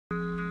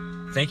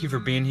Thank you for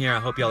being here. I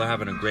hope y'all are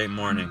having a great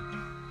morning.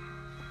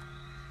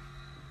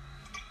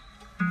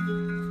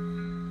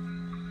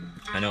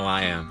 I know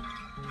I am.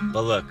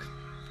 But look,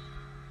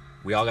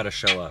 we all gotta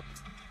show up.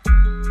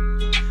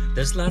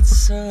 There's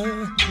lots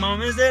of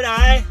moments that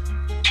I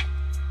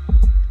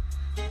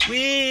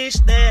wish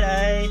that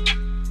I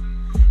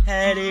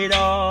had it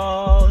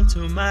all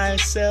to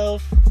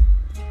myself.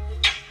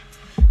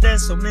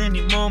 There's so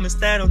many moments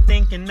that I'm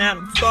thinking that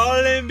I'm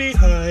falling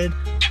behind.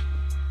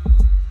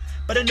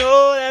 But I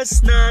know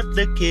that's not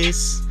the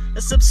case.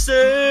 That's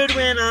absurd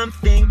when I'm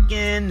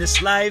thinking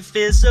this life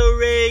is a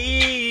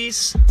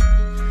race.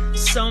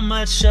 So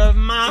much of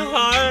my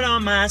heart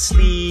on my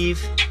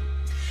sleeve.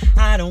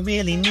 I don't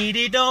really need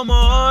it no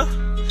more.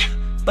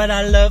 But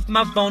I love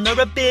my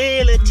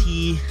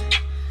vulnerability.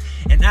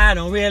 And I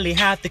don't really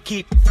have to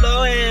keep it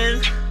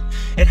flowing.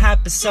 It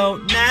happens so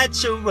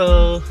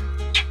natural.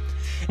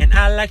 And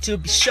I like to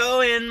be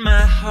showing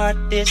my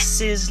heart this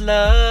is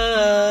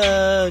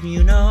love,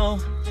 you know.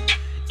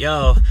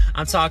 Yo,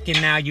 I'm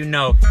talking now you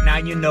know. Now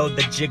you know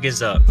the jig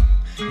is up.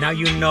 Now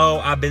you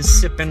know I've been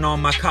sipping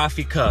on my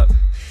coffee cup.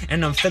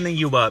 And I'm filling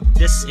you up.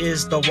 This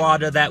is the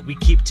water that we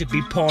keep to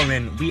be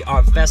pouring. We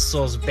are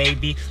vessels,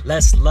 baby.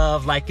 Let's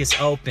love like it's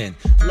open.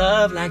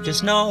 Love like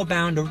there's no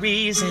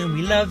boundaries. And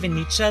we loving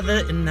each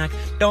other. And I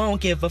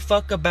don't give a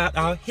fuck about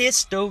our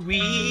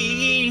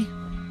history.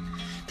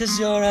 'Cause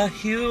you're a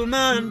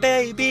human,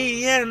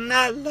 baby. And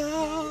I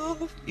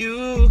love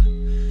you.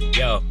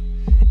 Yo,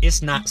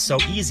 it's not so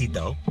easy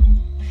though.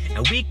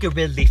 And we get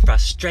really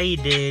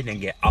frustrated and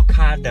get all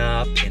caught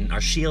up in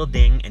our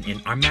shielding and in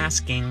our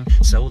masking.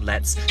 So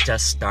let's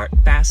just start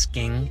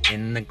basking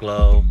in the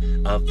glow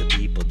of the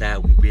people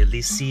that we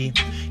really see.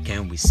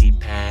 Can we see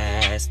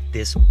past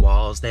these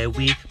walls that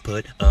we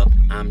put up?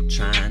 I'm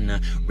trying to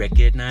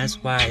recognize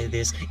why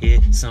this is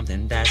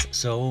something that's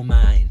so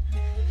mine.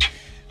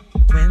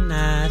 When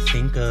I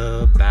think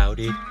about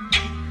it,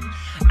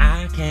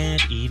 I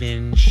can't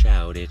even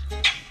shout it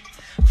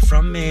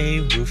from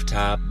a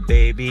rooftop,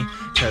 baby,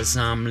 'cause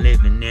I'm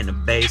living in a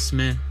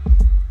basement.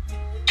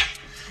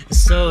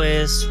 So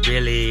it's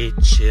really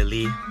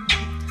chilly.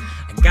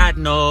 I got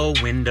no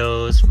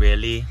windows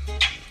really,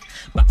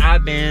 but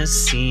I've been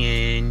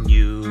seeing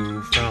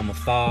you from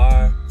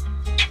afar.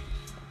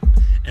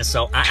 And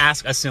so I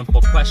ask a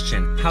simple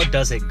question. How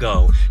does it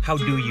go? How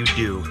do you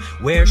do?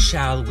 Where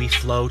shall we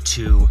flow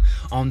to?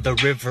 On the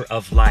river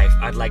of life,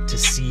 I'd like to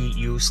see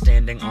you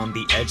standing on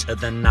the edge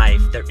of the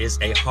knife. There is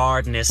a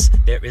hardness.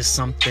 There is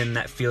something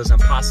that feels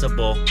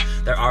impossible.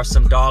 There are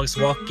some dogs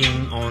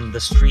walking on the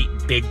street.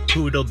 Big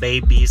poodle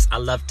babies. I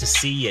love to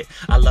see it.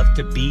 I love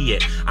to be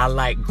it. I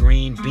like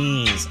green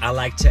beans. I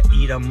like to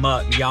eat them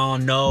up. Y'all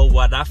know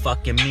what I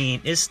fucking mean.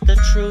 It's the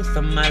truth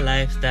of my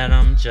life that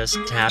I'm just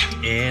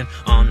tapped in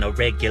on a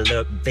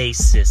regular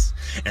basis.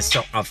 And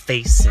so I'm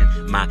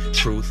facing my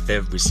truth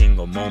every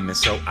single moment.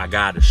 So I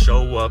gotta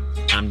show up.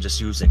 I'm just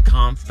using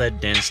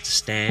confidence to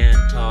stand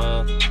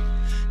tall,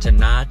 to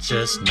not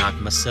just knock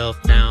myself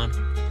down.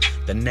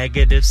 The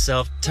negative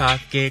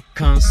self-talk, it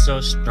comes so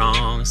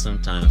strong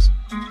sometimes.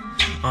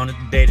 On a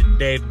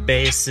day-to-day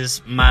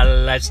basis, my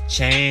life's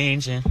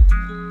changing.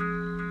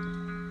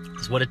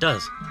 That's what it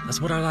does.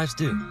 That's what our lives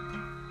do.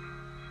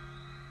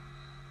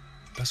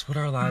 That's what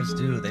our lives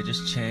do. They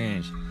just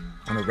change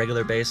on a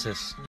regular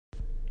basis.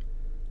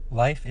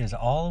 Life is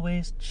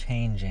always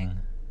changing,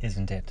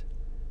 isn't it?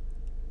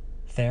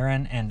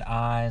 Theron and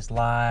I's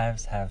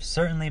lives have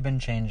certainly been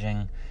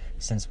changing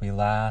since we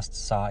last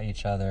saw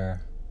each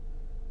other,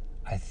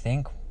 I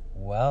think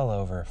well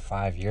over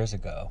 5 years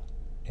ago,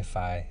 if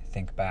I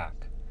think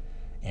back.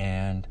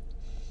 And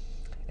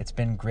it's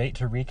been great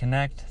to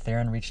reconnect.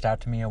 Theron reached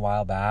out to me a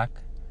while back,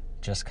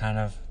 just kind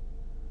of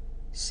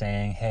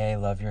saying, hey,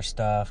 love your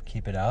stuff,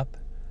 keep it up.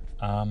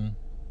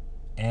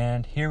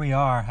 And here we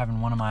are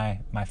having one of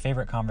my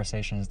favorite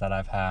conversations that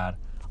I've had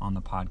on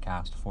the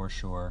podcast for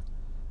sure.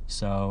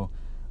 So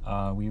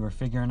we were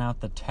figuring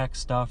out the tech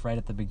stuff right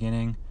at the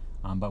beginning,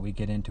 but we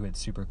get into it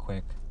super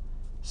quick.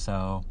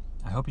 So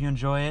I hope you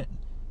enjoy it.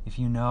 If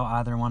you know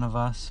either one of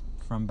us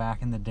from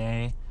back in the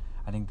day,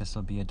 I think this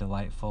will be a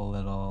delightful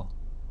little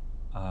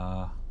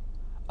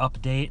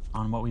update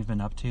on what we've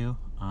been up to.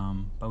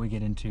 But we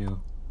get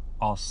into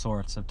all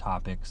sorts of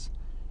topics,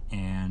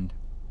 and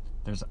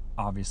there's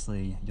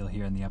obviously, you'll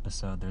hear in the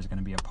episode, there's going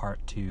to be a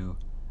part 2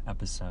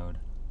 episode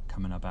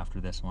coming up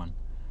after this one.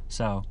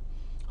 So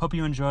hope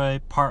you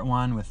enjoy part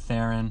 1 with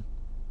Theron.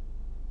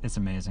 It's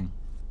amazing.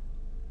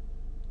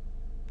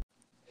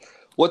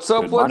 What's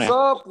up? What's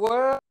up?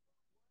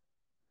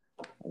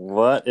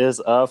 What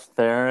is up,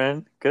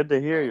 Theron? Good to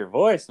hear your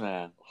voice,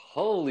 man.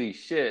 Holy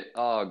shit.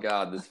 Oh,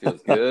 God, this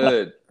feels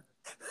good.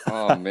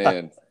 Oh,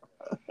 man.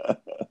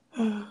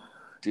 Dude,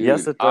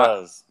 yes, it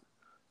does.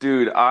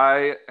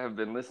 I have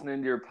been listening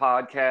to your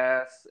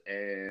podcast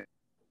and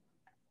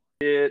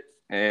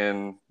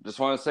just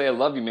want to say I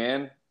love you,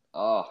 man.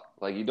 Oh,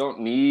 like you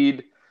don't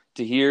need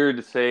to hear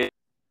to say.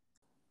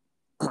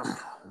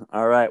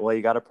 All right. Well,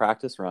 you got a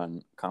practice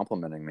run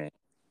complimenting me.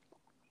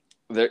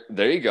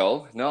 There you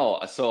go. No,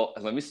 so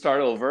let me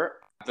start over.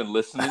 been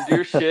listening to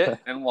your shit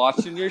and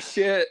watching your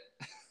shit.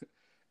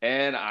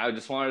 And I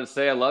just wanted to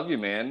say I love you,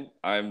 man.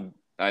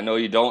 I know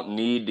you don't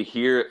need to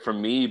hear it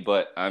from me,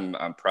 but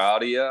I'm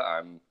proud of you.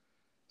 I'm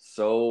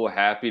so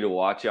happy to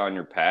watch you on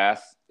your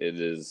path. It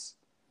is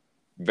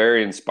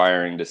very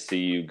inspiring to see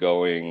you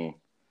going.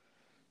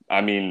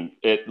 I mean,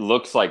 it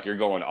looks like you're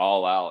going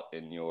all out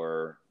in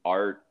your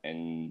art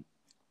and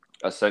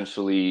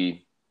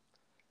essentially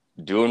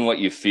doing what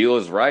you feel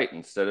is right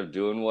instead of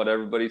doing what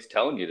everybody's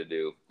telling you to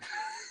do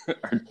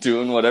or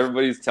doing what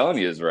everybody's telling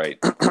you is right.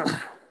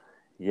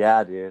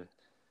 Yeah, dude.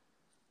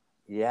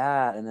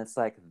 Yeah, and it's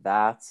like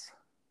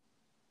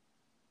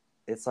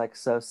it's like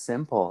so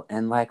simple.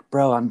 And like,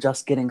 bro, I'm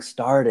just getting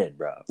started,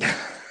 bro.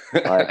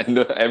 Like, I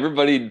know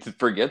everybody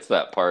forgets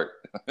that part.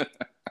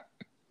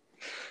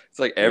 It's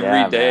like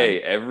Yeah,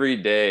 every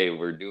day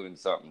we're doing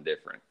something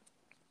different.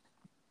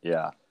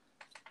 yeah.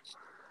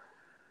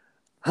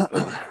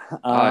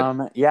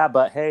 Yeah,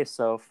 but hey,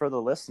 so for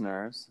the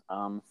listeners,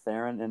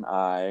 Theron and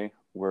I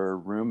were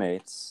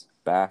roommates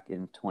back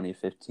in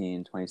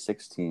 2015,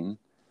 2016,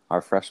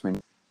 our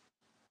freshman.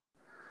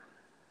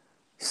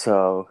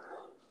 So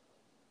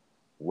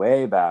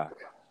way back.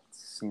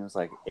 Seems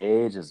like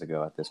ages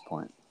ago at this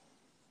point.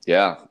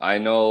 Yeah, I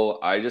know.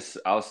 I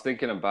was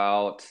thinking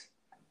about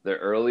the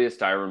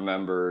earliest I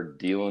remember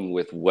dealing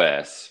with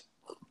Wes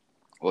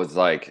was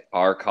like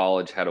our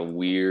college had a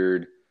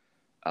weird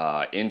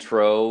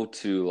intro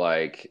to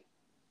like,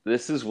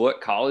 this is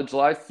what college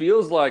life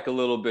feels like a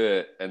little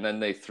bit. And then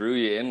they threw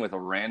you in with a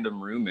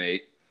random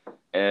roommate.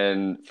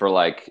 And for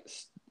like,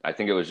 I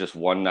think it was just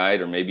one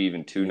night or maybe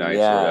even 2 nights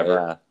or whatever.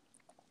 Yeah.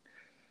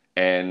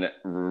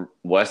 And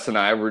Wes and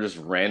I were just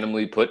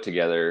randomly put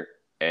together.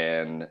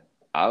 And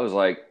I was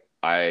like,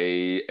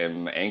 I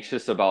am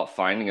anxious about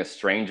finding a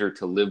stranger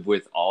to live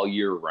with all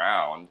year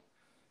round.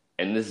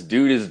 And this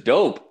dude is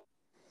dope.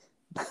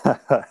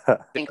 I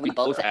think we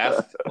both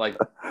asked, like,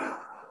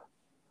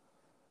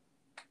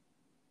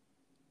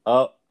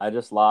 Oh, I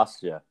just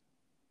lost you.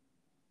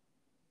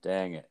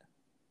 Dang it.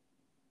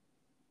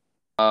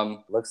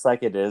 Looks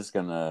like it is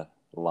gonna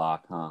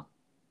lock, huh?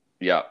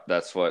 yeah,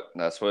 that's what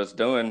it's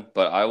doing.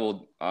 But I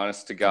will,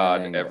 honest to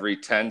God, Dang it. every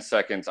 10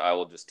 seconds, I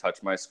will just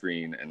touch my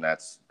screen, and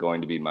that's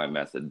going to be my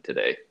method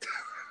today.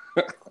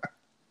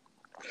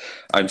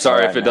 I'm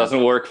sorry if it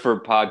doesn't work for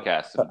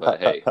podcasting, but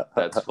hey,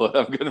 that's what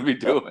I'm going to be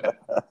doing.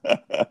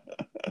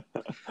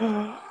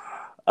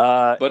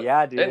 But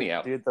Yeah, dude.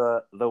 anyhow. Dude,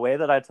 the way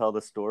that I tell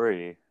the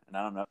story, and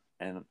I don't know,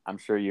 and I'm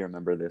sure you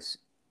remember this,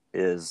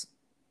 is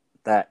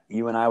that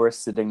you and I were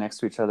sitting next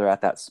to each other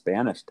at that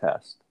Spanish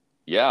test.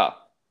 Yeah.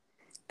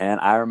 And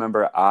I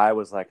remember I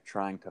was like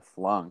trying to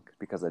flunk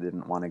because I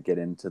didn't want to get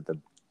into the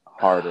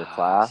harder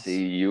class.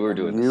 See, you were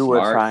doing the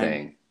smart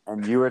thing.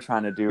 And you were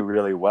trying to do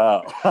really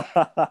well.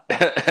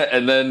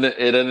 And then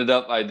it ended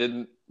up I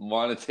didn't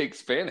want to take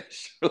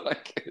Spanish.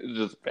 Like, it was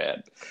just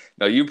bad.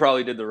 No, you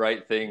probably did the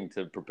right thing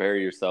to prepare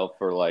yourself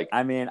for like.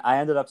 I mean, I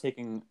ended up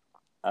taking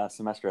a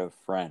semester of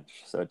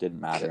French, so it didn't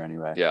matter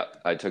anyway. Yeah,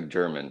 I took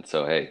German,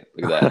 so hey,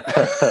 look at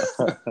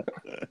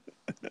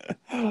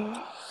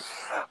that.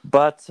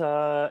 But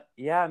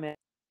yeah, man,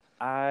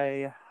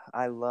 I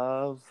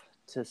love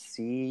to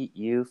see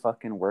you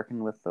fucking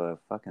working with the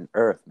fucking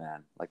earth,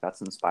 man. Like,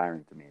 that's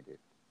inspiring to me, dude.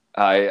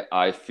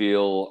 I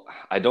feel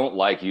I don't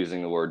like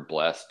using the word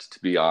blessed, to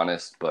be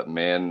honest, but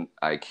man,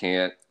 I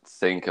can't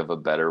think of a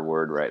better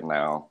word right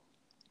now.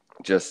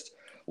 Just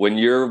when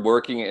you're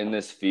working in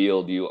this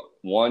field,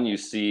 you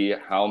see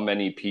how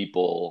many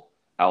people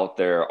out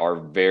there are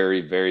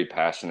very, very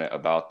passionate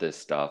about this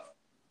stuff.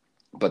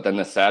 But then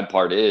the sad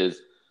part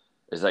is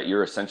that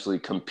you're essentially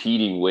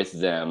competing with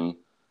them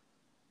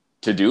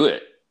to do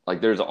it.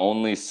 Like, there's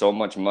only so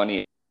much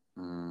money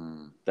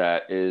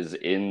that is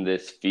in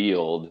this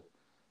field,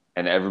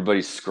 and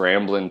everybody's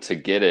scrambling to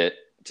get it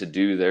to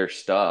do their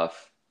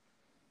stuff.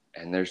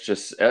 And there's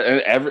just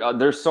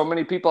there's so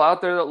many people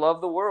out there that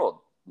love the world,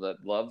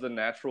 that love the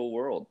natural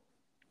world.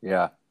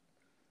 Yeah.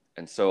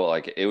 And so,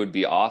 like, it would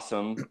be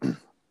awesome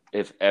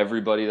if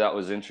everybody that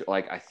was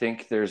like, I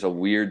think there's a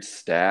weird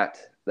stat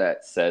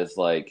that says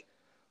like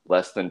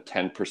less than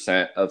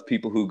 10% of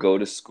people who go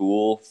to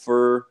school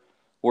for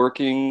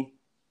working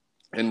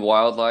in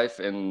wildlife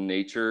and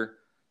nature,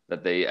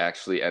 that they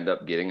actually end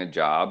up getting a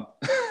job.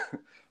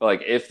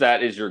 Like, if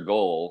that is your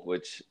goal,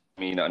 which,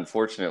 I mean,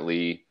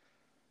 unfortunately,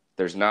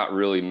 there's not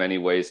really many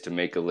ways to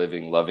make a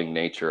living loving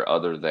nature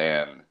other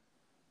than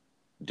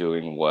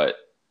doing what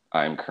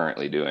I'm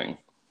currently doing.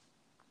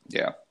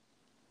 Yeah.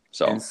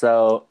 So And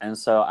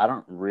so I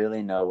don't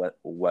really know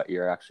what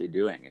you're actually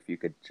doing. If you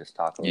could just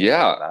talk a little bit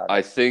about it.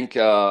 I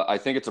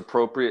think it's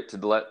appropriate to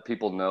let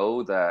people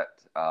know that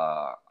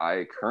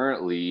I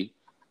currently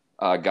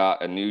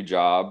got a new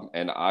job,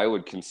 and I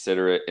would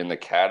consider it in the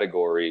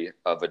category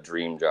of a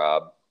dream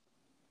job.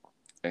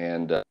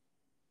 And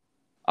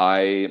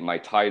my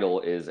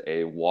title is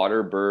a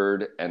water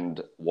bird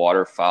and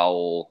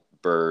waterfowl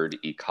bird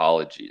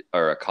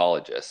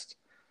ecologist.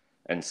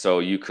 And so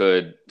you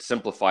could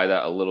simplify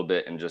that a little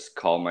bit and just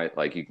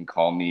you can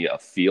call me a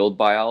field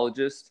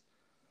biologist,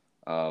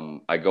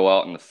 I go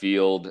out in the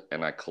field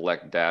and I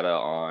collect data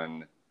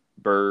on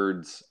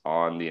birds,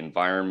 on the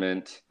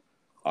environment,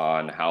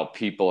 on how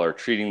people are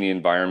treating the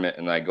environment,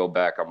 and I go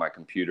back on my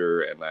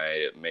computer and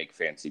I make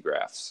fancy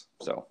graphs.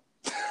 So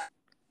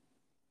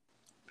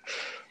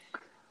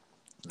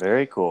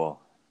Very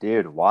cool.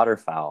 Dude,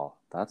 waterfowl.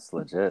 That's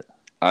legit.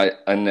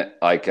 and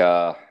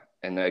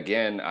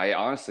again, I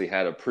honestly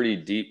had a pretty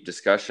deep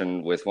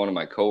discussion with one of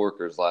my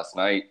coworkers last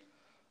night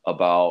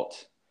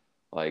about,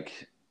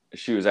 like,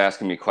 she was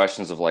asking me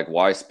questions of like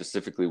why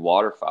specifically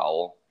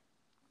waterfowl.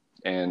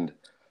 And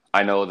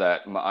I know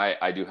that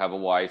I do have a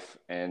wife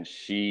and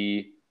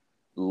she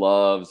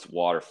loves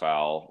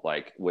waterfowl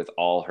like with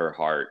all her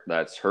heart.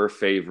 That's her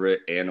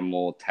favorite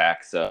animal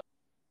taxa,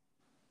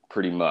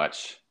 pretty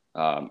much,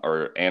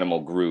 or animal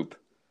group.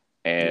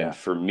 And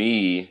for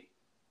me,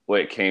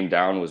 what it came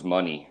down was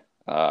money.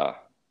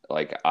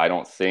 Like, I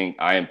don't think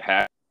I am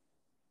passionate,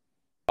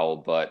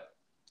 but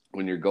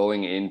when you're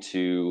going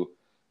into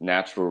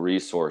natural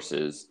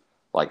resources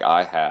like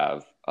I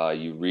have,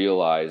 you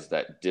realize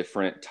that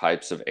different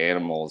types of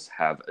animals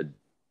have a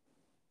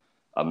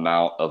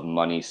amount of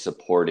money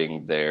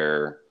supporting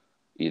their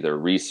either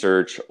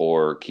research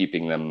or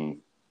keeping them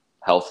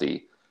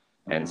healthy.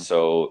 And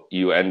so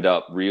you end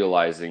up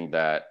realizing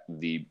that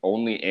the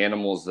only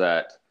animals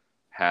that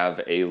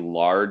have a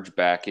large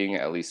backing,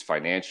 at least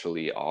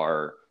financially,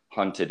 are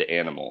hunted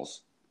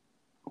animals,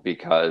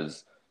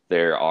 because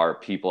there are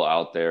people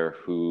out there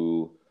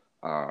who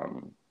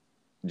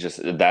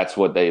just that's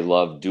what they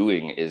love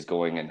doing, is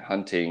going and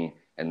hunting,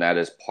 and that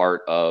is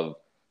part of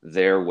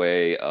their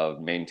way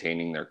of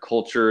maintaining their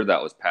culture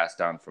that was passed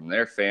down from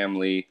their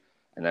family.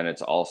 And then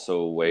it's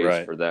also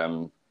ways for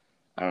them,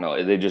 I don't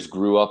know, they just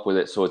grew up with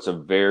it. So it's a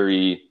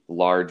very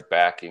large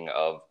backing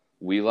of,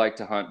 we like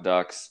to hunt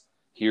ducks,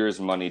 here's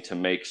money to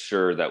make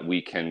sure that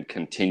we can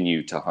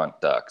continue to hunt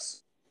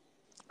ducks.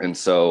 And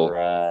so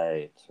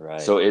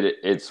so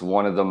it's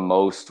one of the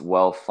most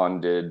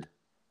well-funded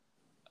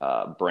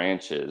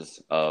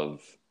branches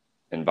of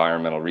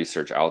environmental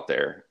research out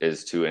there,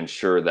 is to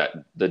ensure that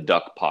the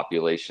duck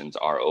populations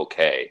are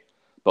okay.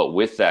 But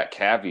with that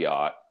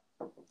caveat,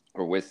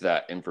 or with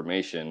that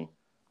information,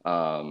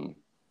 there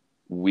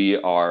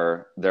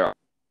are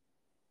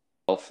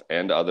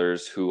and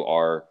others who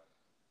are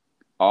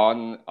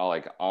on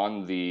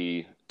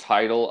the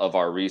title of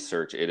our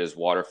research, it is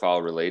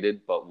waterfowl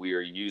related, but we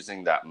are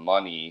using that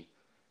money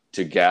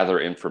to gather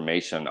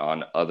information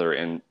on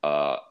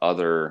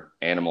other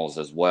animals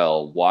as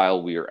well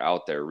while we are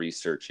out there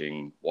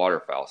researching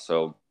waterfowl.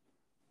 So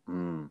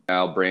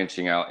now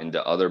branching out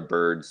into other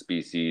bird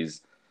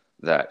species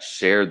that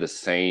share the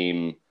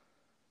same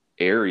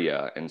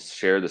area and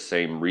share the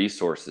same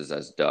resources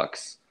as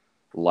ducks.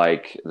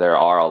 Like, there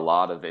are a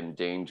lot of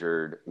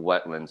endangered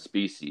wetland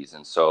species,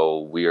 and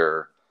so we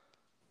are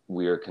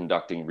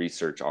conducting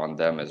research on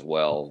them as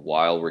well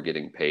while we're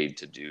getting paid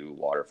to do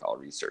waterfowl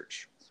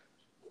research.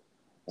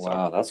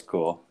 Wow, that's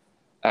cool.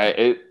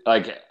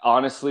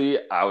 Honestly,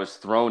 I was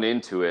thrown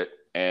into it,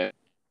 and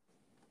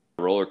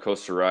roller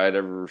coaster ride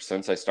ever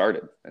since I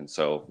started. And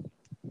so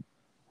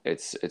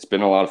it's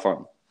been a lot of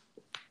fun.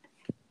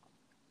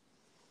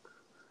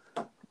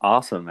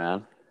 Awesome,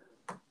 man.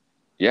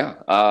 Yeah.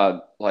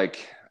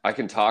 I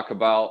can talk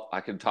about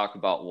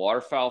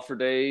waterfowl for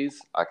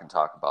days. I can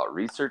talk about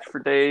research for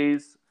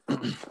days.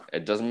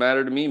 It doesn't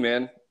matter to me,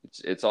 man.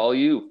 It's all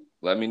you.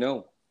 Let me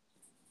know.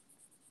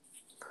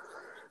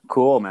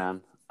 Cool,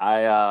 man.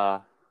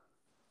 Let's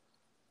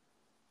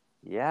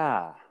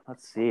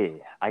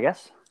see. I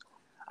guess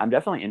I'm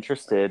definitely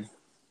interested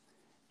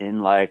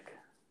in, like,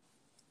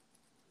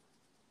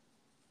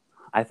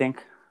 I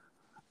think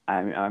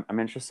I'm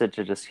interested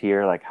to just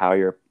hear like how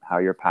your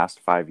past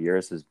 5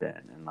 years has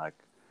been, and like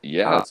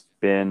how it's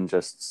been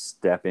just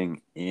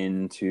stepping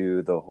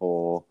into the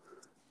whole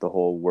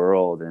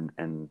world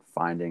and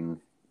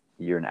finding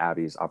you and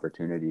Abby's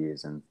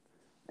opportunities and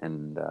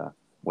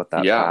what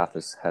that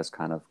path has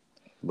kind of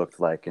looked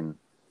like and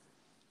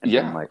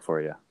been like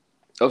for you.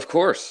 Of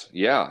course.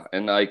 Yeah.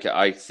 And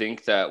I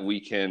think that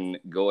we can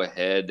go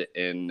ahead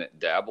and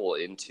dabble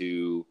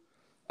into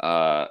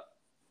the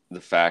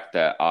fact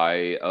that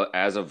I,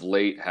 as of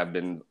late, have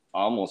been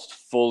almost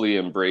fully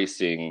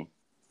embracing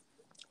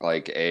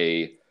like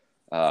I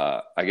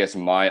guess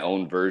my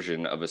own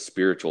version of a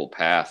spiritual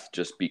path,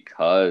 just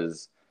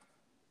because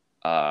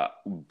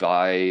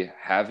by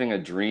having a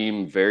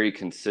dream very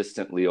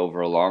consistently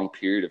over a long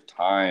period of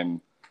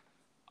time,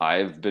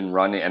 I've been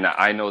running, and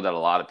I know that a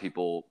lot of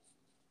people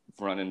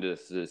run into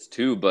this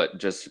too, but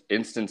just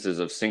instances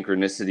of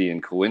synchronicity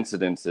and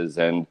coincidences,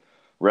 and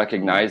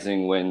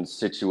recognizing when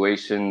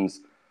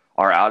situations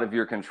are out of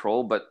your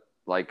control, but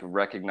like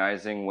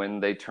recognizing when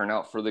they turn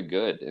out for the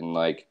good. And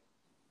like,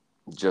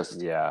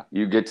 just,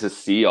 you get to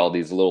see all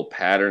these little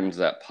patterns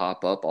that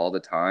pop up all the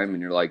time,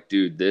 and you're like,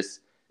 dude,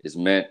 this is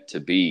meant to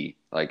be.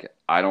 Like,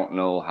 I don't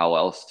know how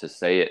else to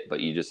say it,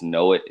 but you just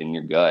know it in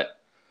your gut.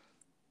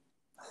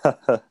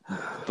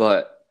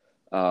 But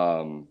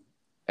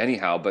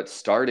anyhow, but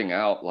starting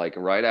out, like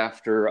right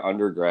after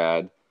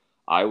undergrad,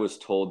 I was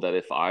told that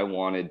if I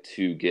wanted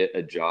to get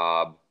a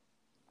job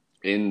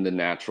in the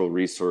natural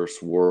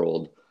resource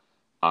world,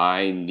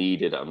 I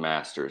needed a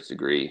master's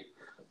degree.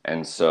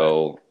 And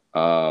so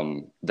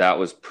that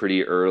was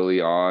pretty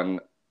early on.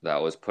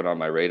 That was put on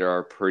my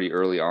radar pretty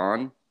early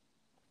on.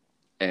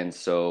 And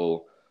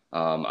so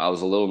I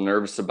was a little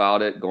nervous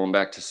about it, going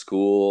back to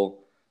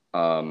school,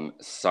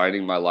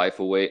 signing my life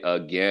away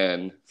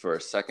again for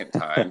a second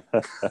time.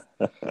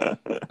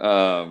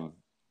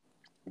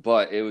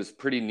 But it was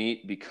pretty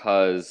neat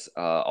because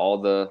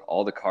all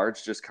the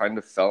cards just kind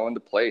of fell into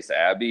place.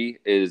 Abby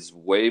is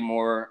way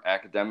more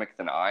academic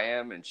than I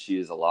am, and she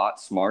is a lot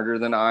smarter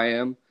than I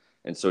am.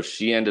 And so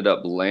she ended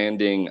up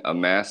landing a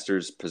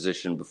master's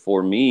position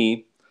before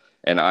me,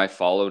 and I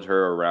followed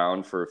her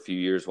around for a few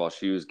years while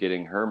she was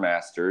getting her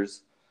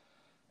master's.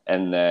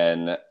 And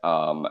then an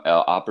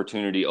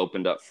opportunity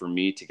opened up for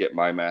me to get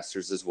my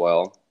master's as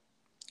well.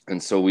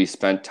 And so we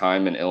spent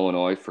time in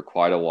Illinois for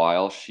quite a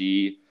while.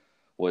 She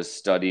was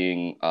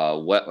studying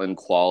wetland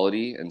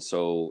quality. And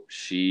so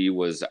she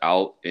was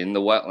out in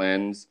the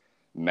wetlands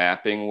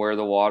mapping where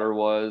the water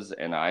was.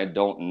 And I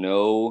don't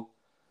know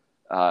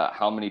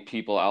how many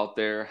people out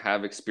there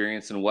have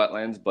experience in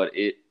wetlands, but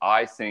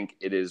I think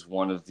it is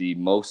one of the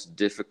most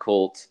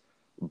difficult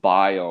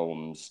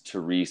biomes to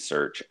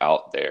research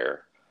out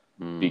there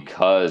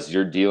because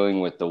you're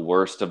dealing with the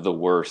worst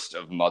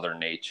of Mother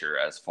Nature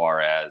as far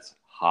as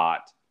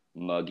hot,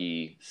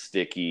 muggy,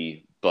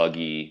 sticky,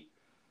 buggy,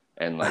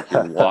 and like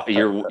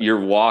you're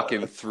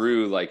walking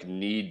through like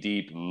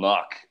knee-deep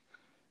muck,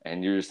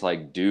 and you're just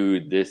like,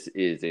 dude, this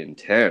is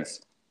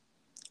intense.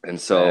 And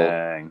so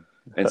Dang.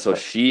 And so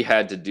she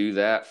had to do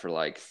that for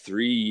like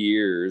 3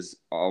 years,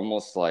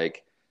 almost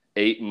like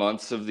 8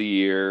 months of the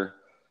year,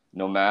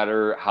 no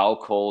matter how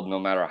cold, no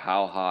matter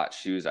how hot,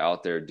 she was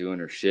out there doing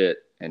her shit,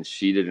 and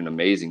she did an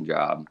amazing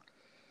job.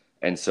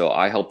 And so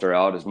I helped her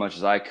out as much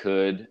as I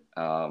could.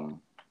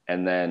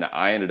 And then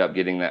I ended up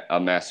getting a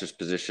master's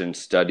position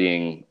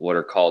studying what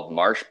are called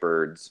marsh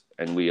birds.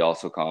 And we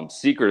also call them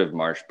secretive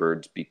marsh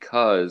birds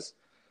because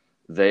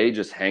they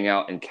just hang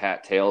out in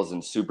cattails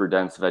and super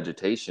dense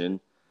vegetation.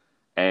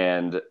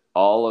 And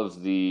all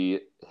of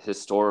the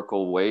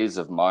historical ways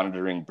of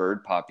monitoring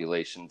bird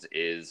populations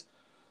is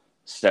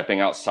stepping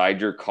outside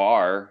your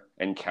car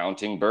and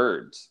counting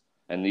birds.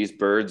 And these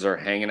birds are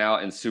hanging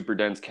out in super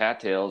dense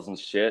cattails and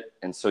shit.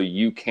 And so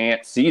you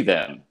can't see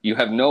them. You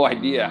have no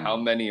idea how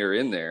many are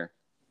in there.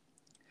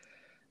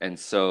 And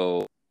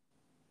so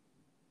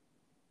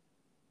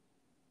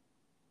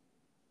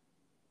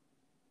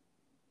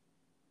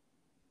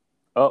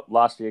Oh,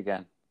 lost you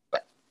again.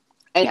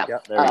 Anyhow,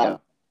 Yep, there we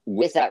go.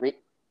 With that,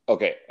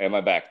 okay, am I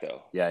back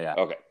though? Yeah.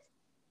 Okay,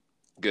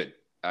 good.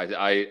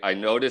 I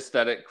noticed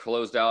that it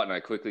closed out, and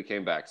I quickly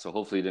came back, so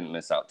hopefully you didn't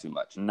miss out too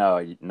much.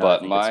 No.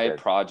 But my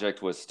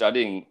project was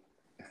studying.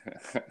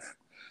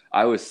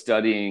 I was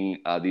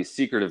studying these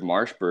secretive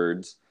marsh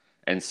birds,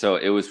 and so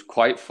it was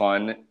quite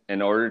fun.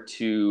 In order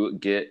to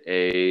get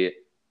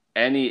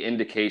any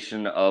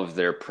indication of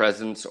their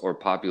presence or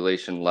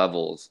population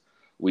levels,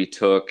 we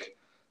took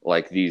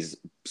like these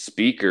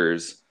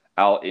speakers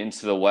out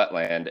into the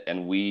wetland,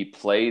 and we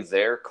play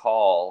their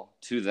call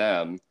to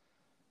them,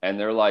 and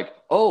they're like,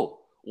 "Oh,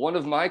 one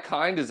of my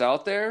kind is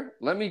out there.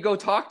 Let me go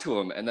talk to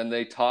him." And then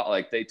they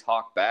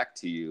talk back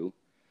to you.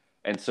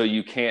 And so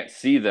you can't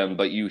see them,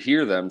 but you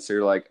hear them. So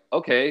you're like,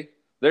 okay,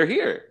 they're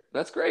here.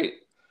 That's great.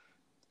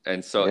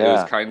 And so it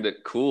was kind of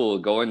cool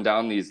going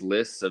down these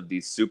lists of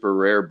these super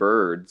rare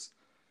birds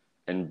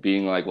and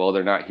being like, well,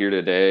 they're not here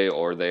today,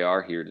 or they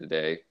are here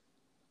today.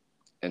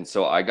 And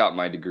so I got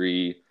my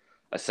degree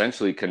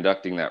essentially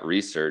conducting that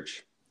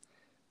research.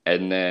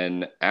 And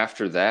then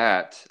after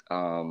that,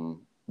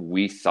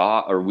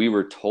 we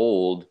were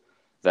told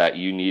that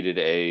you needed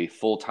a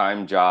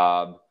full-time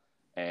job,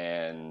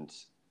 and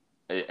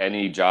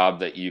any job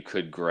that you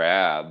could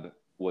grab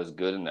was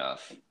good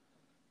enough.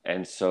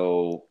 And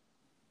so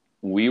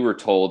we were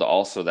told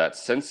also that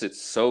since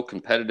it's so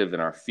competitive in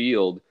our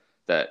field,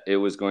 that it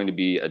was going to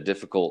be a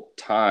difficult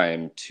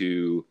time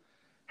to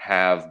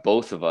have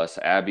both of us.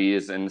 Abby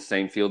is in the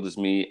same field as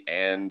me,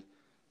 and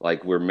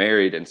like we're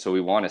married, and so we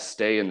want to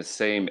stay in the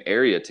same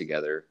area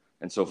together.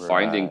 And so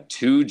finding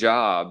two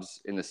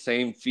jobs in the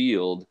same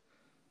field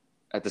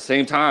at the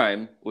same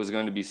time was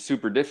going to be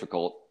super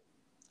difficult.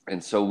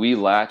 And so we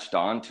latched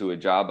onto a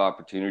job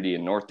opportunity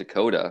in North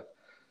Dakota.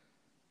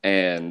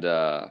 And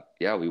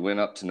we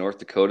went up to North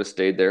Dakota,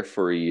 stayed there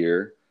for a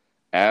year.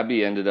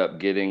 Abby ended up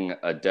getting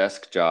a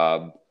desk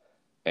job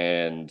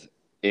and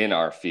in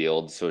our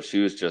field. So she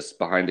was just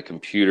behind a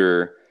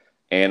computer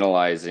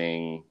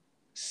analyzing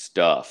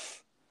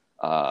stuff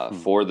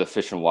for the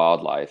Fish and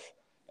Wildlife.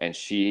 And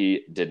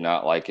she did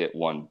not like it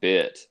one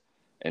bit.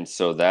 And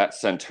so that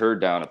sent her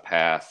down a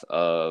path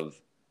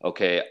of,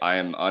 okay, I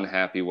am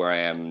unhappy where I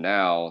am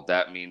now.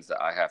 That means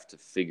that I have to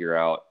figure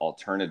out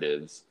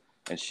alternatives.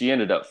 And she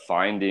ended up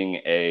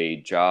finding a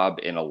job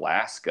in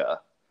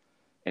Alaska.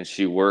 And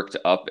she worked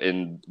up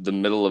in the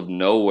middle of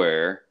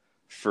nowhere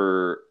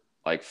for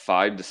like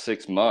 5 to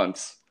 6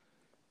 months.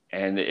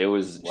 And it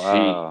was,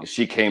 Wow.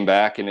 she came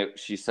back, and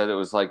she said it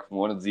was like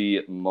one of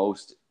the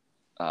most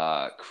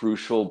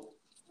crucial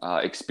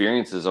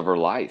experiences of her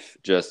life.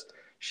 Just,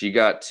 she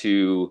got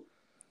to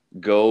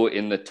go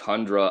in the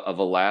tundra of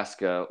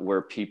Alaska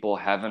where people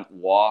haven't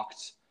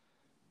walked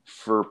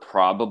for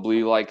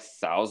probably like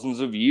thousands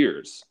of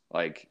years.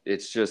 Like,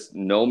 it's just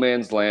no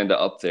man's land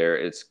up there.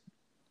 It's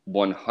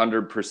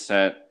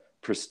 100%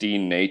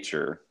 pristine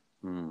nature.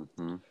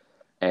 Mm-hmm.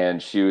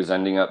 And she was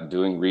ending up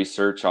doing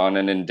research on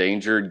an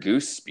endangered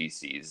goose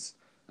species.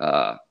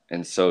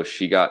 And so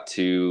she got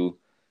to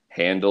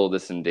handle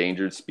this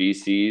endangered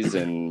species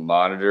and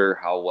monitor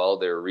how well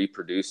they were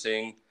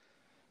reproducing.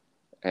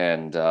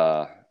 And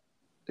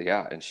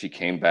and she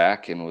came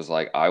back and was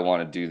like, I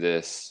want to do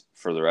this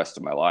for the rest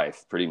of my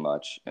life, pretty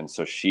much. And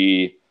so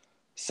she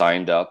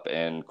signed up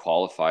and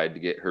qualified to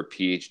get her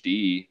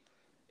PhD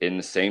in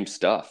the same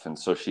stuff. And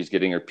so she's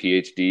getting her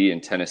PhD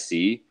in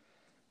Tennessee.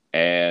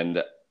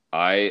 And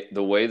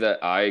the way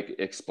that I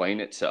explain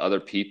it to other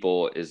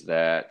people is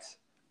that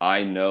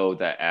I know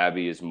that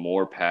Abby is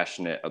more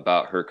passionate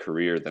about her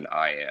career than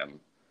I am.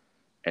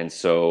 And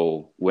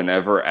so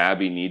whenever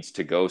Abby needs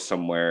to go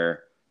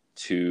somewhere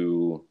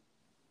to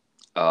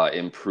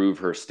improve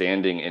her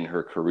standing in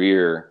her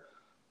career,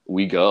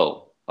 we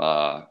go.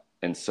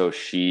 And so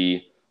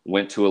she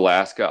went to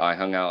Alaska. I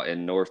hung out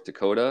in North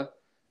Dakota.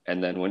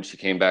 And then when she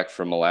came back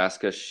from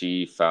Alaska,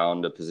 she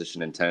found a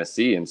position in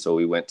Tennessee. And so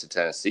we went to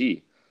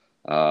Tennessee.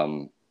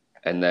 And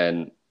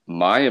then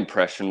my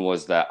impression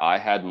was that I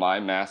had my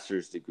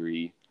master's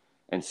degree.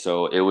 And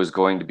so it was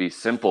going to be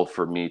simple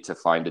for me to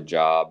find a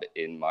job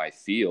in my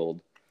field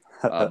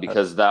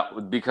because that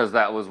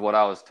was what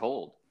I was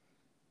told.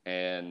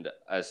 And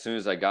as soon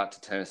as I got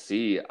to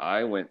Tennessee,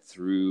 I went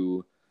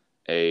through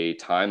a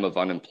time of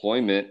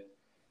unemployment,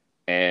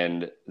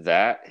 and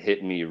that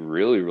hit me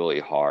really, really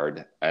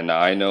hard. And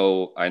I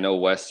know,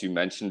 Wes, you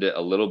mentioned it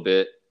a little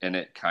bit, and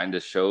it kind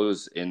of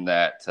shows in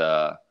that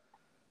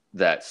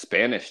that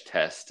Spanish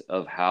test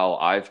of how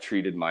I've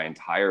treated my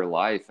entire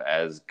life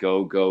as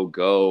go, go,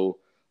 go,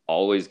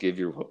 always give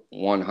your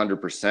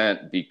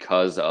 100%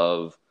 because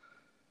of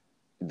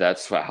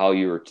that's how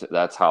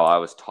I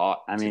was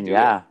taught. I mean,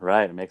 yeah,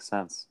 right. It makes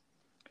sense.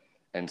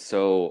 And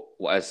so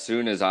as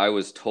soon as I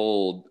was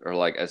told, or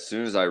like as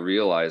soon as I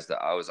realized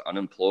that I was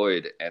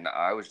unemployed and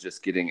I was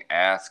just getting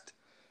asked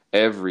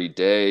every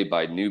day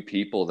by new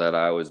people that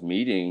I was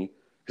meeting,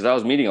 because I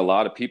was meeting a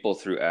lot of people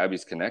through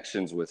Abby's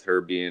connections with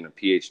her being a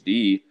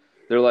PhD,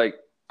 they're like,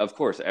 of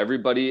course,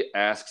 everybody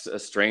asks a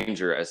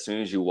stranger as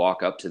soon as you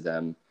walk up to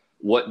them,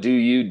 what do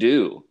you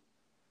do?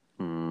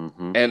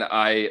 Mm-hmm. And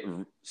I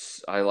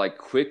like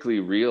quickly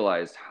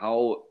realized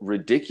how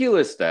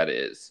ridiculous that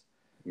is.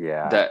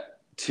 Yeah. That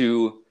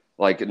to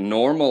like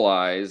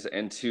normalize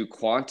and to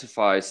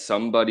quantify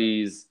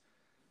somebody's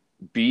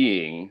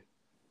being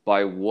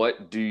by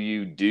what do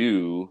you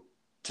do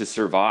to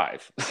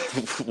survive?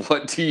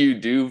 What do you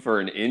do for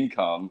an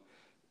income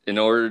in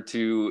order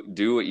to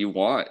do what you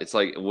want? It's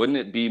like, wouldn't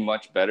it be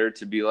much better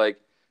to be like,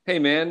 hey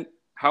man,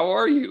 how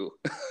are you?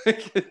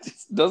 It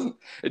just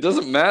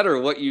doesn't matter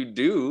what you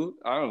do.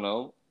 I don't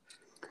know.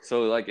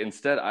 So like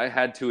instead I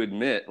had to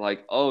admit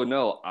like, oh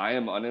no, I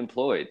am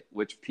unemployed,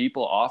 which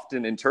people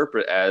often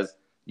interpret as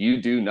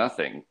you do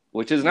nothing,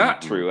 which is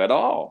not true at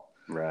all.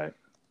 Right.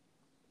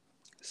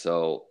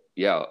 So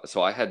yeah,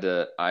 so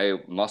I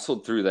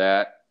muscled through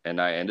that, and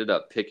I ended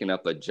up picking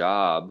up a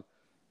job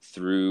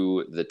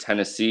through the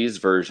Tennessee's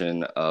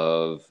version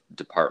of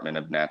Department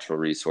of Natural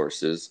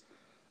Resources.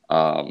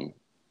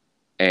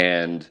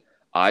 And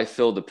I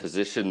filled a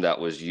position that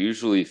was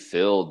usually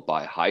filled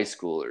by high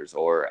schoolers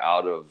or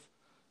out of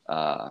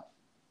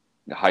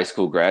high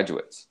school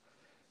graduates.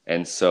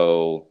 And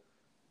so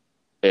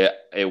it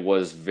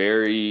was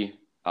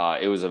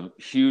it was a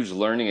huge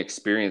learning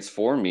experience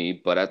for me,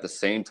 but at the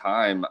same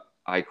time,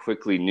 I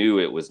quickly knew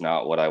it was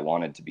not what I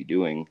wanted to be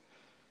doing.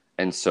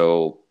 And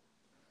so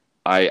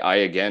I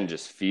again,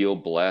 just feel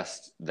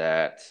blessed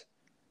that,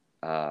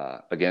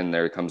 again,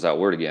 there comes that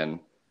word again,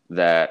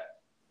 that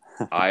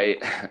I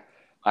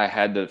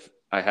had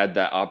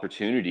that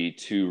opportunity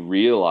to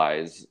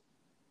realize,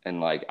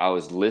 and like I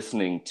was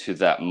listening to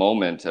that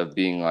moment of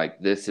being like,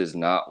 this is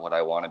not what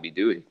I want to be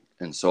doing.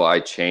 And so I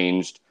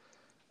changed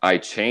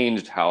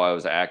how I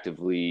was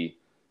actively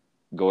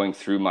going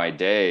through my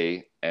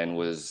day and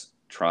was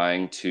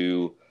trying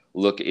to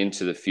look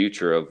into the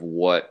future of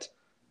what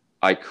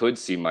I could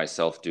see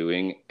myself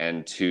doing,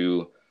 and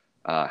to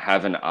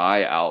have an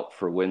eye out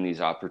for when these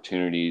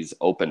opportunities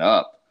open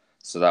up,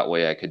 so that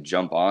way I could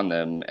jump on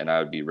them and I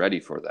would be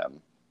ready for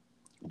them.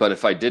 But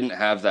if I didn't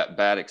have that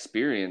bad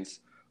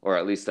experience, or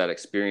at least that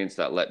experience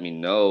that let me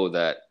know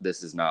that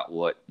this is not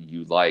what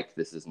you like,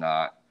 this is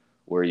not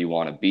where you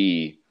want to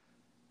be,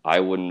 I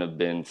wouldn't have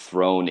been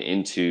thrown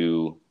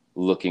into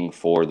looking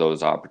for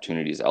those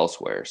opportunities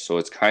elsewhere. So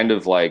it's kind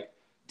of like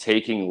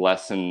taking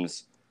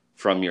lessons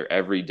from your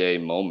everyday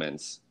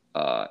moments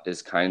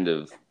is kind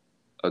of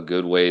a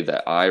good way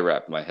that I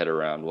wrapped my head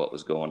around what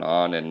was going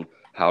on and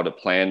how to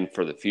plan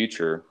for the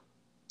future.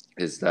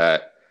 Is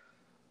that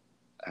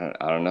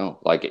I don't know.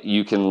 Like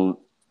you can,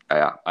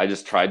 I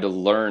just tried to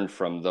learn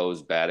from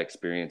those bad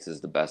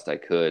experiences the best I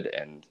could,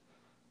 and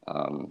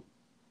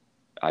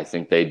I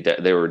think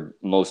they were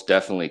most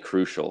definitely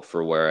crucial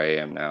for where I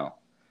am now.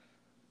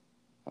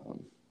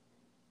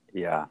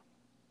 Yeah.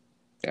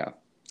 Yeah.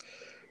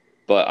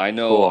 But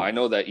Cool. I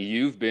know that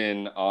you've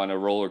been on a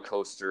roller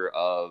coaster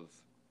of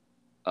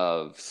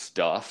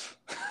stuff.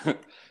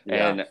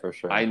 Yeah, for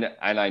sure.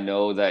 I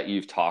know that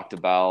you've talked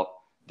about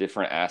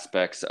different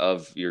aspects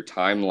of your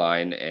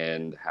timeline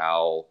and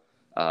how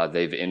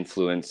they've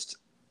influenced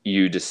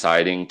you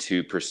deciding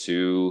to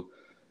pursue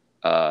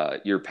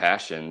your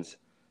passions.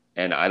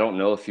 And I don't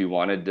know if you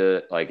wanted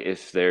to, like,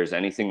 if there's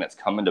anything that's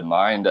coming to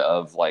mind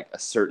of like a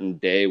certain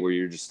day where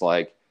you're just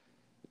like,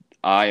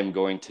 I am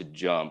going to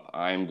jump.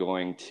 I'm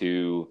going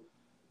to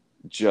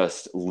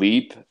just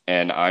leap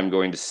and I'm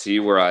going to see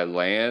where I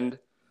land.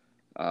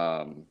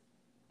 And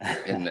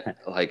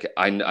like,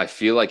 I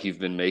feel like you've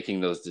been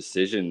making those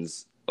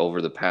decisions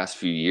over the past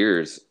few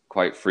years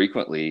quite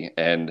frequently.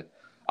 And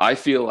I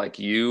feel like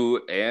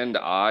you and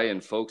I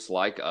and folks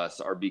like us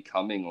are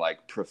becoming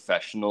like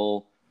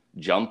professional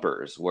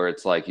jumpers where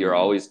it's like, you're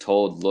always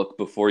told, look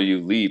before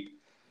you leap.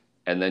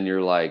 And then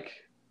you're like,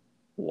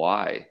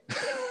 why?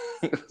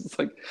 It's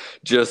like,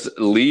 just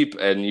leap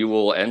and you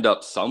will end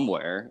up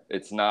somewhere.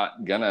 It's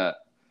not gonna,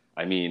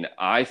 I mean,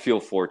 I feel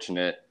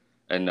fortunate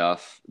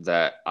enough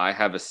that I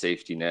have a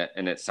safety net,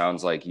 and it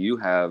sounds like you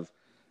have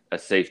a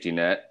safety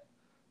net.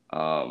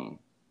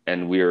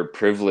 And we're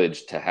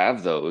privileged to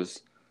have those.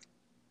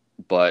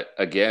 But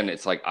again,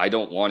 it's like, I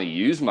don't want to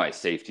use my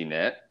safety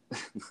net.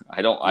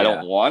 I don't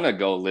want to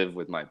go live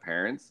with my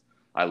parents.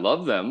 I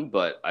love them,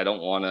 but I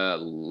don't want to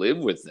live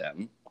with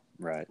them.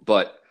 Right.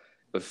 But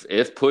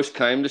if push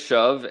came to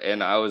shove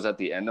and I was at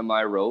the end of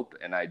my rope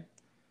and I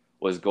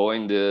was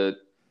going to,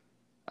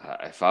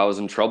 if I was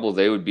in trouble,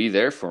 they would be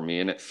there for me.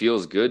 And it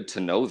feels good to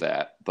know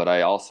that. But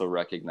I also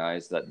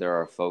recognize that there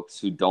are folks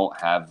who don't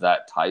have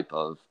that type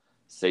of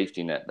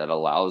safety net that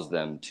allows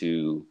them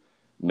to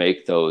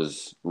make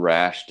those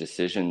rash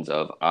decisions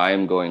of,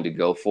 I'm going to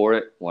go for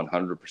it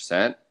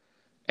 100%.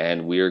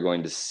 And we are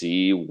going to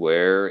see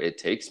where it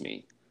takes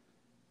me.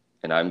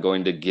 And I'm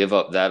going to give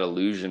up that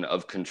illusion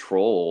of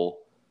control,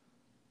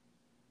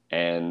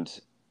 and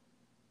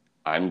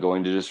I'm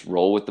going to just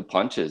roll with the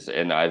punches.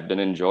 And I've been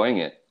enjoying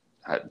it.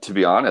 To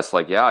be honest,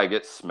 like, yeah, I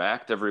get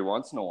smacked every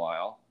once in a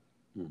while,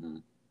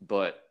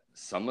 but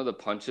some of the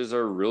punches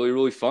are really,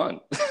 really fun.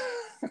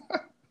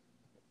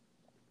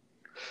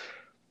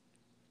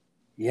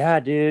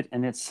 Yeah, dude.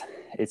 And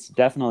it's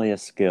definitely a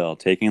skill.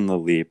 Taking the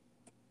leap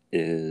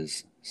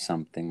is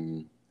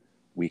something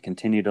we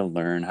continue to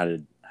learn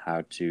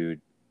how to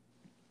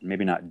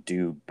maybe not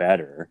do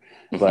better,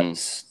 but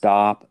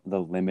stop the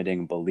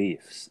limiting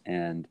beliefs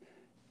and,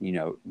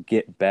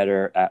 get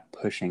better at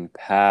pushing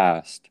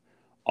past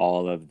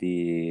all of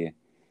the,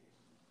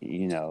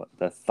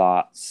 the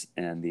thoughts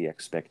and the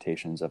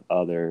expectations of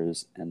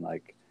others, and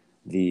like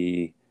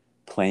the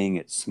playing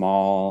it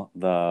small,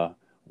 the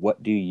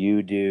what do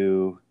you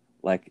do?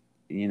 Like,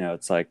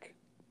 it's like,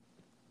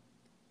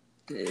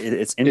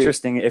 it's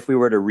interesting if we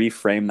were to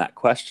reframe that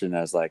question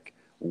as like,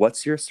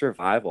 what's your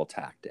survival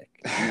tactic?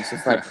 And it's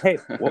just like, hey,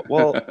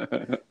 well,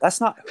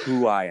 that's not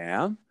who I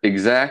am.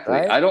 Exactly.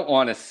 Right? I don't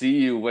want to see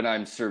you when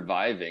I'm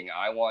surviving.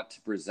 I want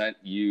to present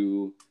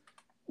you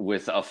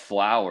with a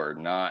flower,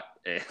 not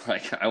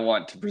like, I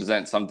want to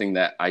present something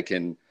that I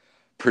can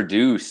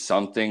produce,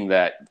 something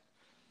that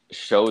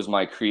shows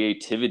my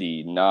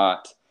creativity,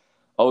 not,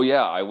 oh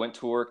yeah, I went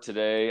to work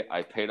today,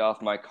 I paid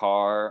off my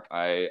car,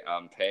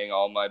 I'm paying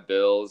all my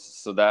bills,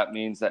 so that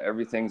means that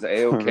everything's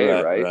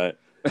A-okay, right?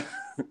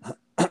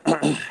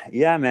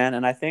 Yeah, man.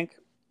 And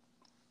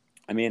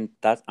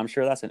I'm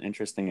sure that's an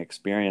interesting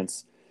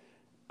experience.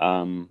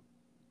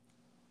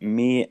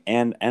 Me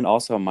and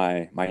also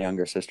my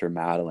younger sister,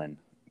 Madeline,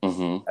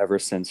 ever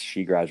since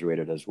she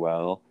graduated as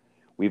well,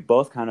 we've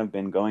both kind of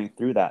been going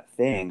through that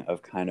thing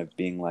of kind of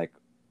being like,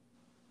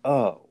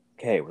 oh,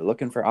 okay, we're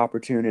looking for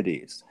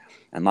opportunities.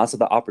 And lots of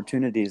the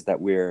opportunities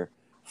that we're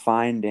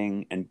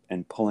finding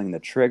and pulling the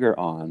trigger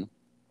on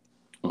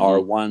are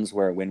ones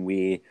where when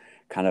we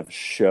kind of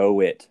show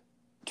it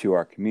to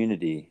our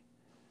community,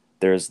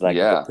 there's like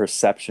the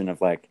perception of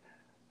like,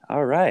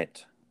 all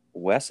right,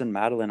 Wes and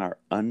Madeline are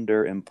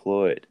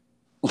underemployed.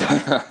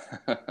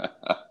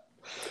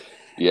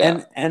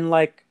 And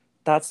like,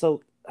 it's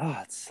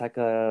like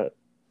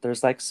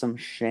there's like some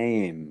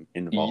shame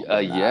involved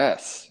in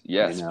that.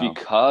 Yes,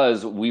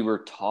 because we were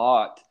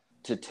taught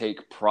to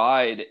take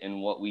pride in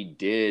what we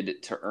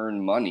did to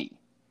earn money.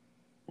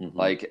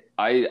 Like,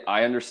 I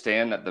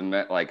understand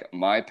that like,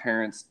 my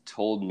parents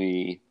told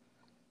me,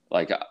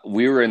 like,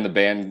 we were in the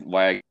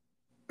bandwagon,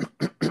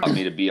 taught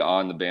me to be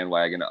on the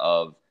bandwagon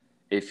of,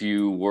 if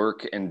you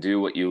work and do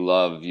what you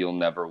love, you'll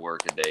never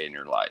work a day in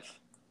your life.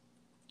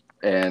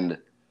 And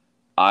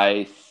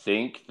I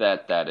think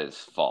that is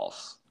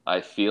false. I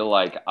feel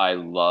like I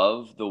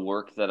love the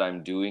work that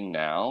I'm doing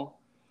now,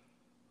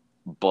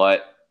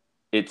 but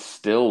it's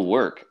still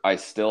work. I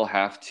still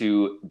have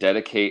to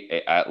dedicate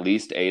at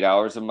least 8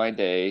 hours of my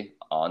day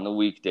on the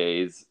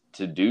weekdays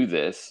to do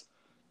this,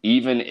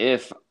 even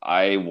if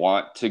I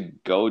want to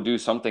go do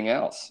something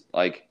else.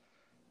 Like,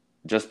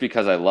 just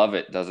because I love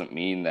it doesn't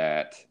mean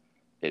that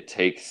it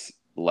takes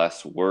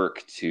less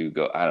work to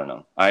go. I don't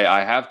know.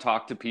 I have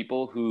talked to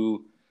people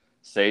who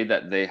say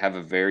that they have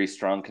a very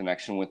strong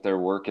connection with their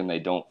work and they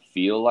don't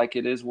feel like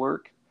it is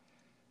work.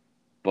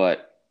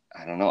 But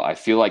I don't know. I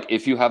feel like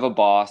if you have a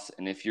boss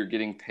and if you're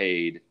getting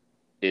paid,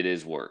 it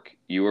is work.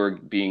 You are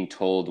being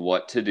told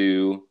what to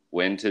do,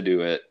 when to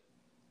do it,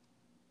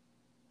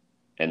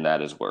 and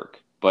that is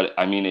work. But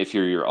I mean, if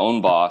you're your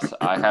own boss,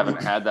 I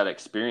haven't had that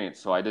experience,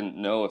 so I didn't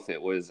know if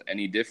it was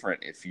any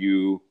different. If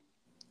you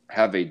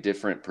have a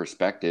different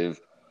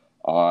perspective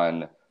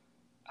on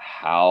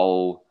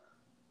how,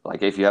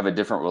 like, if you have a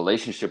different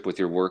relationship with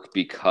your work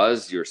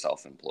because you're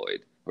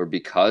self-employed or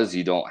because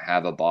you don't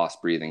have a boss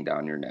breathing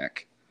down your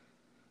neck.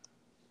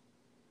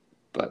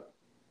 But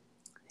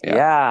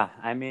yeah,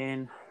 I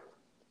mean,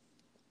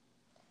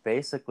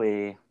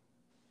 basically,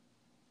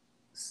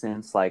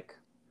 since like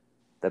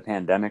the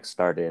pandemic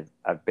started,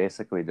 I've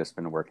basically just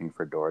been working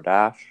for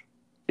DoorDash.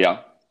 Yeah.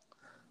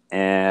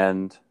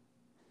 And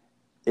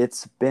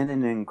it's been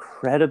an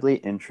incredibly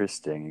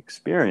interesting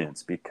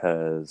experience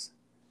because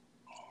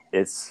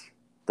it's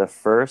the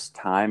first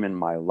time in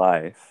my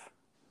life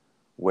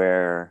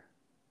where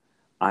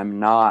I'm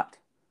not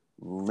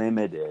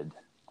limited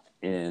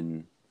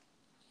in,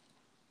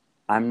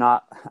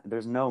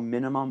 there's no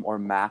minimum or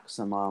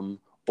maximum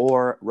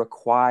or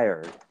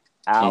required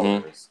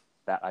hours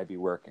that I be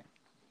working.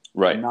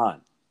 Right.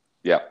 None.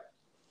 Yeah.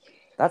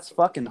 That's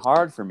fucking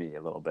hard for me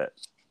a little bit.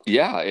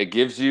 Yeah, it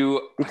gives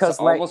you because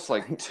almost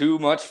like too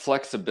much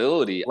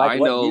flexibility. Like I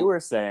what know you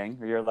were saying,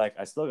 you're like,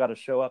 I still got to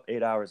show up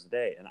 8 hours a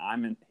day, and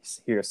I'm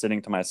here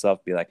sitting to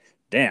myself, be like,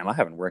 damn, I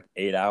haven't worked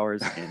 8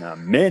 hours in a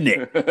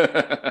minute.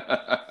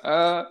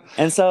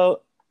 And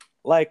so,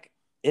 like,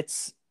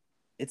 it's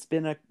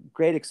been a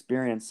great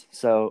experience.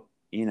 So,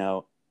 you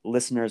know,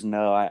 listeners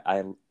know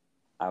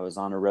I was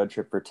on a road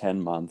trip for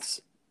 10 months,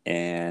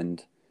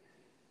 and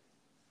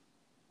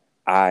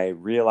I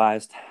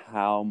realized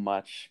how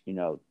much, you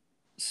know,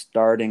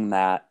 starting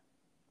that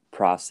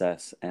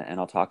process, and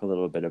I'll talk a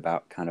little bit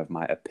about kind of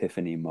my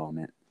epiphany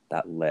moment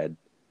that led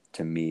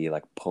to me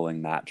like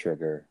pulling that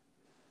trigger.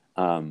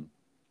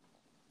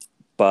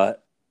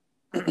 But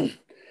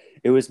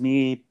it was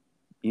me,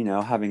 you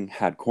know, having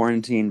had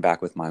quarantine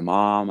back with my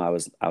mom. I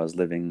was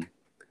living,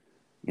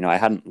 you know, I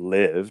hadn't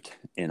lived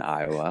in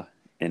Iowa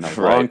in a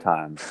long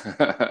time.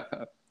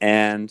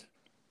 And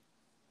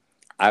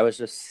I was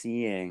just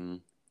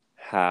seeing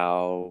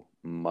how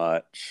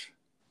much,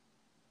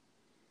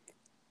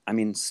 I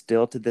mean,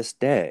 still to this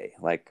day,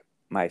 like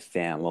my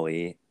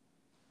family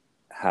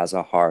has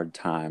a hard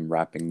time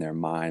wrapping their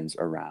minds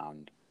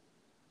around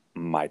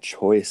my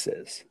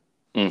choices.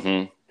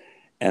 And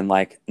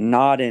like,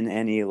 not in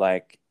any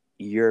like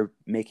you're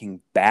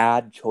making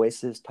bad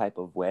choices type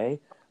of way,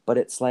 but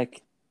it's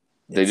like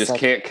they just like,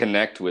 can't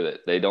connect with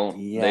it.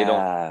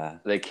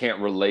 They can't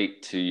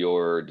relate to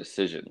your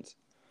decisions.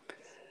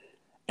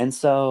 And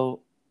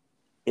so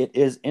it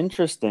is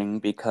interesting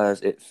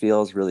because it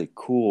feels really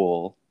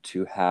cool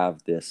to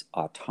have this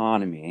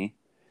autonomy.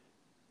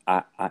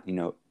 I you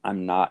know,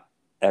 I'm not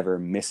ever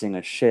missing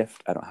a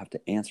shift. I don't have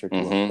to answer to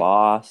a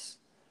boss.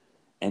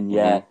 And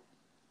yet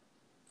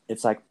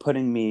it's like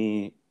putting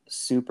me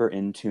super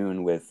in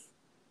tune with,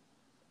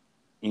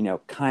 you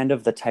know, kind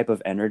of the type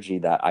of energy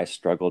that I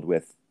struggled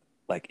with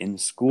like in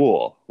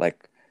school,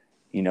 like,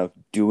 you know,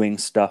 doing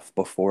stuff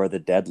before the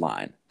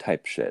deadline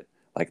type shit.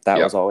 Like that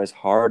was always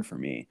hard for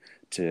me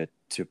to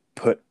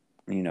put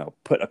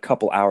a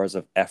couple hours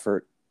of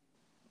effort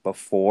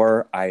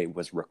before I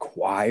was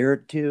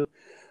required to.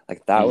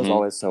 Like that was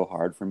always so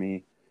hard for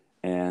me.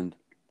 And,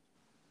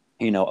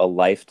 you know, a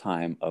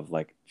lifetime of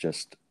like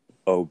just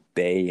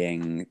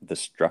obeying the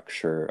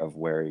structure of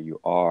where you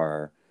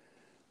are,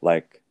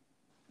 like,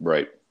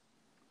 right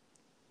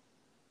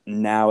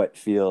now it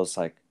feels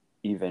like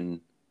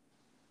even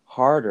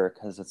harder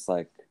because it's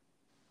like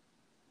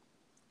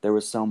there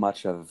was so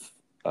much of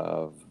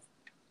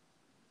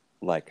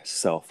like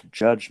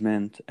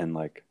self-judgment and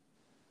like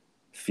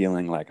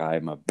feeling like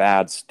I'm a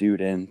bad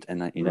student,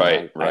 and you know,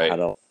 I had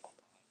a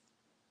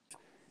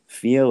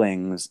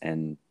feelings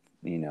and,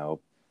 you know,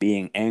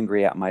 being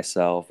angry at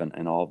myself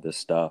and all of this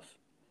stuff.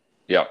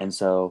 Yeah. And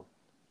so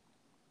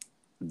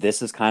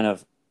this is kind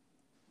of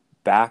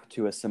back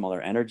to a similar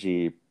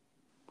energy,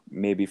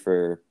 maybe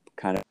for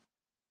kind of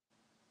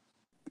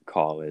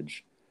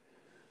college,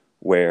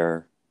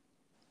 where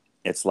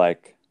it's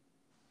like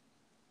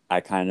I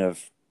kind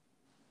of,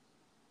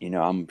 you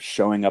know, I'm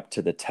showing up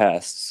to the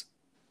tests,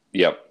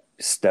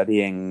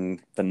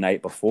 studying the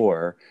night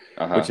before,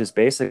 which is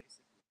basically,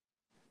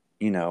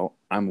 you know,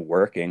 I'm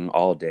working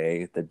all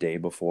day the day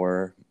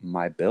before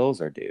my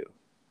bills are due.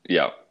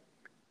 Yeah.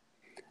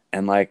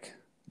 And like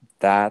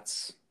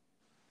that's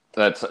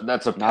a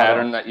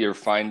pattern that you're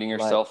finding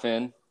yourself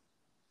in.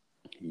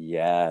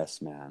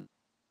 Yes, man.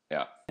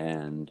 Yeah.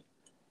 And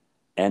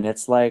And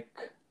it's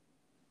like,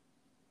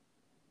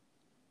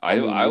 I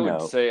mean, I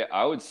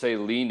would say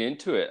lean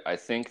into it. I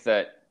think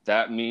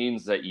that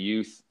means that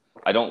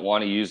I don't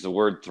want to use the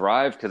word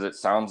thrive because it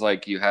sounds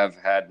like you have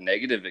had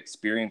negative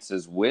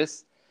experiences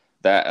with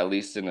that, at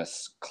least in a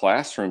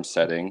classroom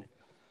setting.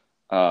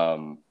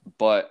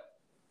 But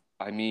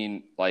I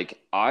mean, like,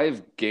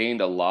 I've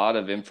gained a lot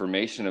of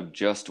information of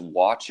just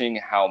watching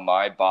how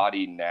my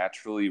body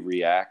naturally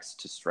reacts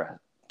to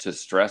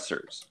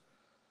stressors.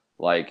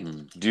 Like,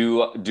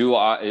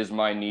 is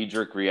my knee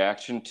jerk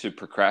reaction to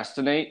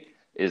procrastinate?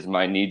 Is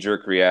my knee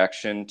jerk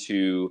reaction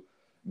to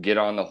get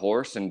on the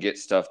horse and get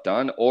stuff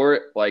done?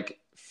 Or, like,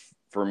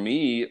 for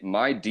me,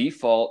 my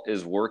default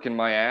is working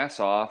my ass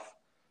off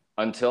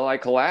until I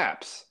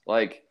collapse.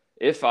 Like,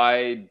 if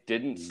I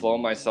didn't slow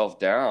myself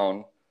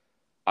down,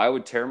 I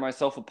would tear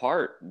myself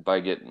apart by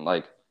getting,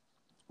 like,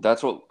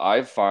 that's what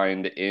I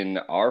find in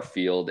our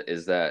field,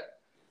 is that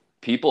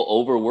people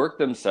overwork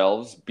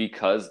themselves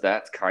because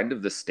that's kind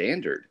of the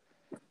standard.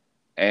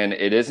 And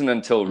it isn't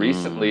until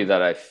recently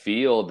that I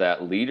feel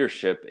that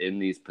leadership in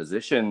these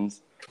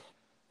positions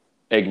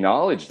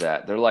acknowledge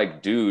that. They're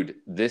like, dude,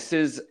 this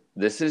is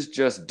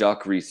just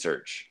duck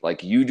research.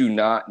 Like, you do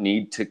not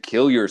need to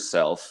kill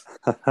yourself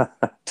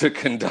to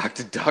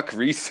conduct duck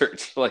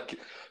research. Like,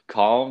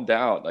 calm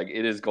down. Like,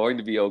 it is going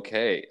to be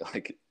okay.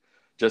 Like,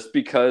 just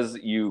because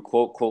you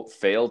quote quote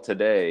fail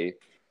today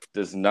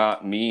does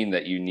not mean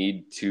that you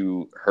need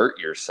to hurt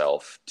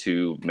yourself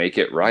to make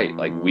it right.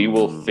 Like, we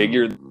will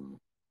figure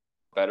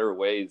better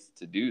ways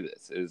to do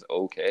this. It is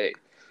okay.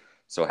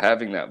 So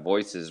having that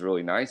voice is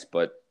really nice,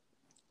 but,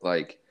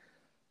 like,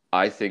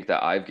 I think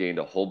that I've gained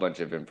a whole bunch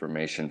of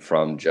information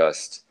from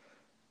just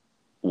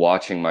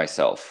watching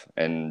myself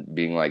and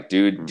being like,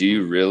 dude, do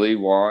you really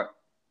want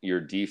your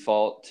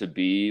default to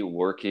be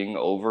working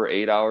over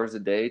 8 hours a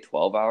day,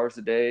 12 hours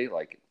a day?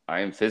 Like, I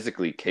am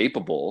physically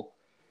capable,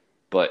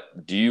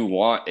 but do you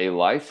want a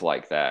life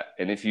like that?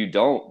 And if you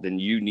don't, then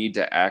you need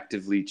to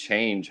actively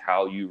change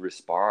how you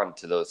respond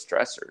to those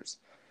stressors.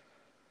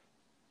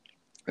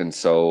 And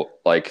so,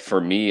 like, for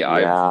me,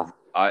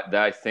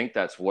 I think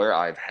that's where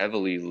I've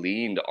heavily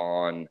leaned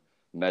on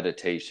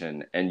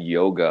meditation and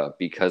yoga,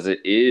 because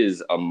it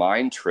is a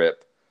mind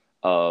trip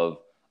of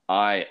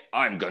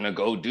I'm going to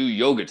go do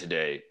yoga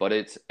today, but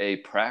it's a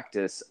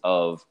practice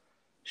of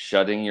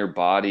shutting your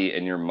body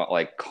and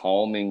like,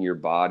 calming your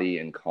body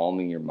and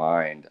calming your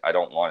mind. I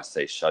don't want to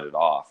say shut it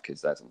off,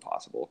 because that's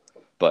impossible,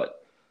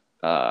 but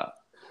I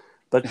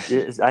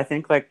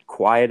think, like,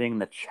 quieting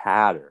the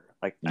chatter,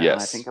 like, yes. when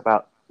I think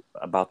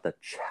about the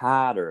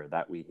chatter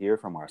that we hear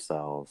from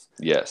ourselves.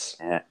 Yes.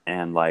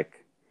 And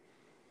like,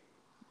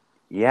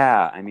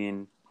 yeah, I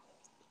mean,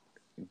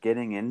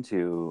 getting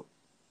into,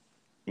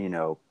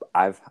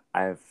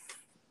 I've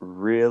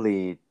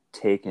really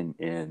taken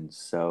in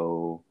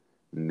so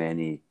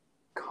many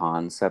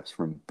concepts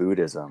from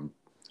Buddhism.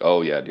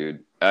 Oh yeah,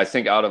 dude. I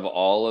think out of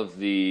all of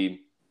the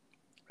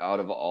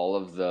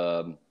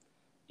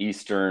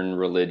Eastern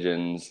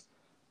religions,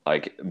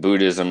 like,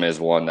 Buddhism is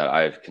one that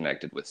I've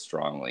connected with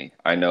strongly.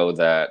 I know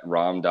that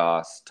Ram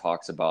Dass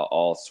talks about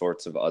all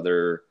sorts of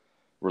other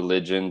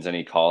religions, and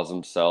he calls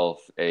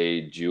himself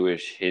a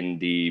Jewish,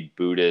 Hindi,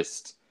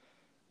 Buddhist,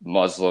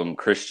 Muslim,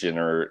 Christian,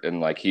 and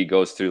like, he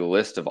goes through the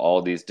list of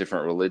all these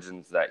different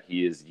religions that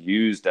he has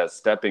used as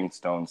stepping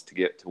stones to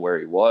get to where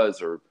he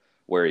was or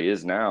where he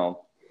is now.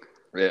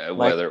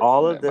 Like,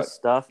 all of this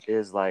stuff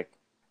is like,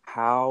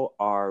 how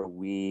are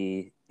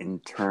we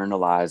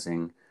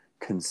internalizing,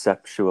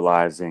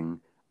 conceptualizing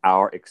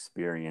our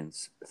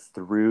experience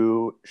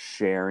through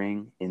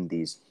sharing in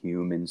these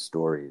human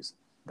stories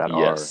that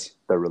are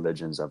the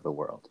religions of the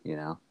world,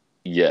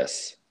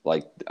 Yes.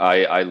 Like,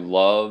 I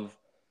love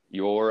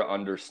your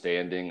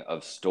understanding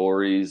of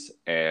stories.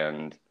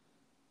 And,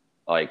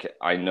 like,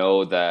 I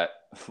know that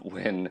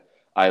when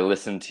I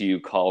listened to you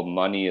call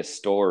money a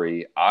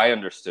story, I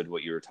understood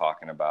what you were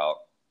talking about.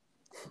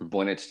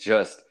 When it's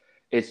just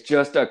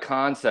a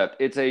concept.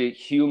 It's a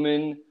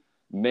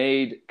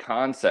human-made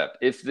concept.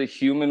 If the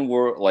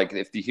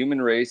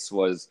human race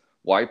was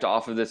wiped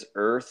off of this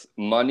earth,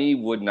 money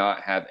would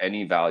not have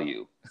any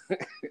value.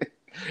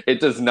 It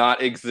does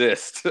not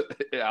exist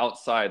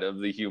outside of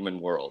the human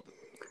world.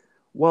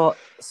 Well,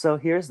 so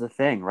here's the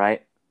thing,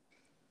 right?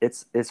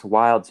 It's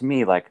wild to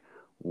me, like,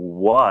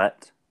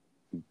 what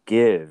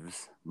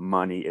gives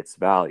money its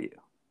value?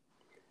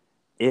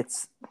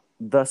 It's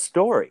the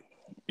story.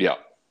 Yeah.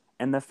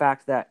 And the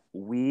fact that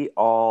we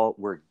all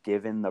were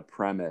given the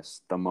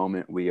premise the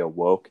moment we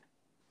awoke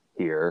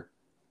here,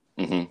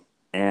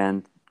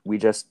 and we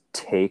just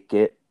take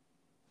it.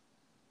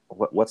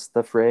 What's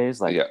the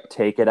phrase? Like,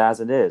 take it as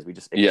it is. We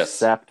just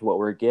accept what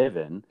we're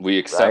given. We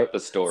accept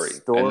the story.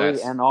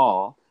 And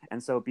all.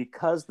 And so,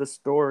 because the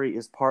story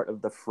is part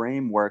of the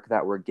framework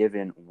that we're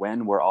given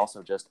when we're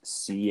also just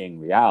seeing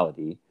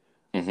reality,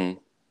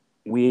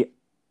 we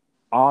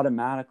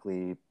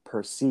automatically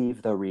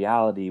perceive the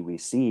reality we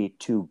see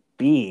to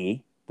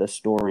be the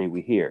story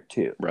we hear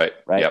too. Right.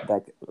 Yep.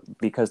 Like,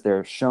 because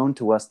they're shown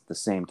to us at the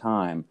same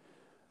time.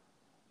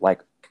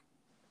 Like,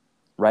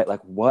 right?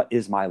 Like, what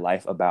is my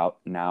life about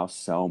now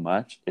so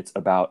much? It's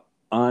about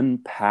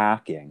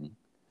unpacking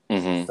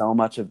so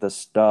much of the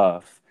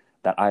stuff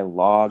that I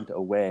logged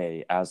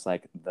away as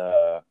like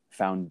the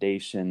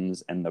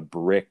foundations and the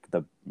brick,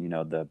 the, you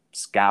know, the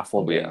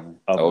scaffolding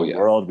of the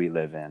world we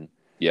live in.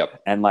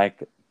 Yep. And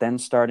like then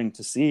starting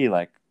to see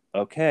like,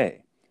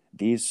 okay,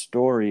 these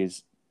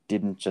stories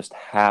didn't just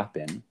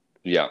happen.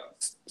 Yeah.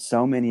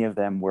 So many of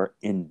them were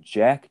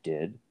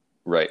injected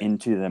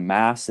into the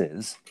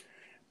masses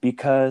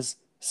because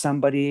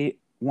somebody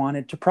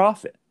wanted to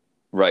profit.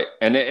 Right.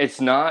 And it's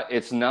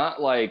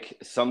not like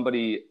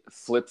somebody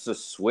flips a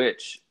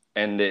switch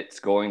and it's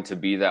going to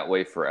be that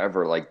way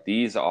forever. Like,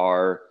 these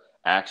are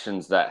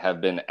actions that have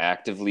been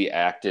actively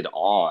acted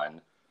on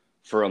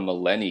for a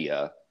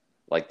millennia.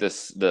 Like, the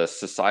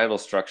societal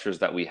structures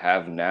that we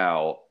have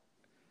now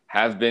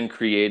have been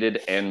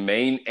created and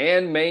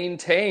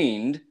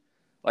maintained.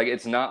 Like,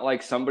 it's not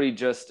like somebody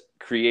just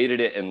created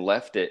it and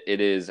left it.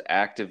 It is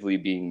actively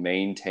being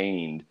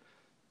maintained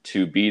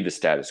to be the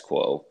status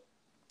quo.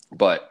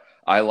 But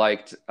I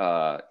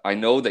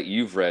know that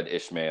you've read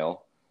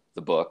Ishmael,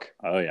 the book.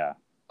 Oh, yeah.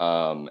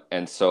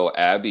 And so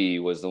Abby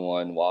was the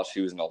one, while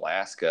she was in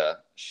Alaska,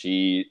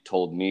 she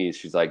told me,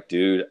 she's like,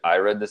 dude, I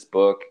read this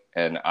book,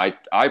 and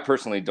I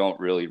personally don't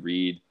really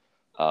read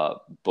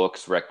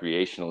books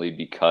recreationally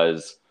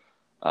because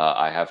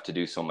I have to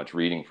do so much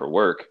reading for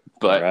work.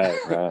 But,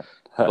 right.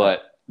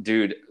 But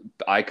dude,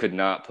 I could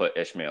not put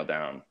Ishmael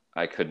down.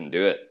 I couldn't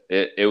do it.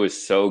 It was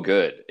so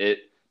good.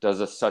 It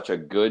does such a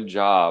good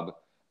job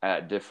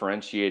at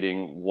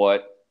differentiating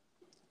what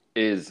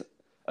is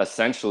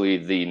essentially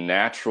the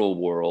natural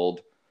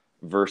world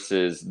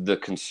versus the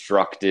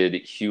constructed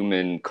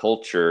human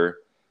culture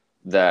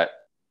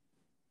that...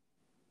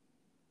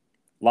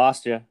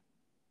 Lost you.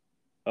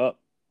 Oh,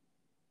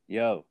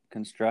 yo,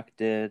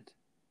 constructed.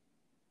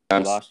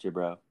 Lost you,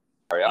 bro.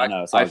 Sorry,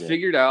 I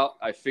figured out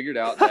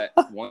that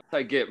once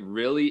I get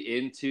really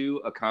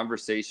into a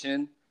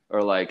conversation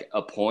or like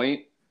a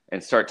point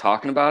and start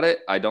talking about it,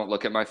 I don't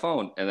look at my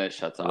phone, and then it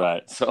shuts off.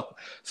 Right.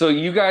 So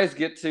you guys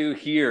get to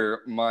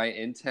hear my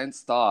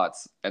intense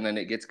thoughts, and then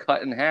it gets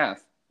cut in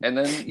half, and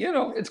then, you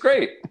know, it's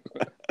great.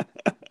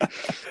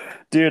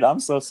 Dude, I'm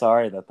so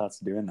sorry that that's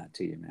doing that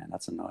to you, man.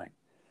 That's annoying.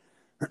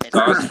 It's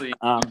honestly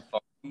fun,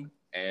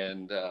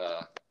 and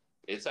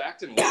it's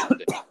acting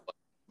weird.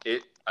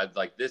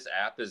 Like, this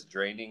app is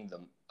draining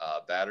the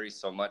battery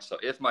so much. So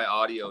if my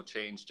audio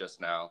changed just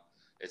now,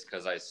 it's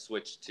because I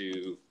switched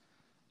to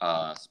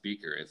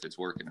speaker, if it's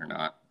working or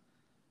not.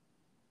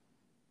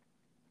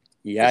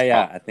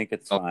 Yeah, I think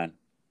it's fine.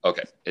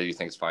 Okay, you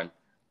think it's fine?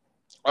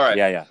 All right.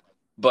 Yeah.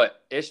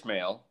 But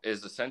Ishmael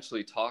is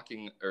essentially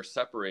talking or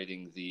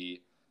separating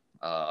the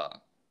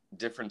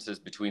differences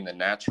between the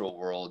natural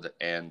world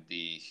and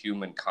the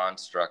human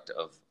construct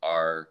of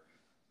our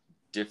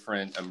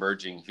different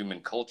emerging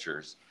human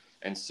cultures.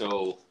 And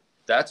so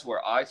that's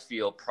where I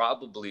feel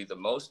probably the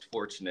most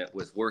fortunate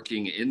with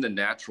working in the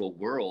natural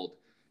world,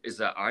 is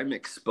that I'm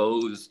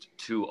exposed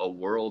to a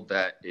world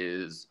that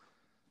is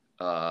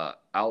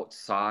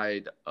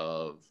outside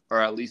of, or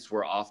at least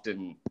we're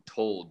often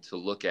told to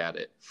look at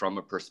it from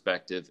a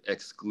perspective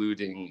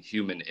excluding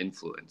human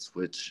influence,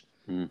 which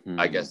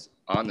I guess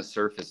on the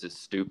surface is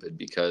stupid,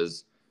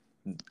 because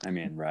I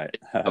mean, right.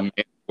 a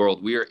man's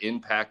world, we are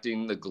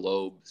impacting the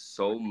globe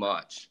so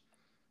much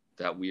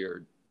that we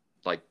are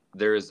like,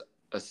 there is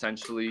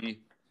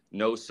essentially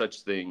no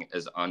such thing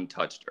as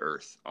untouched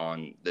Earth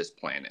on this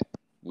planet.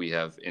 We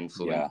have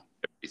influenced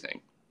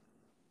everything.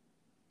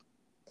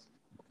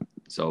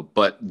 So,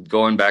 but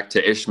going back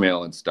to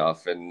Ishmael and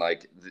stuff, and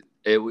like,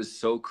 it was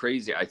so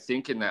crazy. I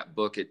think in that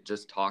book, it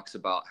just talks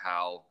about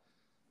how,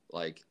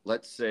 like,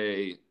 let's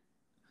say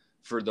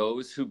for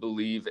those who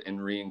believe in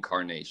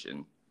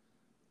reincarnation,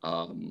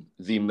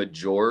 the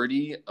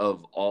majority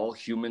of all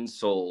human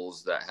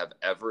souls that have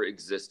ever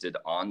existed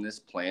on this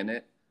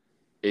planet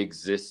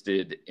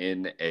existed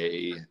in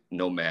a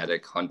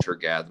nomadic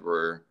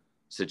hunter-gatherer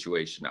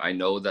situation. I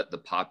know that the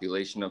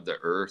population of the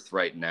Earth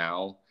right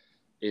now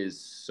is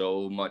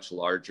so much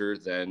larger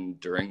than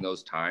during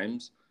those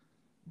times,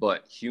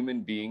 but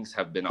human beings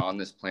have been on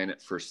this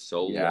planet for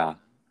so long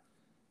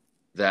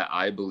that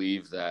I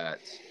believe that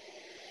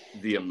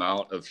the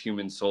amount of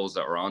human souls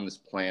that were on this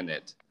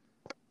planet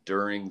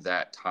during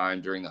that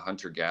time, during the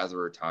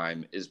hunter-gatherer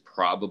time, is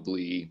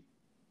probably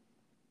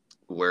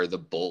where the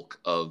bulk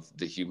of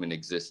the human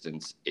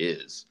existence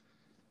is.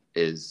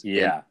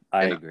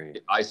 I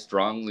agree. I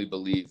strongly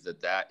believe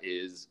that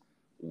is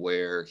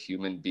where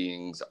human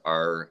beings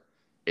are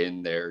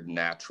in their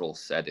natural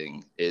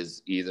setting,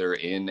 is either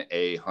in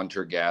a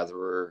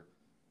hunter-gatherer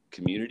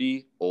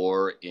community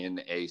or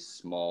in a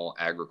small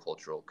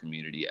agricultural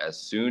community. As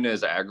soon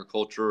as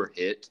agriculture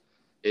hit,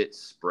 it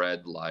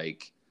spread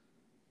like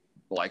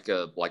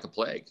a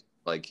plague.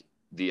 Like,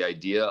 the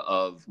idea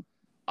of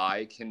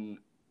I can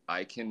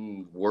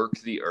work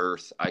the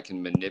earth, I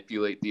can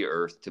manipulate the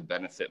earth to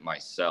benefit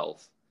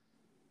myself,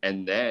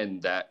 and then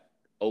that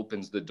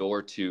opens the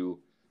door to,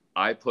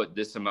 I put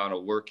this amount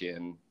of work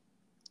in,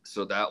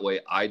 so that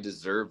way I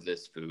deserve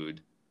this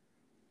food,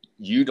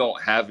 you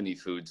don't have any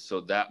food,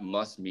 so that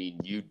must mean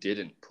you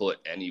didn't put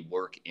any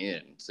work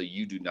in, so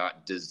you do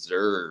not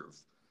deserve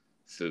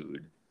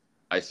food.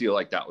 I feel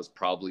like that was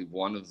probably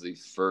one of the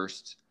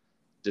first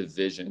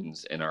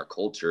divisions in our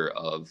culture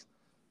of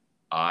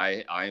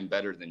I am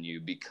better than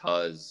you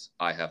because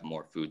I have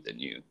more food than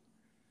you.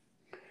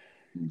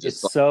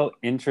 Just it's so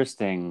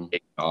interesting.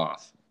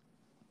 Off.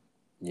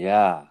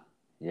 Yeah.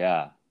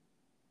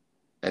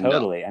 And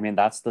totally. No. I mean,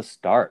 that's the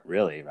start,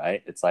 really,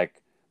 right? It's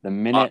like the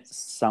minute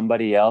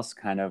somebody else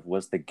kind of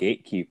was the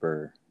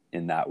gatekeeper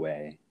in that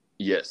way.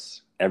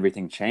 Yes.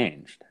 Everything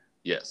changed.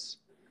 Yes.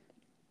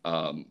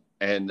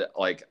 And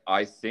like,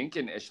 I think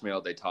in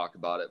Ishmael they talk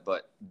about it,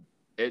 but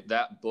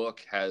that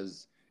book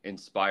has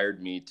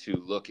inspired me to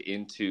look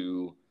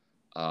into,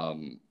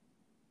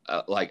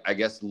 like, I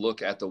guess,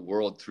 look at the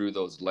world through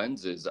those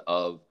lenses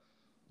of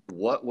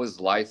what was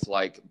life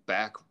like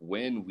back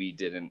when we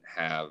didn't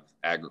have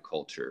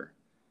agriculture.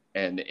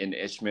 And in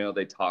Ishmael,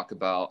 they talk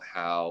about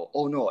how,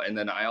 and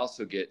then I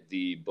also get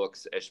the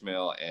books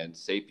Ishmael and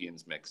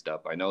Sapiens mixed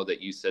up. I know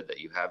that you said that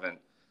you haven't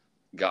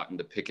gotten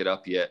to pick it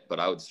up yet, but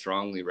I would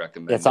strongly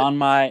recommend it's on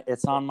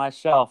my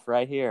shelf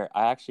right here.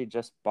 I actually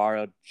just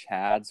borrowed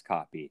Chad's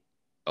copy.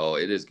 Oh,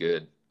 it is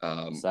good.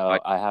 So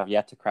I have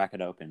yet to crack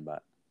it open,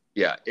 but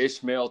yeah,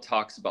 Ishmael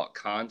talks about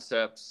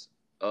concepts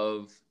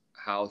of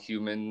how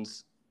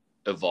humans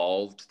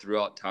evolved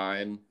throughout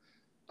time.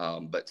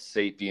 But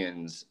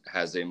Sapiens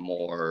has a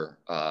more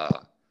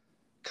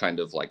kind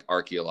of like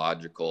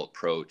archaeological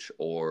approach,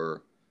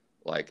 or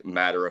like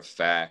matter of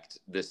fact,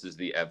 this is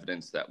the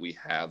evidence that we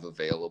have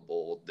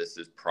available. This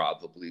is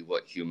probably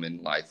what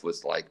human life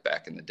was like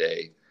back in the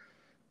day.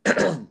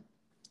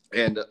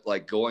 And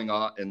like going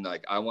on, and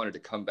like I wanted to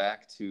come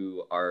back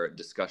to our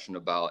discussion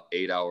about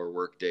 8-hour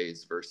work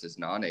days versus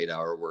non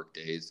 8-hour work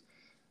days.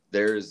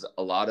 There's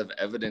a lot of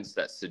evidence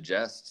that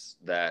suggests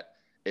that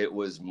it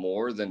was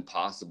more than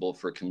possible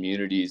for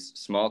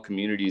small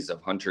communities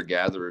of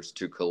hunter-gatherers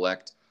to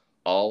collect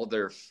all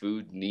their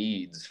food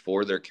needs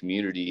for their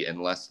community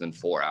in less than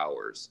 4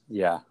 hours.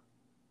 Yeah.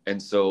 And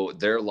so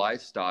their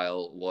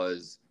lifestyle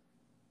was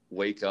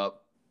wake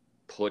up,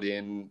 put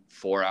in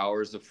 4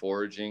 hours of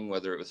foraging,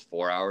 whether it was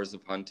 4 hours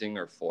of hunting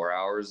or 4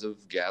 hours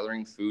of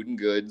gathering food and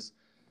goods.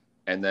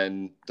 And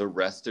then the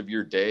rest of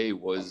your day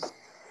was,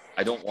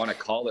 I don't want to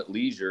call it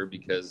leisure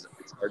because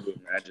it's hard to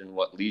imagine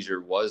what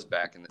leisure was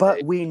back in the day.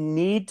 But we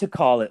need to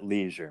call it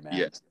leisure,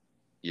 man.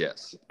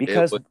 Yes.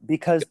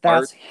 Because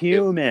that's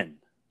human.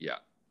 Yeah.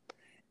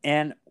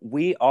 And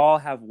we all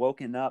have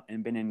woken up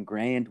and been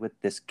ingrained with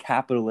this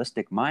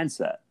capitalistic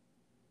mindset.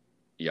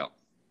 Yeah.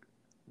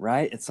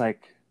 Right? It's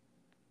like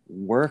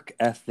work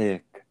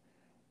ethic.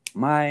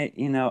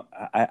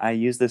 I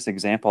use this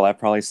example. I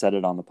probably said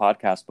it on the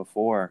podcast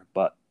before,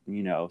 but,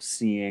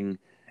 seeing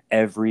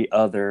every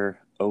other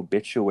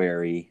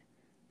obituary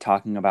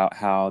talking about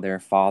how their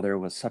father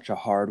was such a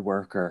hard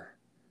worker.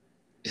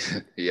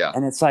 Yeah.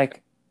 And it's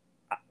like,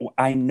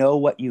 I know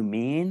what you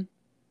mean,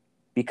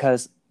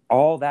 because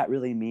all that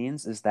really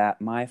means is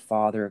that my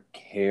father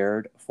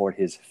cared for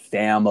his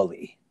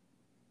family.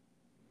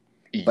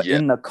 But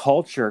in the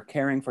culture,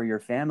 caring for your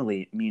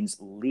family means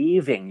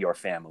leaving your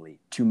family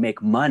to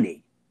make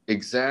money.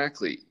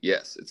 Exactly.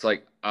 Yes. It's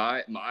like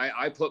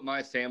I put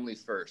my family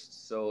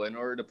first. So in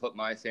order to put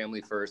my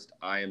family first,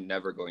 I am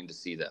never going to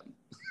see them.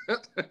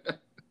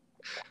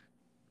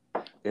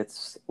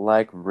 It's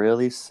like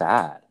really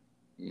sad.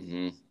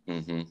 Mm-hmm.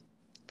 Mm-hmm.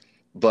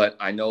 But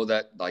I know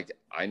that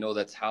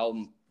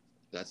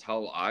that's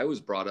how I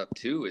was brought up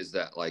too, is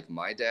that like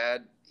my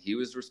dad, he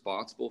was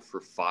responsible for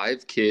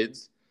 5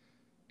 kids,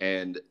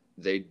 and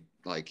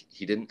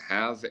he didn't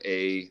have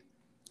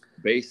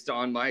based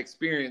on my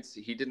experience,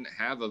 he didn't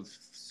have a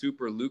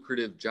super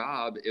lucrative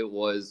job. It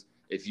was,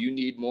 if you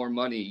need more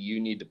money, you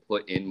need to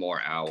put in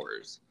more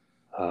hours.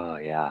 Oh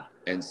yeah.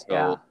 And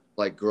so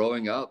like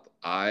growing up,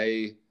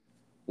 I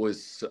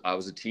was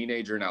a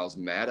teenager and I was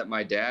mad at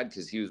my dad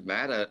because he was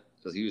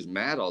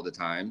mad all the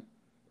time,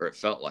 or it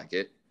felt like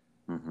it.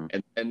 Mm-hmm.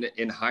 And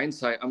in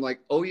hindsight, I'm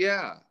like, oh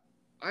yeah,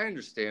 I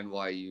understand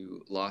why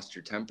you lost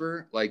your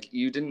temper. Like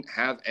you didn't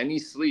have any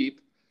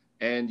sleep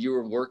and you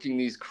were working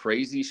these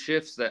crazy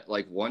shifts that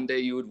like one day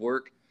you would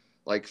work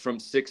like from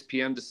 6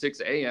 p.m. to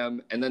 6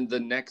 a.m. And then the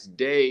next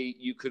day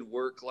you could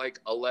work like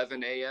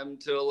 11 a.m.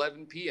 to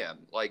 11 p.m.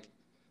 Like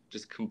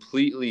just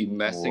completely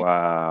messing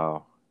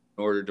in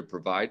order to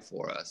provide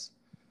for us.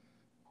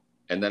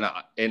 And then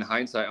in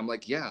hindsight, I'm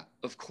like, yeah,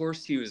 of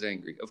course he was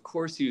angry. Of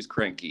course he was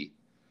cranky.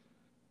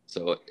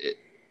 So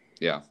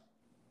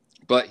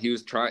but he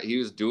was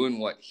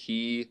doing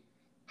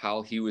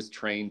how he was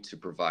trained to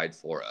provide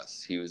for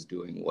us. He was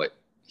doing what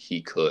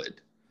he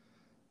could.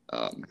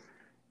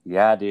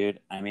 Yeah, dude.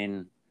 I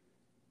mean,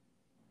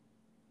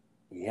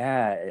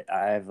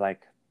 I've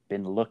like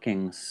been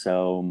looking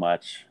so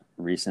much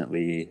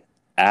recently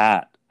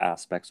at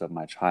aspects of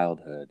my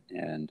childhood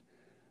and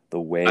the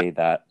way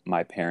that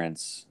my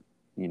parents,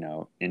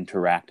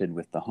 interacted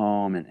with the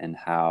home and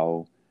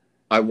how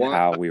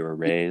we were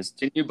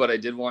raised. But I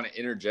did want to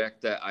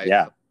interject that I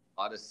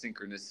lot of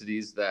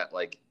synchronicities that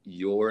like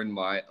your and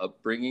my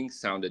upbringing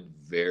sounded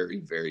very,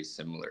 very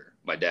similar.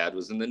 My dad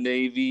was in the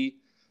Navy.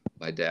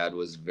 My dad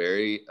was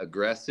very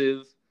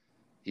aggressive.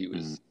 He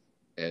was,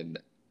 and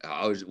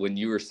I was, when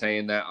you were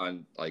saying that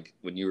on like,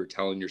 when you were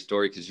telling your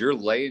story, cause you're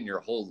laying your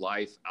whole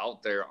life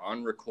out there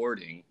on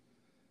recording,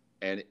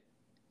 and it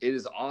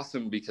is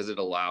awesome because it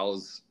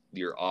allows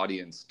your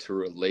audience to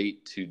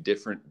relate to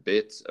different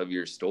bits of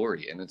your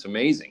story. And it's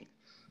amazing.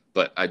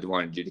 But I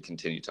wanted you to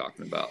continue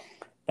talking about.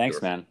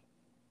 Thanks, man.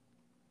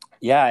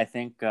 Yeah, I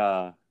think,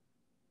 yeah,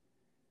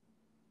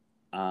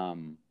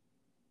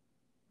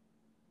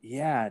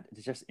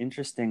 it's just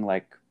interesting,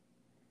 like,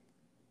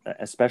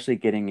 especially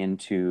getting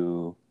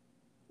into,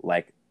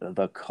 like,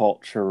 the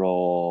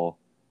cultural,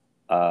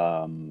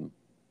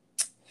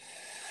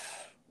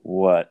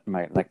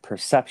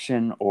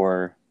 perception,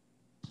 or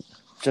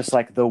just,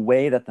 like, the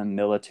way that the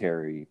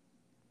military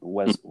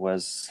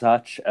was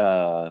such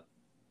a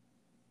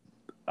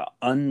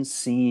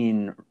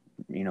unseen,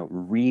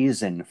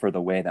 reason for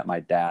the way that my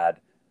dad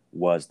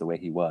was the way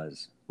he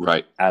was,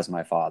 right, as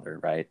my father,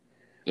 right?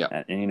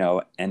 Yeah.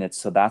 And it's,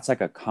 so that's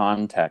like a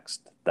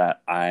context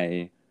that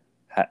I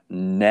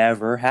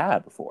never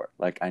had before.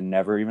 Like, I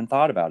never even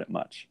thought about it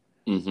much.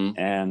 Mm-hmm.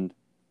 And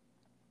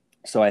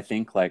so I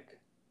think, like,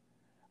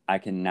 I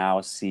can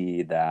now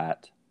see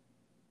that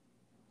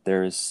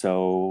there is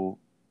so,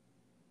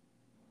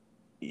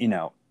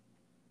 I'm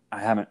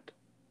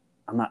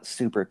not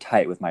super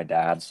tight with my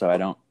dad, so I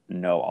don't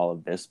know all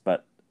of this,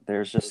 but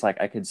there's just like,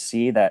 I could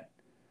see that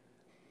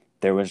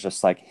there was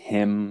just like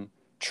him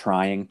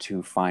trying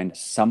to find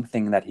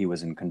something that he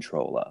was in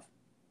control of.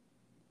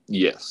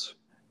 Yes.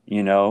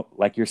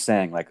 Like you're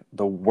saying, like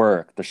the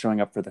work, the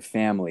showing up for the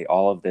family,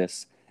 all of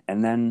this,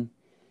 and then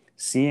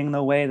seeing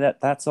the way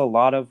that that's a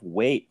lot of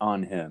weight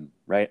on him,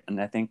 right? And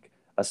I think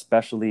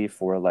especially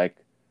for like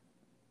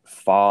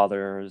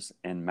fathers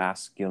and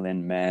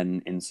masculine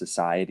men in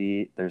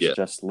society, there's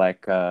just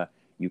like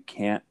you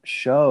can't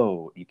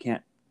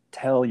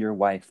tell your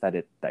wife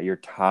that you're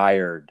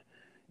tired,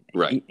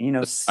 right?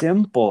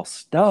 Simple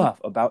stuff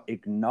about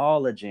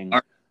acknowledging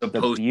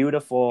the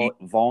beautiful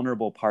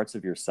vulnerable parts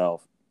of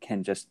yourself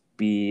can just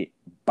be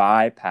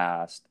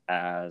bypassed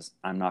as,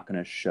 I'm not going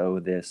to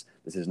show this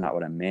is not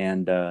what a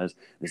man does,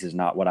 this is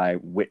not what I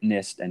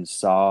witnessed and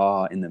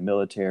saw in the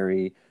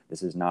military,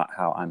 this is not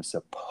how I'm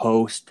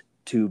supposed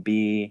to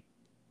be.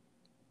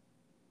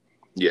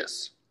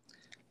 Yes.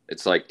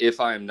 It's like, if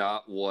I do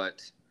not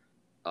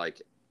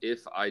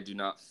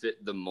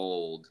fit the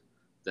mold,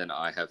 then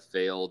I have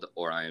failed,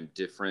 or I am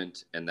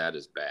different, and that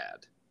is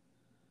bad.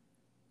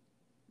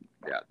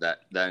 Yeah, that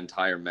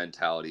entire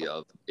mentality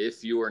of,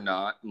 if you are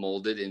not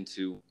molded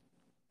into...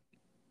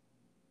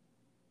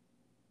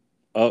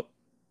 Oh,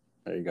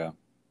 there you go.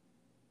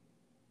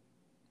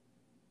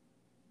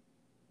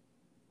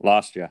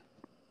 Lost you.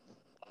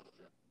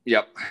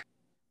 Yep.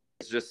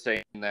 It's just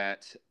saying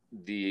that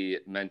the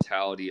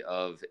mentality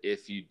of,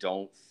 if you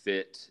don't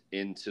fit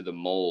into the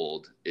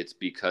mold, it's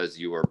because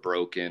you are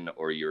broken,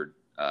 or you're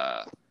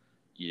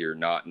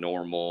not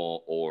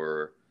normal,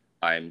 or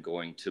I'm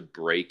going to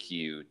break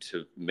you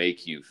to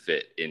make you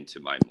fit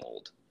into my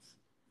mold.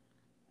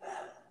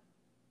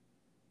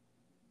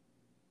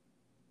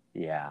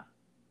 Yeah.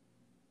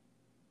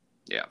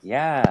 Yeah.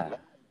 Yeah.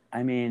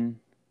 I mean,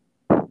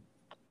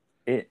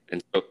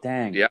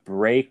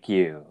 break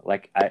you.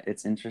 Like,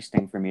 it's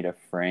interesting for me to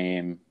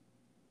frame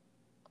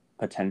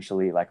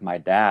potentially like my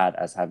dad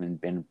as having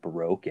been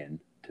broken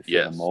to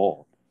fit a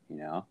mold,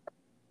 Yeah.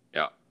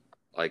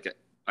 Like,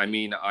 I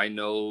mean, I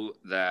know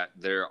that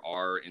there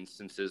are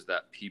instances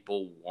that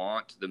people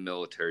want the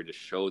military to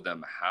show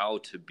them how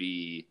to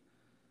be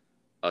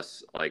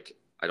like,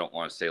 I don't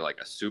want to say like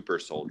a super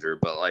soldier,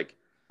 but like,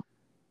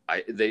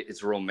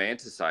 it's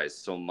romanticized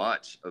so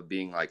much of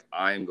being like,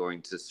 I am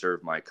going to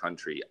serve my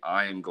country,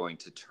 I am going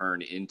to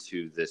turn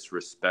into this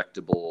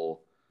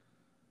respectable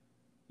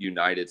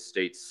United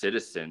States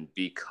citizen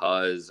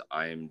because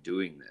I am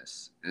doing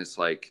this. And it's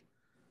like,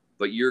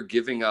 but you're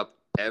giving up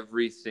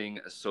everything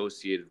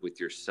associated with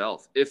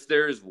yourself. If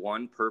there is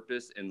one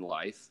purpose in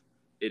life,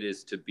 it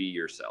is to be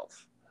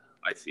yourself.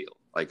 I feel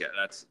like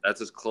that's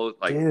as close,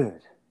 like,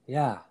 dude.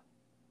 Yeah.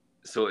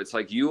 So it's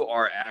like, you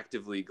are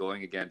actively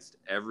going against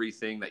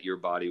everything that your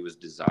body was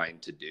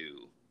designed to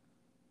do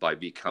by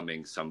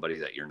becoming somebody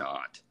that you're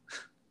not.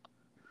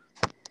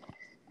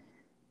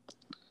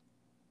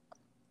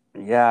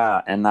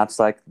 Yeah, and that's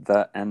like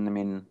that's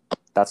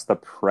the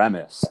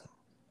premise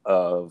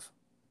of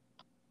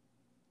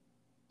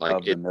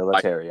the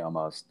military,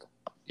 almost.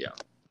 Yeah.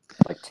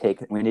 Like,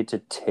 we need to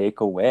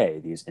take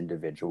away these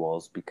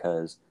individuals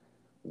because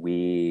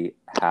we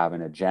have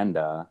an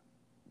agenda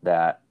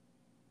that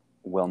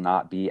will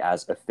not be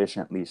as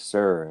efficiently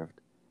served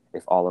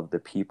if all of the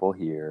people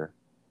here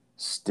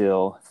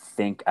still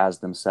think as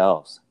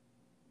themselves.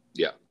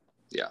 Yeah.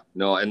 Yeah.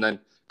 No, and then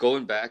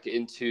going back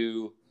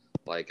into,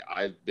 like,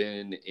 I've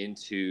been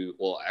into,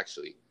 well,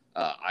 actually,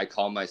 I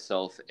call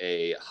myself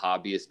a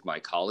hobbyist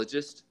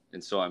mycologist.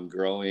 And so I'm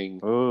growing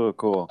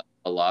cool.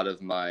 a lot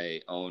of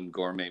my own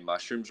gourmet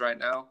mushrooms right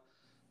now.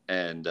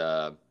 and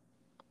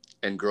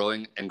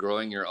growing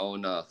your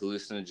own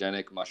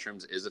hallucinogenic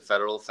mushrooms is a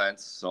federal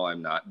offense, so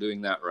I'm not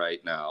doing that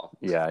right now.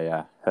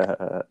 Yeah.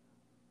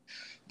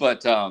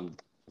 But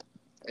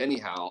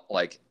anyhow,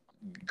 like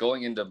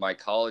going into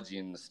mycology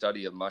and the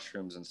study of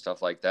mushrooms and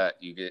stuff like that,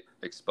 you get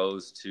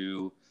exposed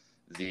to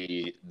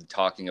the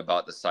talking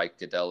about the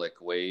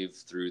psychedelic wave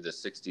through the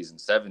 60s and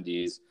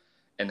 70s,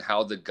 and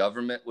how the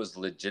government was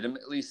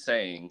legitimately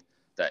saying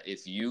that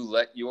if you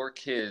let your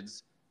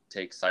kids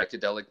take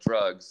psychedelic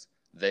drugs,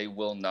 they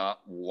will not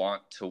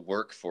want to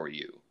work for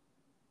you.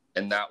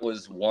 And that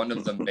was one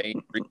of the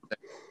main reasons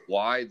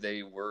why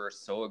they were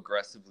so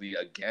aggressively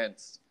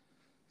against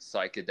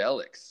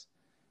psychedelics,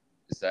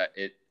 is that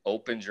it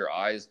opens your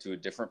eyes to a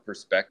different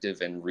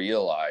perspective and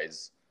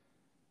realize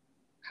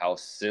how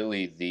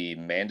silly the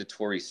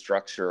mandatory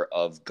structure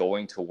of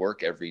going to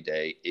work every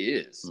day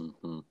is.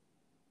 Mm-hmm.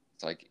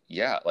 It's like,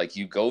 yeah, like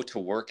you go to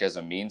work as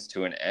a means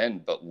to an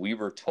end, but we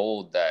were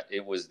told that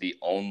it was the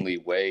only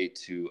way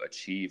to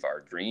achieve our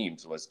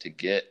dreams was to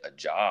get a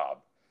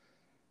job.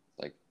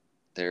 Like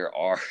there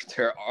are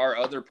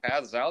other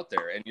paths out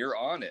there, and you're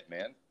on it,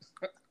 man.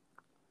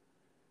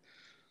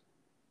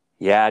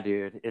 Yeah,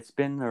 dude, it's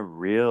been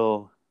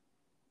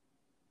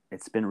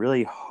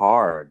really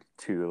hard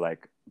to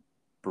like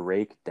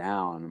break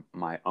down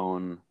my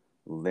own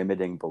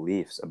limiting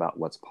beliefs about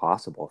what's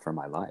possible for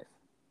my life.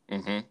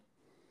 Mm-hmm.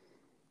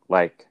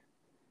 Like,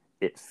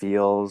 it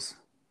feels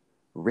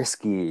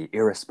risky,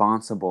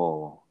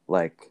 irresponsible,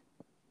 like,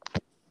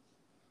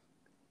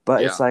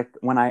 but it's like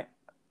when I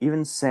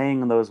even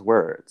saying those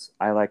words,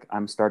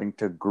 I'm starting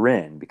to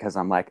grin because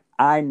I'm like,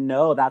 I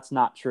know that's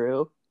not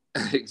true.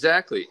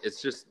 Exactly.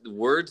 It's just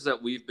words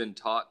that we've been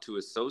taught to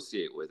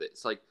associate with it.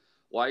 It's like,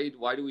 why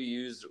do we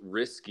use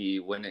risky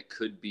when it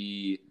could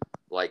be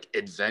like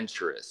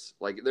adventurous?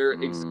 Like they're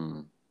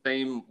the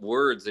same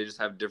words, they just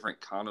have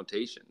different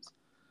connotations.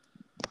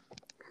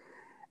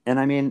 And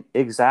I mean,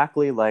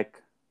 exactly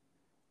like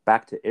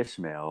back to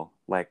Ishmael,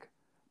 like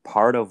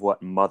part of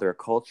what mother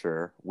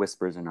culture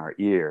whispers in our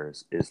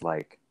ears is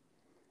like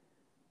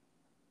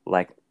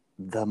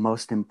the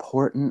most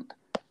important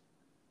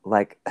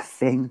like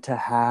thing to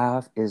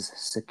have is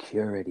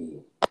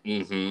security.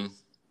 Mm-hmm.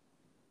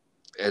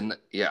 And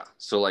yeah,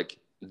 so like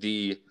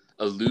the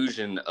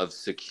illusion of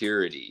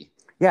security.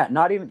 Yeah,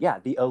 not even, yeah,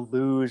 the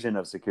illusion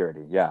of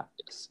security. Yeah.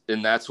 Yes.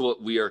 And that's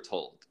what we are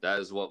told. That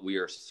is what we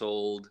are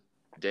sold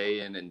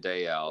day in and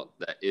day out,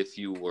 that if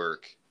you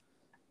work,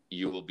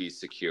 you will be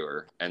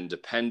secure. And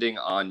depending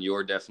on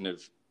your definition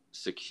of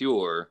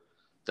secure,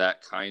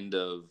 that kind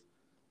of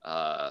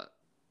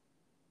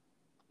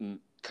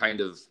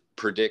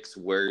predicts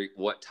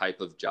what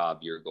type of job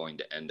you're going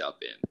to end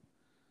up in.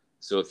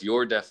 So if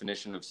your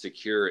definition of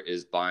secure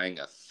is buying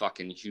a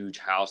fucking huge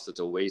house that's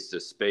a waste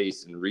of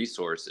space and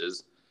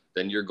resources,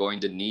 then you're going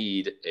to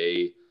need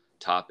a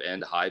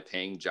top-end,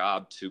 high-paying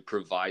job to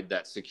provide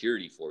that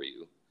security for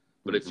you.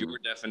 But if your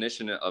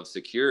definition of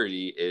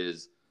security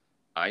is,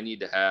 I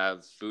need to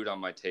have food on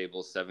my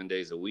table 7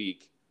 days a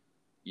week,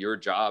 your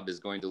job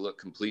is going to look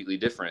completely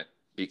different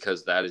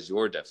because that is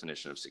your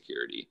definition of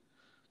security.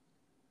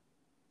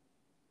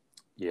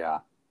 Yeah.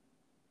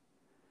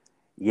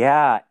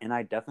 Yeah, and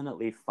I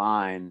definitely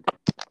find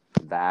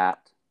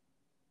that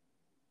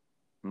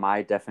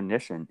my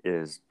definition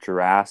is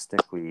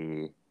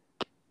drastically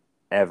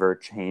ever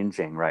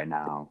changing right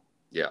now.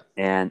 Yeah.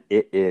 And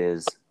it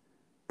is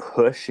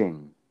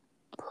pushing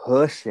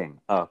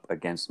up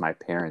against my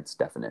parents'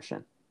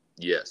 definition.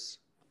 Yes.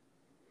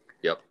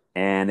 Yep.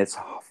 And it's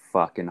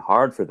fucking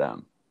hard for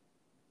them.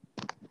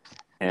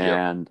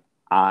 And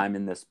I'm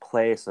in this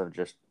place of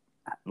just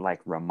like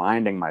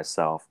reminding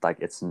myself like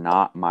it's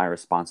not my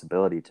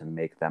responsibility to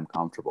make them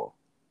comfortable.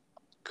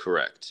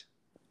 Correct.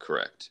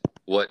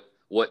 What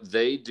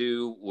they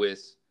do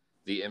with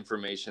the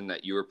information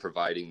that you are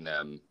providing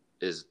them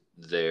is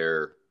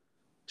their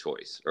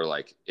choice, or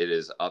like it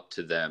is up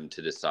to them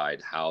to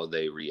decide how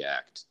they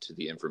react to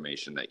the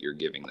information that you're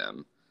giving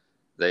them.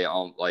 They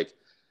all, like,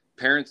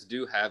 parents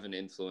do have an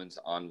influence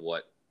on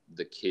what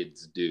the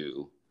kids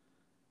do,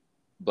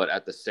 but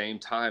at the same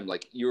time,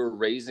 like, you're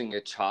raising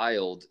a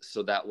child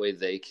so that way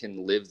they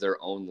can live their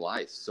own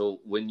life. So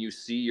when you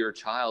see your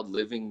child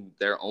living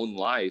their own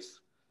life,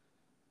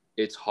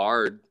 it's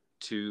hard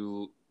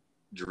to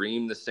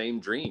dream the same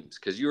dreams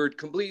because you're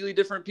completely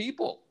different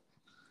people.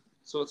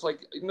 So it's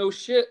like, no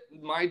shit,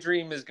 my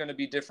dream is going to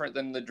be different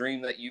than the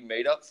dream that you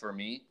made up for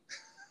me.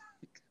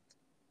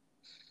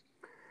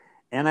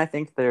 And I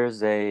think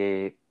there's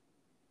a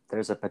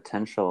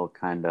potential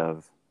kind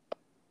of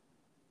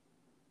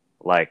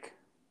like,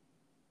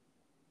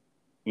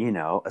 you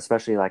know,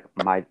 especially like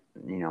my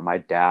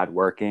dad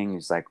working,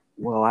 he's like,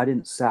 well, I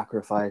didn't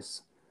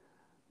sacrifice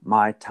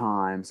my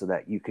time so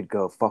that you could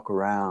go fuck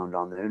around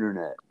on the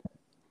internet.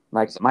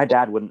 Like, my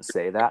dad wouldn't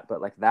say that,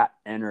 but like that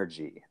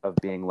energy of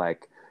being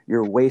like,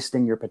 you're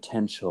wasting your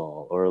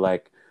potential, or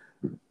like,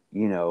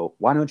 you know,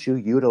 why don't you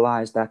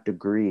utilize that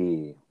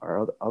degree,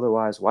 or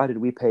otherwise, why did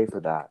we pay for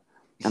that?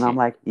 And I'm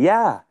like,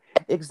 yeah,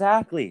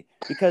 Exactly.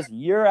 Because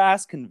your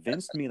ass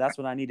convinced me that's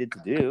what I needed to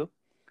do.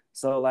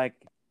 So like,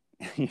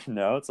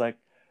 it's like,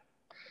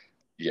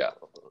 Yeah.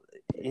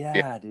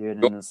 yeah,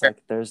 dude. And it's like,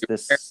 there was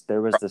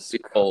this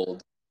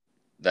told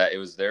that it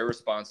was their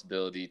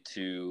responsibility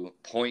to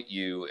point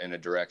you in a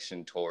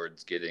direction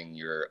towards getting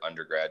your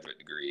undergraduate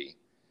degree.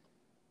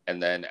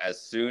 And then as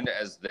soon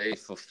as they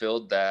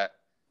fulfilled that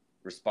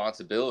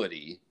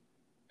responsibility,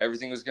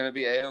 everything was going to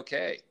be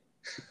A-okay.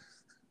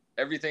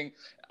 Everything,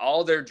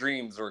 all their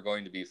dreams were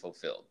going to be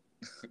fulfilled.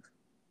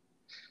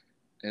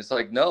 And it's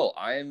like, no,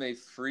 I am a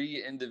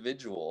free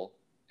individual.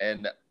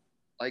 And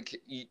like,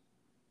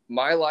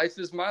 my life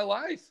is my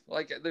life.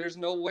 Like, there's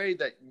no way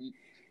that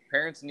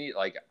parents need,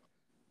 like,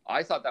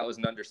 I thought that was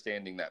an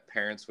understanding that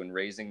parents, when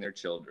raising their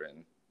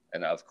children,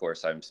 and of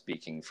course I'm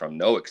speaking from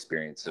no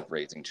experience of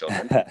raising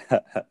children,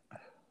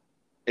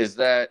 is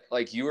that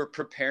like you are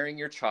preparing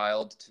your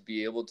child to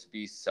be able to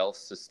be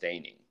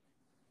self-sustaining.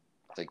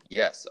 It's like,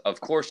 yes,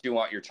 of course you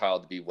want your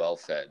child to be well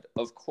fed.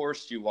 Of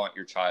course you want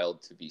your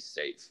child to be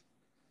safe.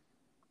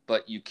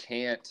 But you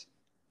can't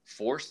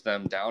force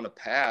them down a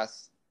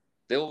path.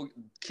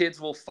 Kids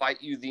will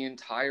fight you the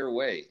entire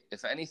way.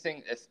 If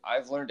anything, if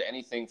I've learned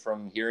anything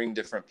from hearing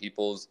different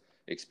people's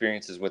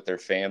experiences with their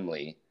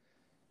family,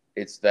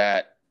 it's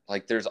that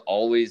like there's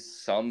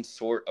always some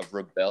sort of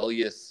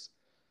rebellious,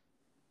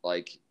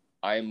 like,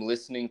 I'm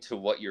listening to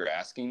what you're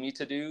asking me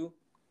to do,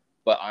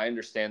 but I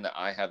understand that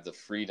I have the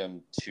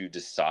freedom to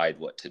decide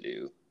what to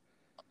do.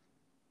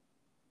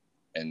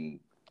 And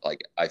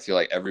like, I feel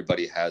like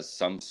everybody has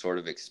some sort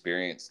of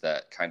experience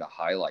that kind of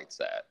highlights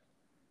that,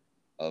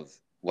 of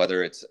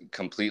whether it's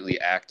completely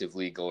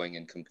actively going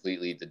in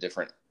completely the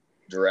different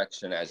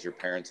direction as your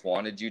parents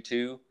wanted you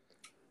to,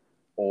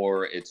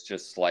 or it's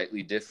just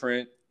slightly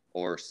different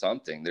or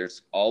something.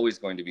 There's always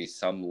going to be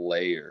some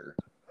layer,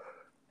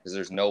 because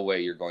there's no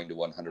way you're going to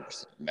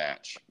 100%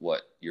 match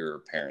what your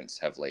parents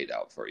have laid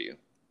out for you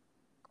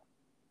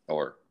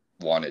or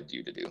wanted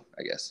you to do,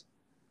 I guess.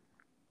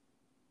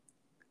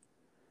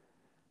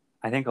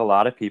 I think a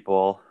lot of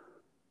people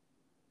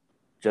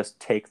just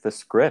take the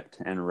script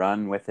and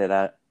run with it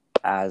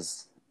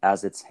as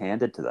it's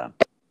handed to them.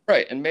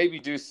 Right, and maybe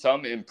do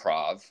some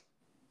improv,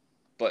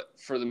 but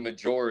for the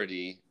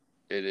majority,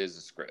 it is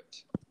a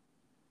script.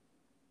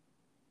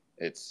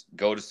 It's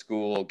go to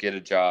school, get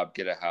a job,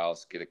 get a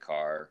house, get a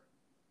car.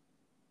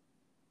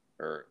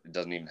 Or it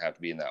doesn't even have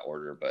to be in that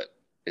order, but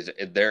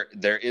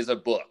there is a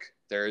book,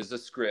 there is a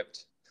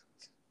script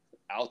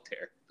out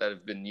there that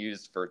have been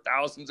used for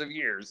thousands of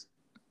years.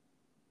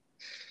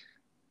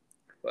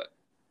 But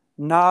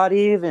not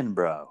even,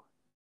 bro.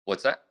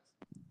 What's that?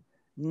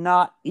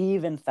 Not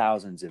even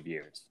thousands of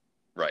years.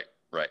 Right.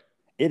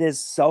 It is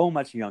so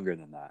much younger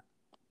than that.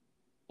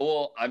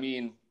 Well, I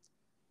mean,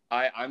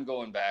 I'm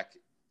going back to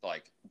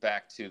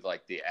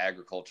like the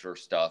agriculture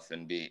stuff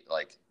and be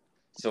like,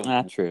 so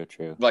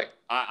true. Like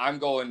I'm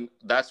going,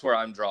 that's where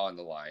I'm drawing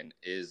the line,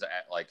 is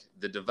at like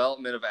the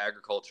development of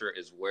agriculture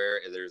is where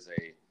there's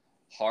a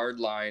hard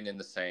line in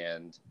the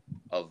sand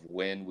of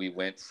when we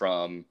went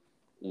from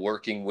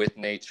working with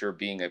nature,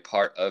 being a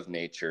part of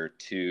nature,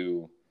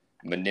 to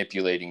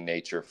manipulating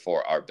nature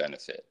for our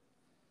benefit.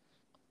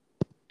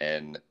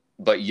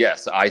 But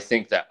yes, I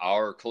think that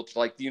our culture,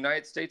 like the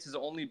United States, has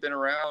only been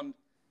around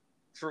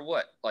for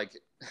what? Like,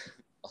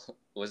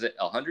 was it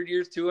 100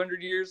 years,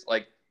 200 years?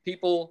 Like,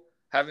 people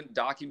haven't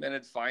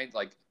documented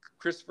like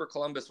Christopher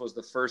Columbus was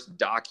the first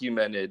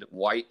documented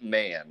white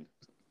man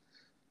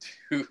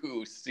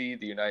to see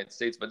the United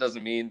States, but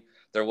doesn't mean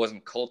there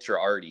wasn't culture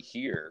already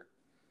here.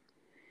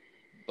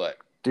 But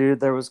dude,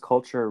 there was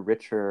culture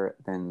richer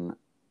than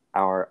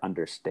our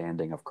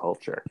understanding of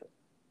culture.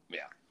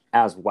 Yeah.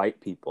 As white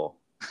people.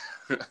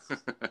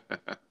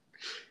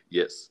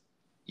 Yes.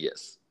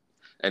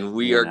 And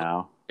we are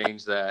going to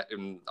change that,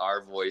 and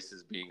our voice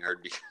is being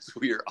heard because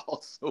we are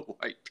also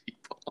white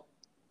people.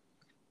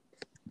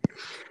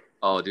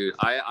 Oh, dude,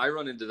 I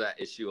run into that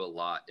issue a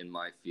lot in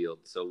my field.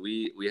 So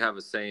we have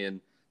a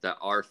saying that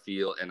our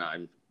field, and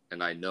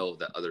I know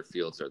that other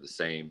fields are the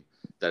same,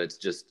 that it's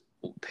just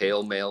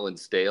pale, male, and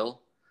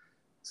stale.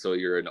 So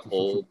you're an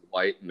old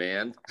white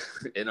man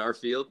in our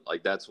field.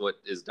 Like, that's what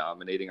is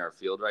dominating our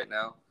field right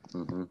now.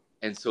 Mm-hmm.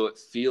 And so it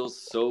feels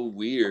so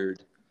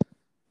weird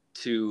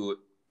to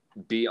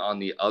be on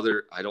the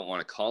other, I don't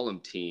want to call them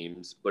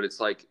teams, but it's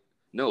like,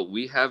 no,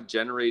 we have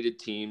generated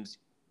teams.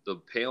 The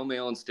pale,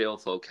 male, and stale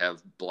folk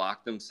have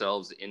blocked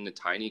themselves in the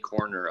tiny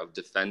corner of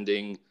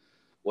defending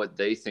what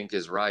they think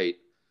is right.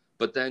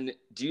 But then,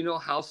 do you know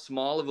how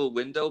small of a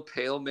window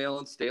pale, male,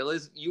 and stale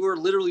is? You are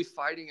literally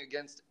fighting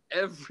against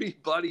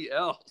everybody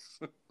else.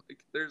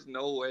 Like, there's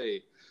no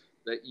way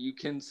that you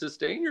can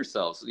sustain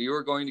yourself. So you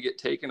are going to get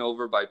taken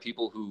over by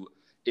people who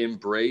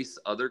embrace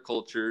other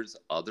cultures,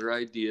 other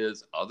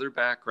ideas, other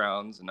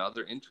backgrounds, and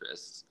other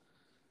interests,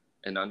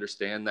 and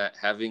understand that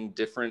having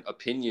different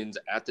opinions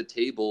at the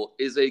table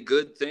is a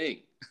good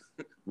thing.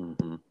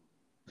 Mm-hmm.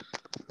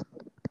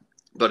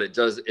 But it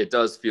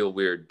does feel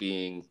weird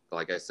being,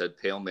 like I said,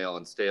 pale, male,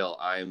 and stale.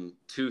 I'm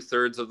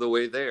 2/3 of the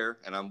way there,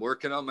 and I'm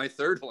working on my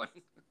third one.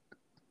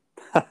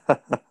 Oh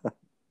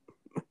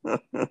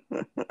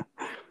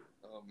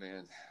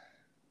man.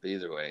 But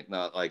either way,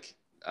 not like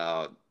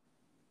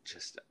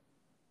just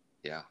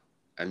yeah.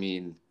 I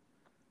mean,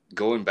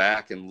 going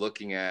back and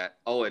looking at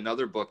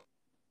another book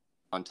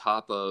on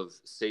top of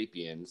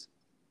Sapiens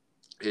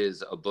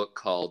is a book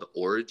called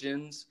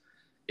Origins.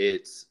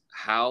 It's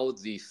how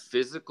the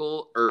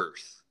physical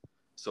earth,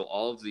 so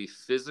all of the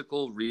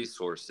physical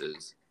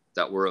resources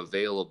that were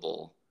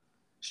available,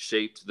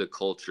 shaped the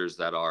cultures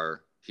that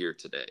are here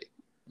today.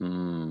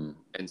 Mm.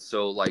 And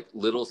so like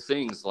little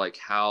things like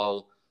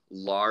how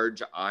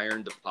large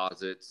iron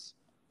deposits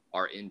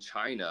are in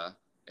China,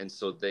 and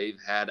so they've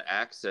had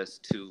access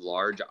to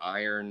large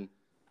iron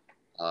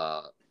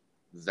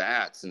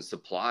vats and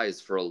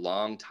supplies for a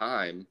long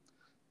time.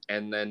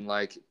 And then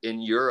like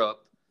in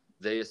Europe,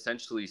 they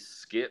essentially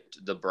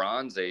skipped the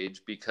Bronze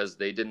Age because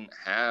they didn't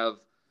have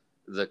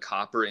the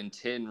copper and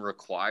tin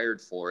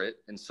required for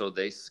it. And so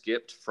they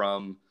skipped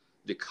from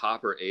the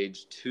Copper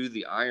Age to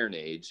the Iron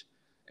Age,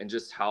 and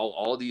just how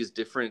all these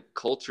different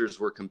cultures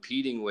were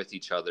competing with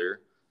each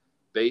other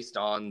based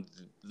on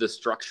the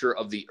structure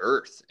of the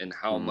earth and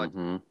how much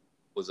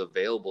was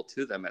available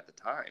to them at the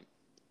time.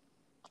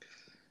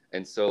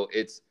 And so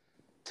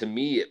to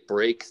me, it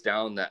breaks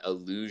down that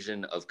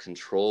illusion of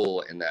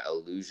control and that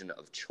illusion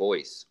of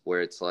choice,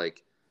 where it's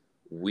like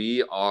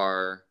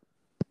I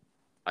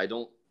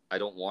don't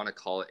want to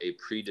call it a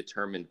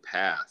predetermined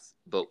path,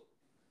 but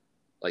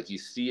like you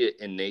see it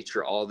in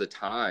nature all the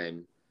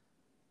time,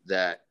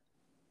 that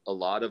a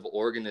lot of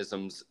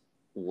organisms'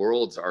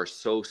 worlds are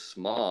so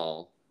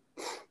small,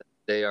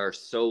 they are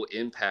so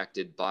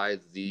impacted by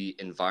the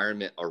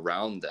environment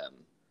around them.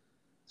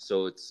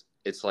 So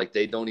it's like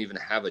they don't even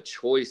have a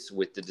choice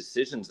with the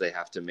decisions they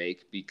have to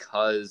make,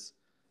 because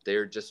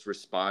they're just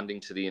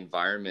responding to the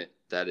environment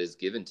that is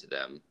given to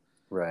them.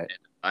 Right.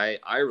 And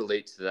I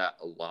relate to that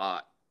a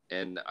lot.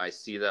 And I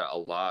see that a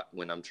lot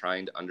when I'm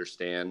trying to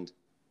understand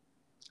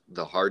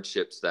the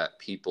hardships that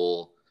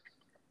people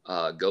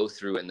go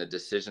through and the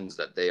decisions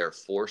that they are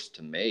forced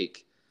to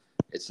make.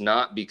 It's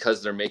not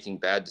because they're making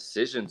bad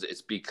decisions.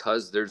 It's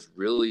because there's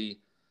really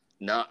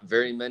not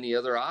very many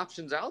other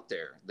options out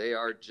there. They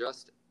are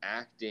just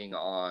acting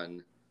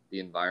on the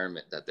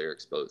environment that they're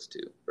exposed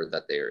to or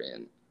that they're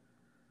in.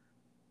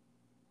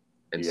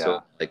 And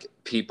so like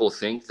people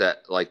think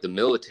that like the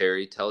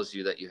military tells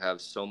you that you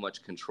have so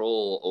much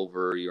control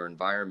over your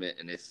environment,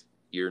 and if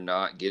you're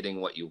not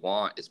getting what you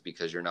want, it's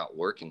because you're not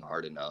working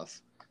hard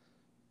enough.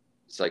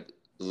 It's like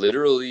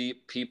literally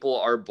people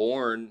are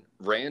born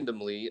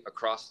randomly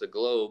across the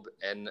globe,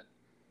 and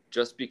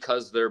just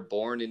because they're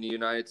born in the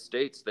United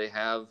States, they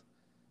have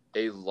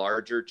a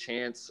larger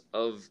chance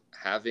of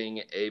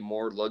having a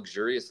more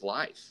luxurious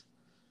life,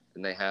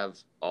 and they have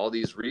all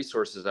these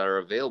resources that are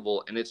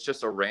available, and it's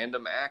just a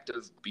random act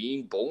of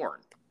being born.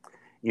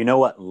 You know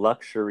what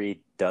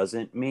luxury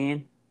doesn't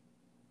mean?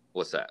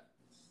 What's that?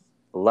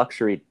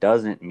 Luxury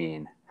doesn't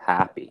mean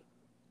happy.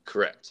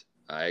 Correct.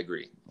 I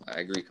agree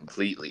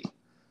completely.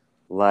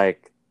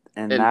 Like,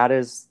 and that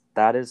is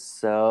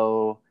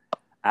so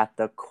at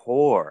the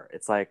core.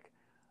 It's like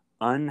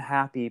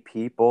unhappy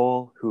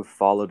people who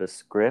followed a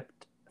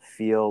script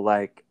feel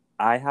like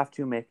I have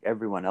to make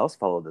everyone else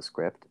follow the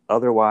script.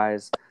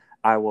 Otherwise,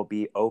 I will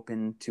be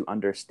open to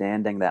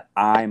understanding that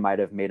I might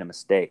have made a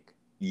mistake.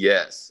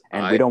 Yes.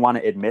 And we don't want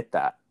to admit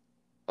that.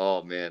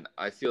 Oh, man.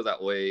 I feel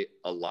that way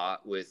a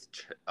lot with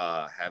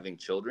having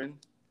children.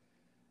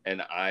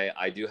 And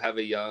I do have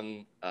a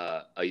young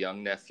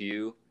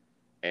nephew,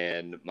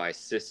 and my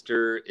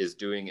sister is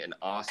doing an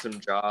awesome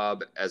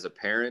job as a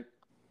parent.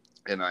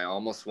 And I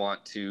almost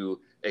want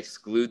to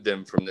exclude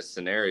them from this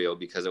scenario,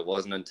 because it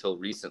wasn't until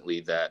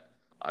recently that,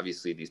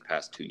 obviously these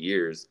past 2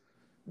 years,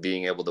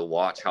 being able to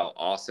watch how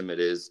awesome it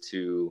is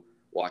to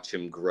watch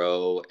him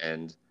grow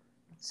and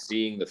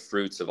seeing the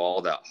fruits of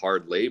all that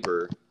hard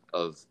labor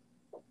of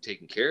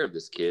taking care of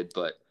this kid.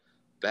 But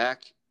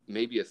back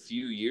maybe a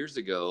few years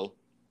ago,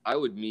 I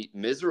would meet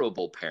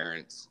miserable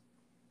parents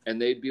and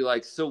they'd be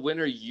like, so when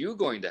are you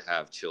going to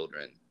have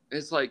children? And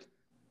it's like,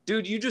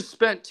 dude, you just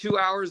spent 2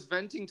 hours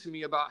venting to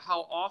me about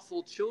how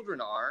awful children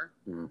are.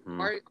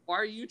 Mm-hmm. Why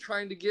are you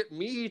trying to get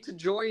me to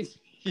join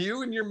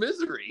you in your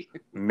misery?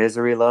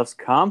 Misery loves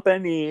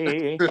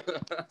company.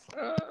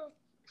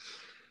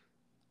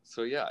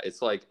 So yeah,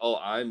 it's like, oh,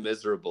 I'm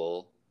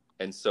miserable.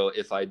 And so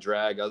if I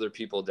drag other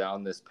people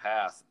down this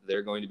path,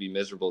 they're going to be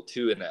miserable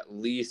too. And at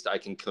least I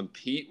can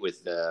compete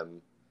with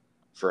them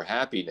for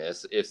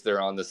happiness if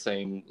they're on the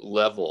same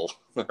level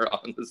or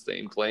on the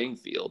same playing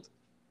field.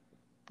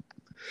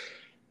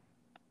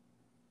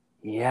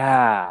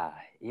 Yeah.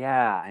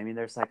 I mean,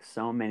 there's like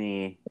so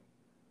many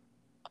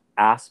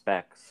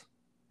aspects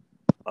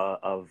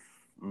of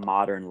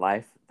modern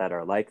life that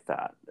are like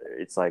that.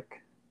 It's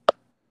like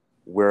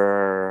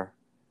we're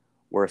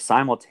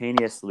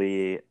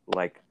simultaneously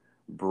like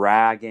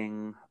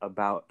bragging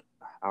about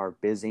our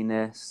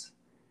busyness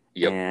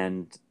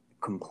and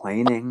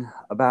complaining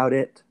about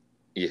it.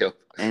 Yep.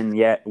 And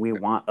yet we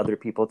want other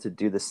people to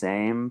do the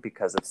same,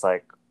 because it's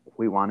like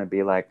we want to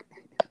be like,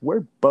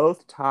 We're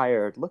both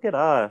tired. Look at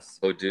us.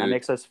 Oh, dude. That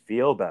makes us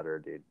feel better,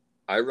 dude.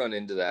 I run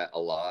into that a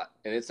lot.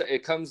 And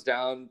it comes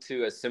down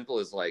to as simple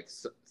as like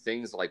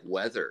things like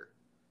weather.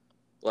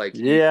 Like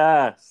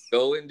yes.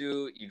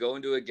 you go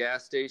into a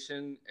gas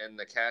station and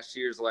the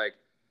cashier's like,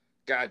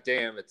 God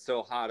damn, it's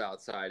so hot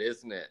outside,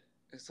 isn't it?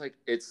 It's like,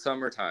 it's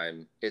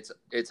summertime. It's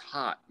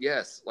hot.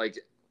 Yes. Like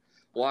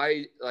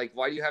why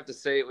do you have to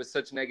say it with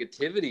such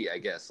negativity, I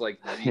guess? Like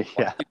why are you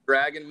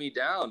dragging me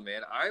down,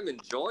 man? I'm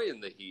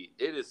enjoying the heat.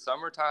 It is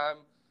summertime.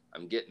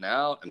 I'm getting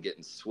out. I'm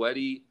getting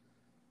sweaty.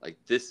 Like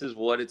this is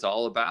what it's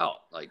all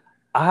about. Like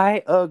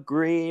I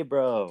agree,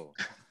 bro.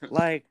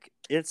 Like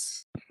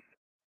it's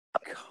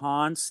a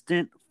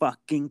constant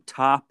fucking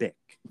topic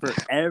for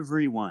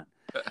everyone.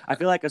 I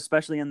feel like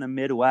especially in the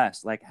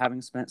Midwest, like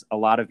having spent a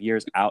lot of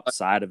years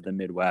outside of the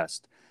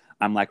Midwest,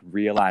 I'm like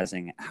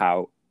realizing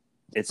how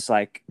it's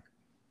like,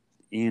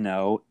 you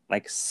know,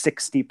 like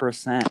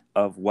 60%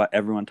 of what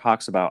everyone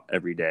talks about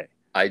every day.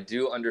 I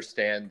do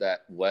understand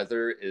that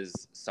weather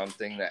is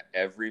something that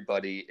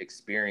everybody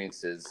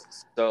experiences,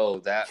 so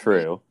that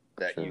True.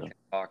 You can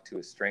talk to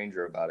a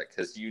stranger about it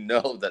because you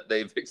know that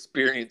they've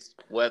experienced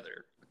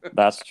weather.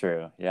 That's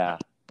true. Yeah.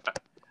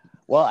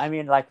 Well, I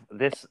mean, like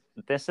this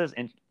is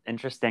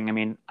interesting. I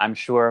mean, I'm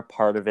sure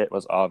part of it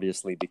was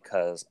obviously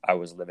because I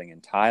was living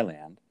in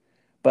Thailand,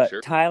 but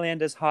sure.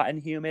 Thailand is hot and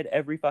humid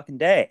every fucking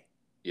day.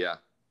 Yeah.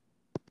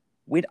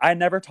 I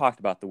never talked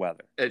about the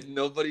weather. And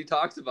nobody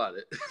talks about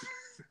it.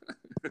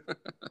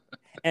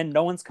 And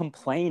no one's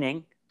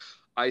complaining.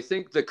 I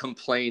think the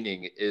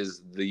complaining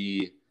is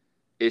the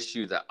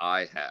issue that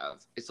I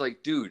have. It's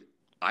like, dude,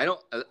 I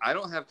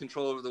don't have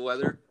control over the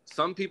weather.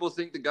 Some people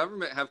think the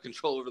government have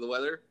control over the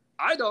weather.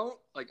 I don't.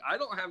 Like, I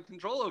don't have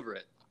control over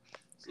it.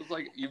 So it's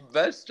like, you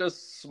best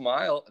just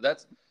smile.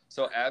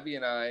 So Abby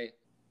and I,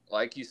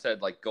 like you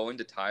said, like going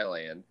to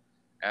Thailand,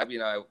 Abby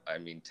and I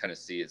mean,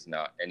 Tennessee is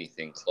not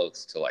anything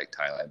close to like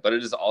Thailand, but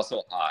it is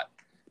also hot.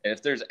 And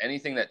if there's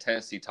anything that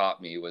Tennessee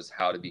taught me was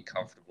how to be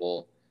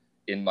comfortable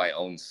in my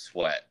own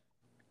sweat.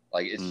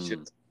 Like it's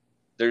just,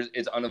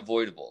 it's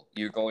unavoidable.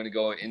 You're going to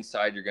go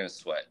inside, you're going to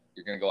sweat.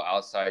 You're going to go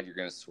outside, you're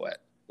going to sweat.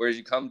 Whereas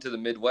you come to the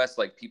Midwest,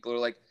 like people are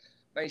like,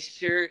 my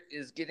shirt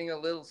is getting a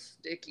little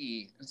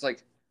sticky. It's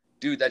like,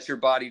 dude, that's your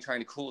body trying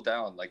to cool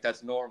down. Like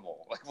that's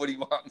normal. Like, what do you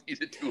want me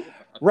to do?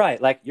 Right.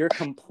 Like you're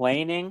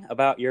complaining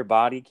about your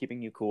body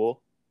keeping you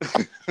cool.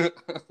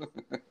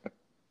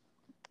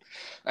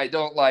 I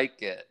don't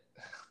like it.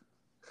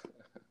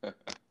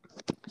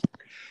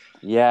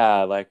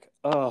 Yeah, like,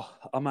 oh,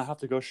 I'm gonna have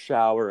to go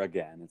shower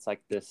again. It's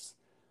like this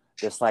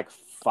like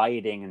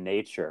fighting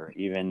nature,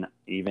 even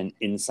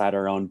inside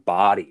our own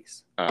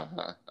bodies.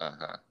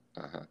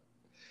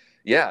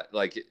 Yeah,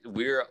 like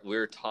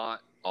we're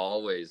taught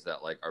always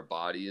that like our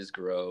body is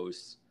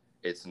gross.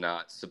 It's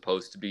not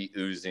supposed to be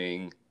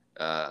oozing.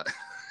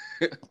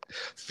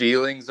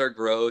 Feelings are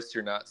gross.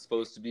 You're not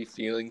supposed to be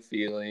feeling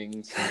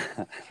feelings.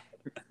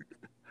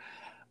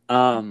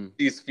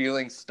 These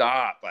feelings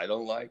stop. I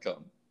don't like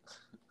them.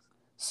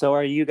 So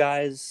are you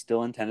guys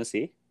still in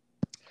Tennessee?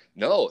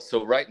 No.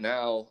 So right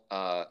now,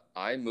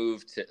 I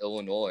moved to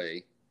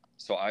Illinois.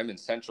 So I'm in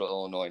central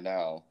Illinois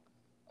now.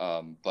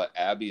 But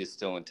Abby is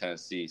still in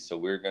Tennessee. So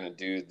we're going to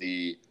do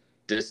the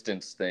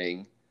distance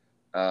thing.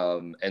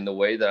 And the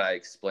way that I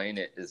explain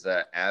it is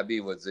that Abby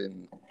was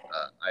in,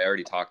 I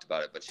already talked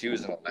about it, but she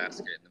was in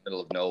Alaska in the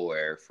middle of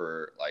nowhere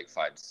for like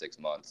 5 to 6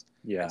 months.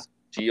 Yeah.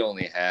 She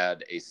only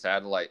had a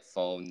satellite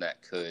phone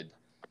that could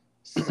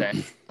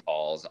send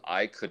calls.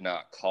 I could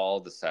not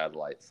call the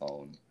satellite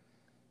phone.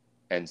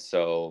 And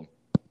so,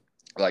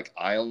 like,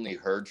 I only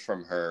heard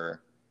from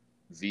her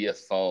via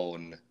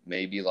phone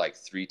maybe like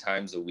 3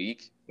 times a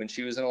week when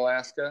she was in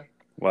Alaska.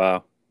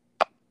 Wow.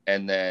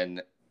 And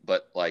then,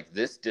 but like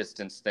this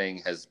distance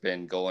thing has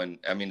been going,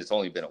 I mean, it's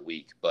only been a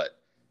week, but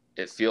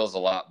it feels a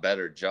lot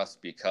better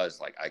just because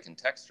like I can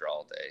text her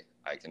all day.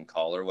 I can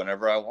call her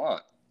whenever I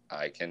want.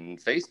 I can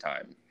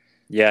FaceTime.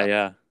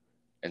 Yeah.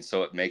 And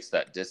so it makes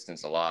that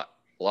distance a lot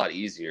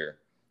easier.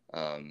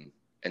 And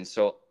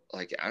so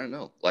like, I don't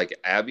know, like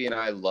Abby and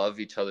I love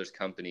each other's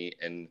company.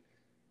 And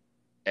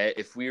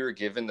if we were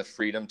given the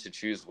freedom to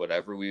choose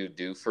whatever we would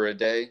do for a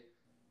day,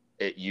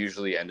 it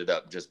usually ended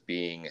up just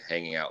being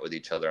hanging out with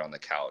each other on the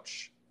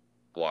couch,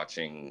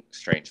 watching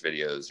strange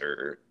videos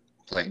or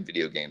playing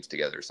video games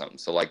together or something.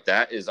 So like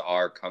that is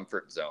our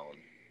comfort zone.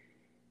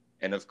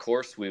 And of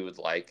course we would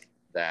like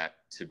that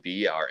to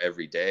be our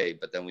everyday,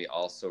 but then we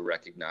also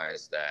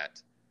recognize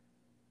that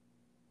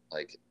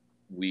like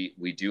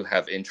we do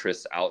have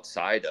interests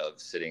outside of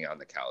sitting on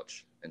the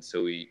couch. And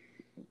so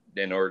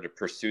in order to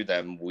pursue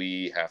them,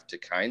 we have to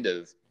kind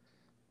of,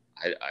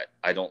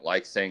 I don't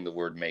like saying the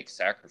word make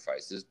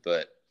sacrifices,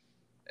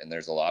 and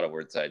there's a lot of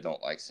words that I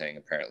don't like saying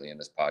apparently in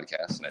this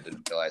podcast, and I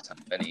didn't realize how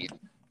many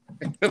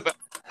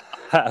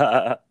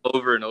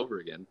over and over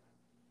again.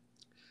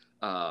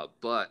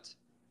 But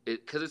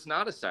because it's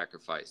not a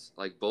sacrifice.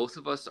 Like both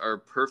of us are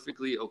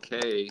perfectly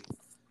okay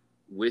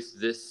with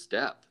this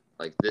step.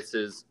 Like this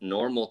is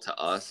normal to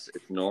us.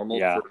 It's normal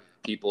for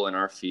people in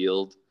our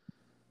field.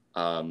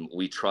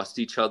 We trust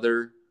each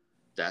other.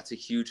 That's a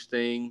huge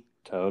thing.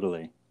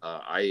 Totally.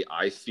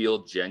 I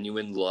feel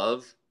genuine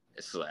love.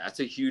 So that's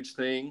a huge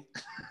thing.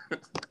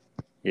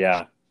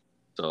 Yeah.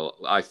 So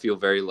I feel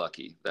very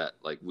lucky that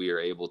like we are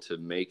able to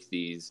make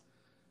these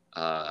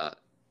kind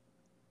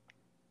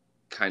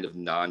of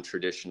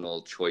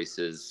non-traditional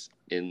choices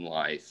in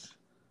life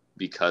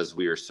because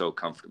we are so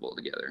comfortable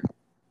together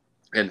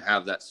and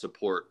have that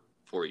support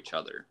for each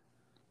other.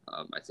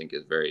 I think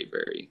is very,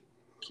 very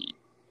key.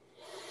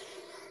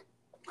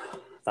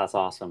 That's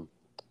awesome.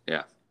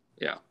 Yeah.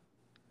 Yeah.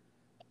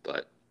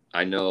 But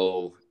I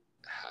know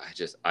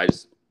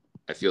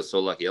I feel so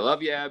lucky. I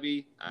love you,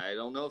 Abby. I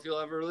don't know if you'll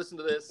ever listen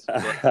to this.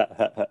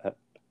 But...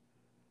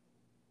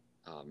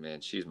 oh,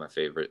 man, she's my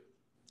favorite.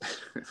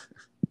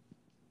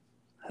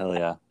 Hell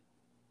yeah.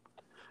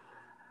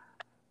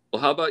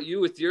 Well, how about you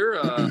with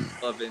your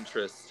love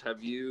interests?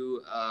 Have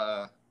you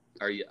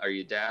are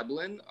you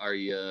dabbling? Are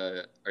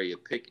you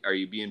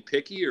being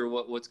picky, or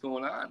what's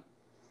going on?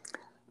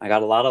 I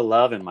got a lot of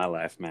love in my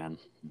life, man.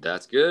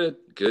 That's good.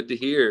 Good to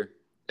hear.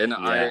 And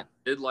yeah.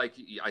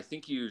 I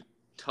think you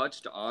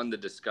touched on the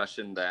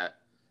discussion that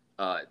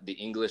the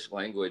English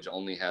language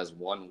only has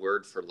one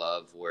word for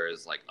love,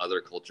 whereas like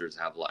other cultures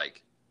have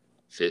like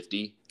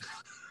 50.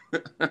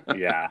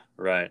 Yeah,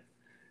 right.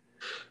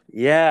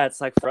 Yeah,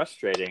 it's like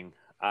frustrating.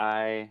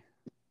 I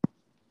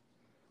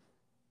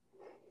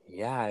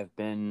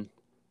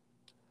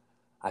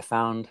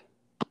found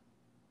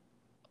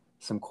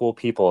some cool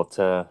people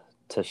to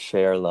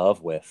share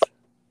love with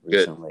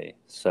recently. Good.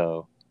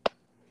 So,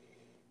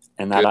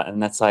 and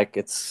that's like,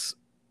 it's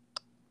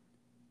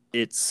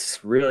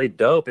really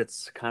dope.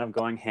 It's kind of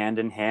going hand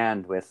in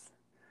hand with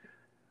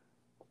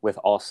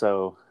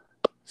also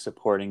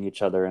supporting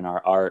each other in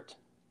our art.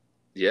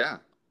 Yeah.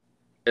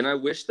 And I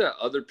wish that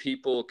other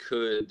people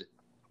could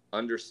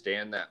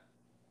understand that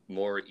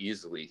more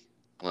easily.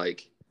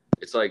 Like,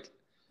 it's like,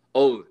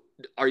 oh,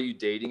 are you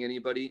dating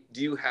anybody?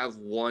 Do you have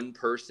one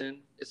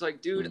person? It's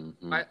like, dude,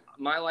 mm-hmm.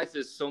 my life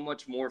is so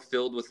much more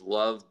filled with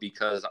love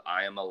because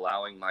I am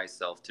allowing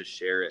myself to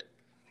share it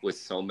with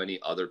so many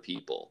other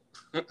people.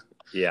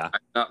 Yeah.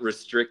 I'm not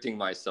restricting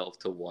myself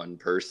to one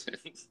person.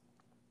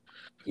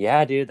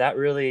 Yeah, dude,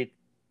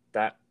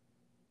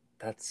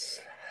 that's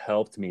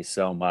helped me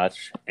so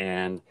much.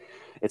 And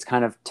it's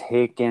kind of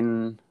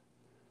taken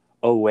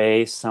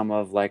away some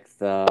of like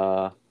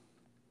the,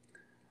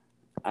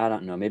 I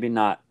don't know, maybe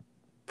not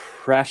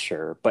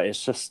pressure, but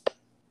it's just,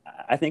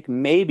 I think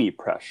maybe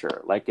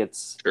pressure. Like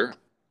it's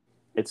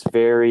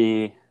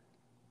very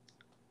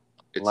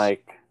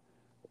like,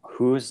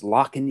 who's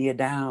locking you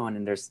down?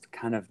 And there's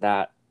kind of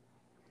that,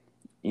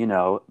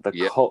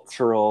 the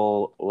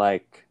cultural,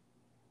 like,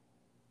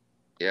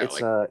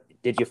 it's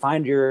did you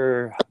find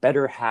your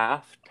better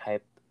half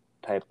type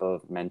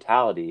of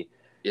mentality?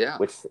 Yeah.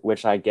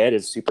 Which I get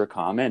is super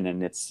common,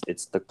 and it's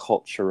the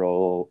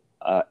cultural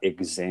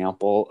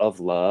example of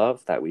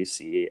love that we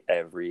see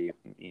every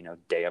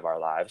day of our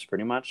lives,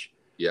 pretty much.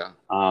 Yeah.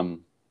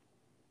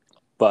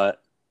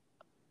 But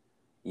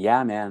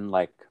yeah, man,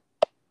 like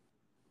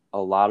a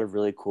lot of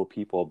really cool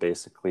people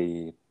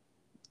basically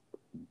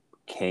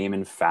came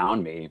and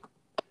found me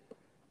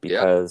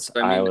because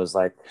I was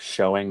like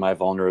showing my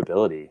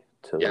vulnerability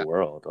to the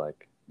world.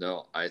 Like,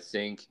 no, I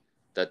think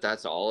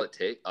that's all it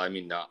takes. I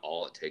mean, not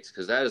all it takes,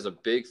 because that is a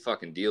big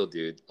fucking deal,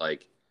 dude.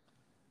 Like,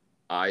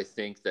 I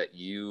think that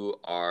you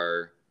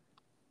are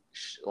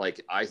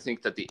like, I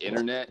think that the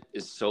internet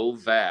is so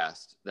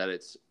vast that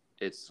it's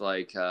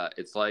like I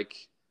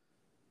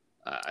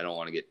don't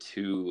want to get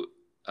too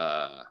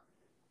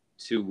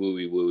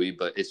wooey,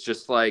 but it's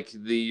just like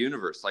the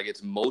universe. Like,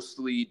 it's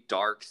mostly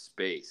dark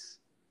space,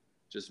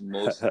 just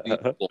mostly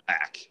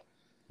black.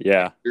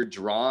 Yeah. You're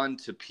drawn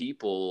to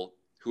people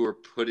who are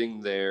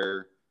putting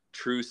their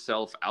true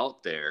self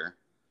out there,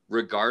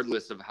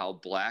 regardless of how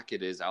black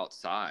it is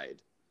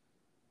outside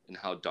and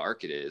how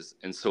dark it is.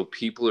 And so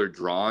people are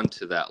drawn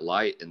to that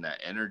light and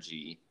that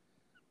energy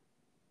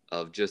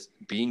of just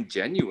being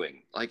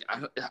genuine. Like,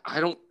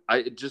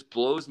 it just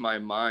blows my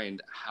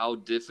mind how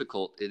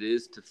difficult it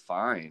is to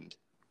find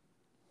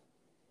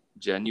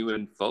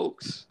genuine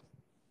folks,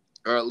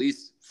 or at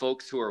least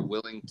folks who are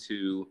willing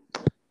to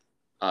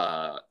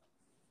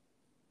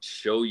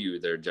show you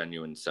their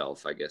genuine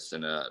self, I guess,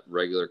 in a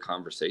regular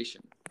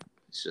conversation.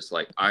 It's just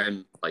like,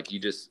 I'm like, you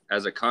just,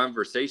 as a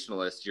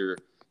conversationalist, you're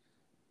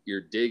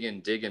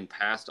digging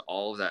past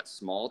all of that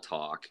small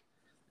talk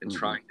and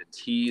trying to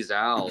tease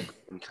out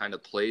and kind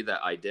of play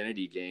that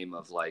identity game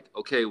of like,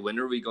 okay, when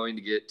are we going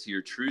to get to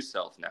your true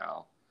self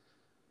now?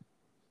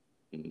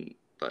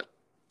 But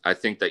I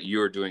think that you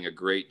are doing a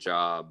great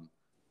job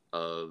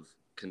of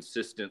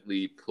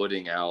consistently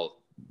putting out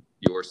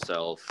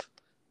yourself,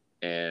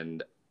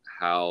 and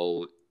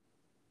how,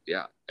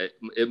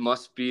 it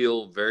must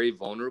feel very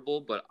vulnerable,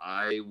 but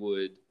I'd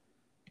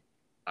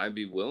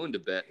be willing to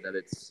bet that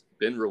it's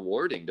been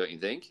rewarding, don't you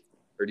think?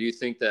 Or do you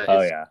think that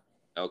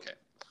okay.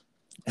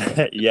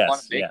 Yes. I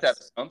want to make that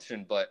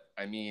assumption, but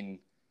I mean,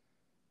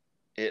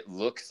 it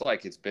looks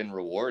like it's been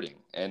rewarding,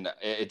 and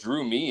it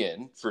drew me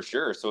in for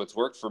sure. So it's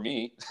worked for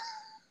me.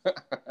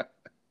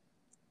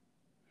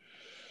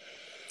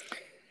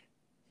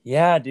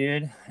 Yeah,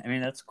 dude. I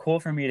mean, that's cool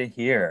for me to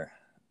hear.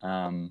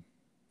 I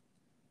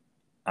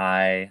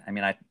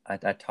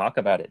talk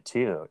about it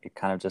too. It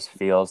kind of just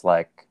feels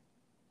like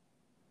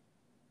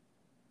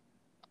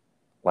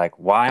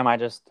why am I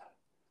just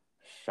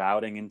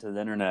shouting into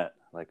the internet?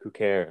 Like, who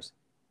cares?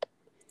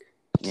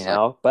 You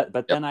know? But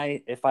Yep. then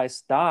if I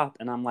stop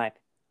and I'm like,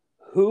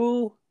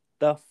 who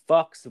the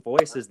fuck's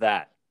voice is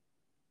that?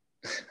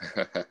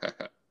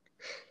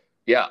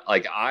 Yeah,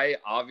 like I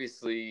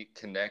obviously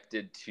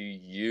connected to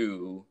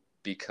you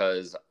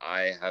because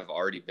I have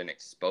already been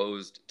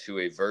exposed to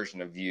a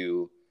version of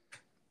you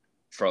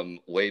from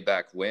way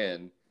back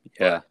when.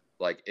 Yeah. But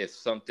like if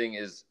something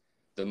is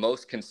the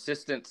most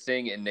consistent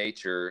thing in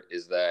nature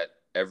is that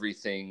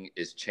everything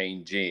is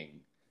changing.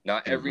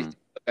 Not everything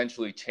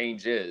eventually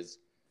changes.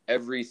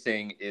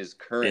 Everything is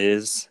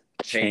currently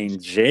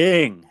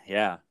changing.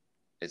 Yeah.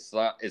 It's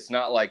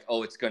not like,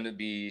 oh, it's going to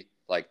be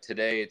like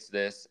today it's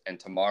this and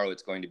tomorrow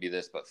it's going to be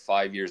this, but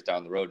 5 years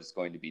down the road it's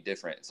going to be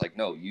different. It's like,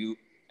 no,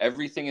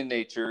 everything in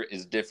nature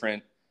is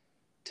different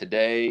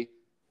today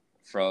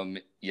from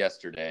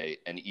yesterday,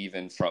 and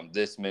even from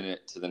this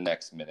minute to the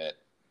next minute.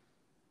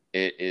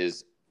 It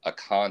is a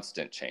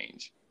constant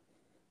change.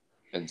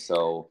 And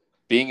so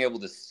being able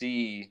to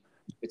see,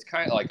 it's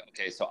kind of like,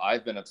 okay, so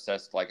I've been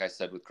obsessed, like I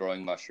said, with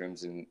growing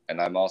mushrooms, and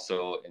I'm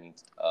also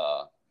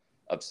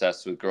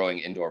obsessed with growing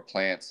indoor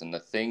plants. And the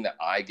thing that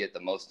I get the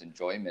most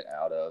enjoyment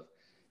out of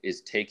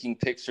is taking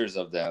pictures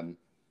of them,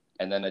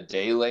 and then a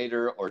day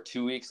later or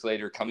 2 weeks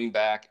later coming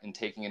back and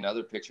taking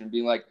another picture and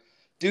being like,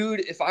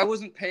 dude, if I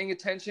wasn't paying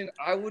attention,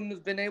 I wouldn't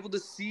have been able to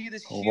see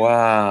this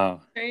huge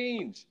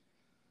change.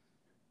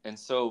 And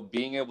so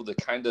being able to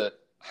kind of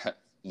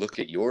look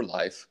at your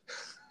life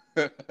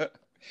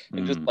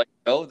and just like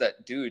know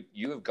that, dude,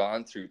 you have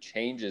gone through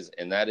changes,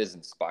 and that is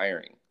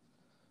inspiring.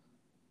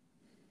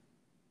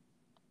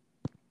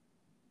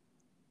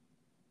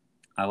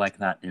 I like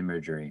that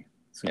imagery.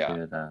 It's a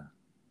good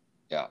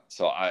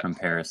So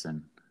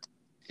comparison.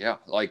 Yeah,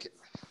 like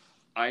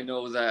I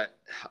know that,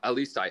 at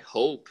least I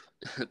hope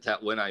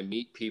that when I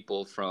meet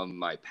people from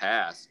my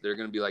past, they're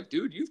going to be like,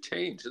 dude, you've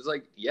changed. It's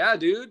like, yeah,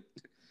 dude,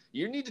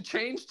 you need to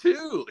change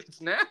too.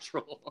 It's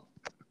natural.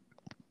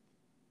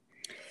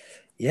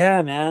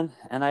 Yeah, man.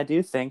 And I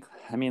do think,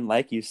 I mean,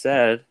 like you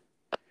said,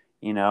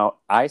 you know,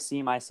 I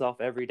see myself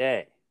every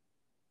day.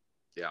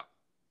 Yeah.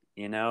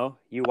 You know,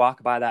 you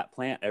walk by that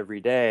plant every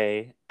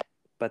day,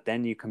 but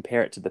then you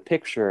compare it to the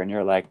picture and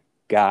you're like,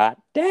 God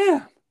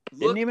damn,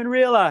 didn't even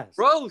realize.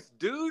 Growth,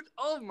 dude.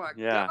 Oh my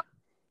God.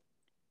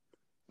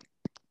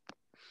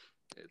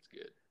 It's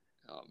good.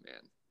 Oh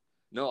man.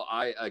 No,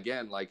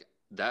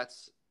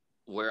 that's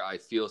where I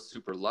feel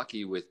super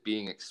lucky with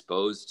being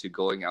exposed to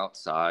going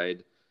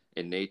outside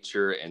in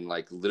nature and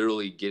like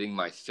literally getting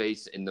my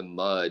face in the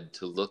mud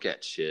to look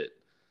at shit,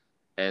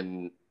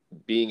 and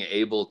being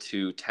able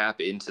to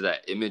tap into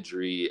that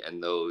imagery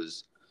and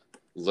those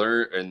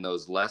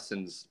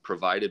lessons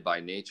provided by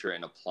nature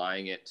and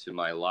applying it to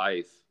my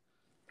life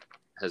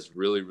has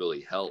really,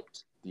 really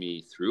helped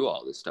me through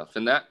all this stuff.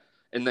 And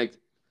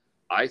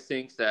I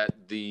think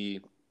that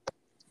the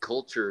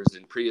cultures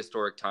in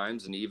prehistoric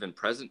times and even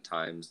present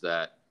times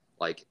that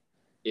like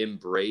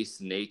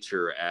embrace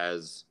nature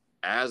as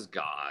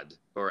God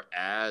or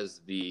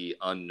as the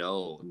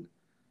unknown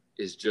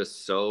is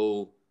just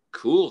so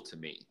cool to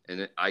me,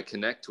 and I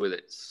connect with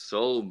it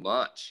so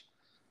much.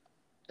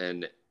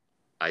 And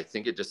I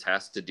think it just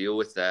has to deal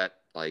with that.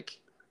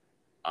 Like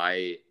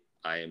I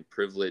am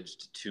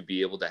privileged to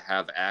be able to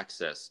have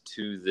access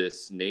to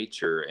this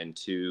nature and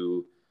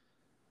to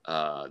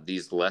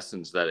these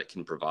lessons that it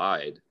can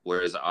provide.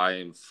 Whereas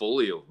I'm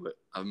fully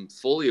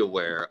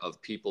aware of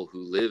people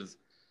who live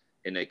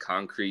in a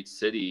concrete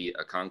city,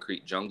 a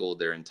concrete jungle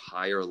their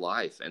entire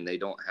life, and they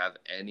don't have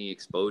any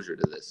exposure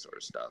to this sort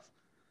of stuff.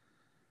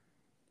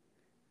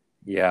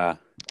 Yeah.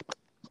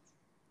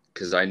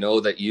 Because I know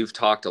that you've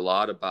talked a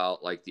lot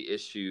about like the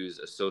issues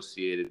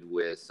associated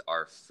with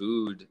our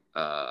food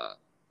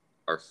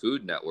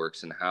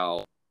networks and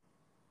how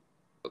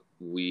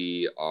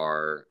we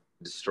are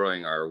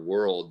destroying our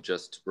world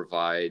just to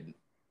provide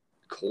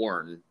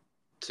corn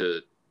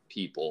to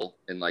people,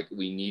 and like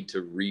we need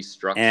to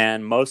restructure,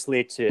 and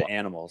mostly to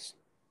animals.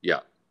 Yeah.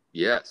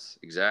 Yes,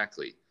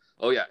 exactly.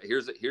 Oh yeah,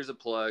 here's a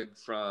plug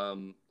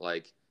from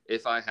like,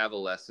 if I have a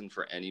lesson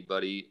for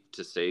anybody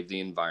to save the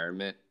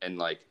environment, and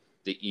like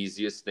the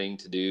easiest thing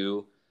to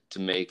do to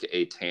make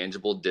a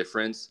tangible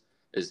difference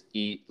is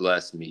eat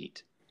less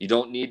meat. You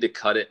don't need to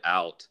cut it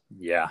out.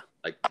 Yeah.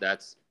 Like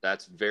that's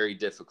very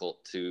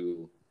difficult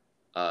to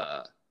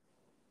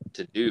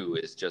do,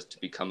 is just to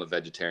become a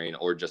vegetarian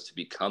or just to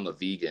become a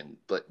vegan,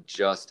 but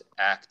just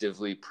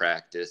actively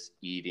practice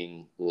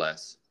eating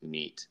less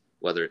meat,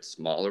 whether it's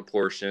smaller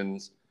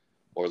portions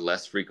or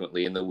less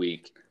frequently in the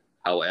week,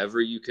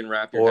 however you can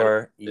wrap your head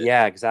around it.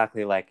 Yeah,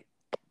 exactly. Like,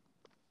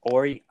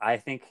 or I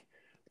think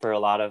for a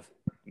lot of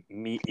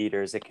meat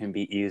eaters, it can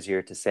be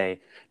easier to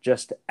say,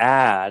 just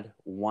add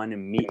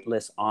one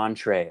meatless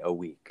entree a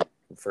week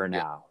for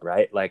now,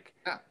 right? Like,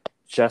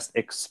 just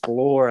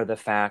explore the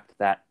fact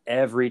that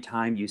every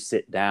time you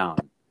sit down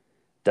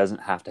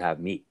doesn't have to have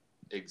meat.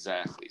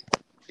 Exactly.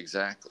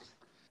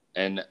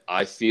 And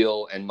I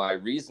feel, and my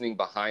reasoning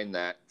behind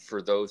that,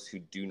 for those who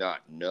do not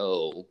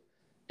know,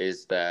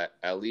 is that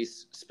at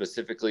least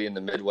specifically in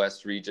the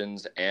Midwest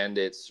regions, and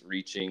it's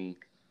reaching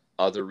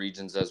other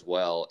regions as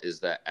well, is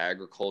that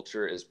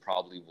agriculture is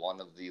probably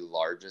one of the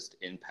largest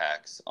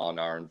impacts on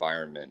our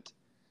environment.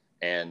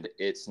 And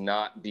it's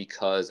not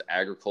because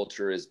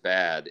agriculture is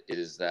bad, it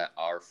is that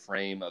our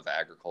frame of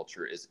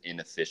agriculture is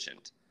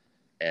inefficient.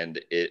 And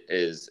it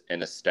is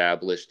an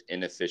established,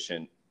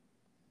 inefficient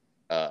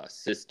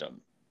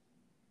system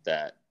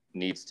that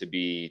needs to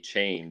be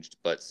changed.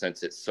 But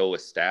since it's so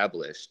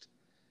established,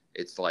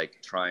 it's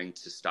like trying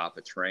to stop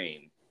a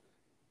train.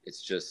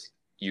 It's just,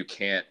 you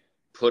can't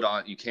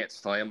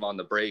slam on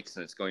the brakes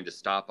and it's going to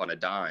stop on a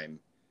dime.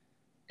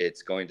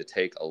 It's going to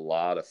take a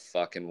lot of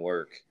fucking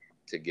work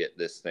to get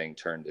this thing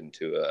turned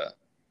into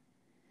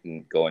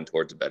going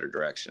towards a better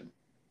direction.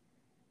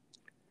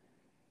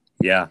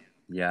 Yeah,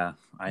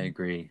 I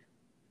agree.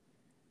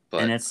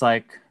 But, and it's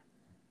like,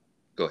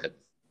 go ahead.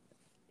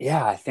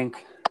 Yeah, I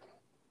think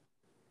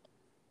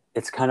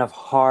it's kind of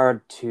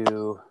hard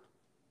to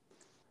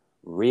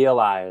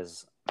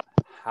realize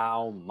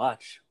how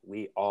much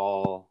we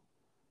all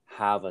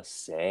have a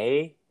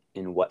say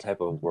in what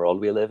type of world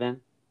we live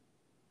in.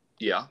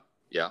 Yeah.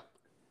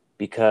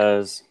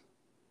 Because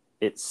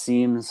it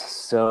seems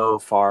so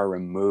far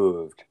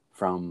removed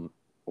from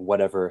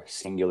whatever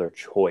singular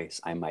choice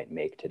I might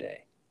make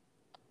today.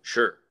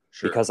 Sure.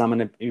 Because I'm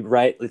going to,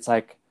 right? It's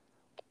like,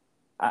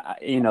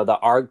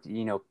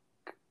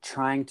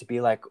 trying to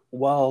be like,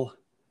 well,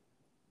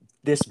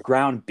 this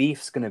ground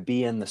beef's going to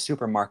be in the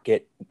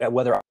supermarket,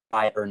 whether I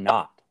buy it or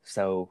not.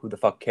 So who the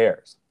fuck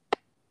cares?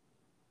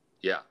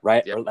 Yeah.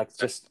 Right. Yeah. Or like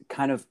just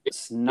kind of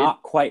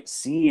not quite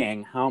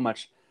seeing how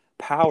much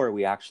power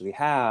we actually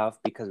have,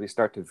 because we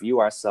start to view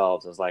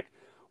ourselves as like,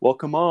 well,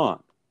 come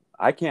on,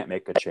 I can't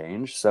make a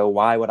change. So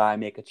why would I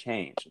make a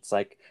change? It's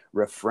like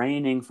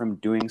refraining from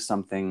doing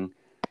something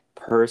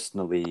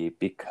personally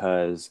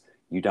because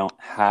you don't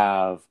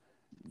have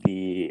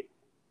the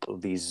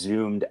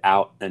zoomed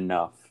out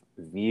enough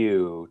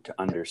view to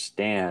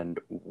understand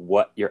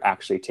what you're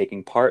actually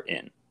taking part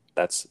in.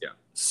 That's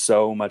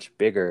so much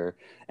bigger,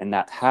 and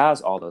that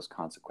has all those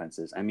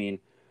consequences. I mean,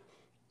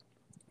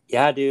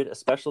 yeah, dude,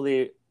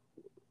 especially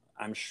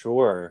I'm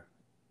sure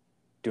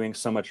doing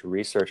so much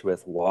research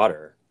with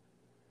water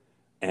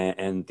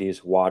and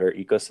these water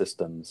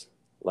ecosystems,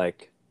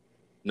 like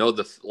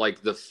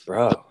the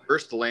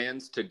first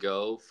lands to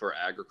go for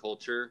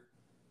agriculture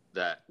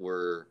that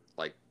were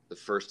like the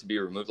first to be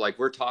removed. Like,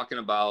 we're talking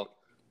about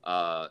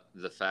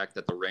the fact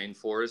that the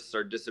rainforests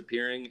are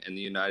disappearing, and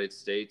the United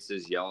States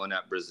is yelling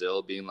at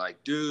Brazil, being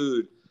like,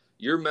 dude,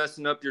 you're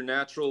messing up your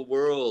natural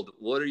world.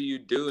 What are you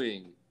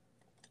doing?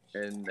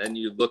 And then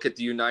you look at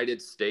the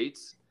United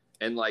States,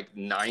 and like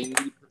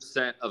 90%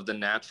 of the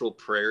natural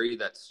prairie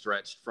that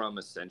stretched from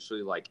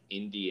essentially like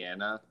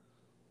Indiana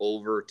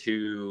over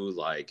to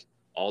like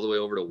all the way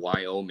over to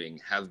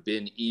Wyoming have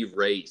been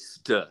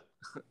erased.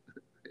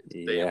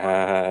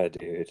 Yeah,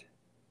 dude.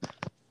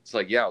 It's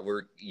like,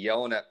 we're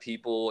yelling at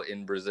people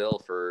in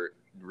Brazil for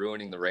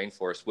ruining the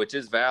rainforest, which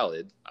is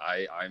valid.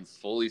 I'm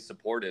fully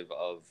supportive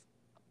of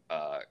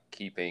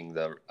keeping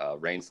the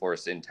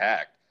rainforest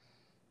intact.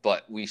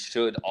 But we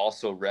should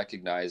also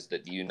recognize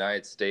that the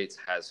United States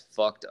has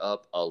fucked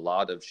up a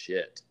lot of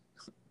shit.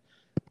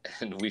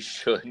 And we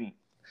shouldn't.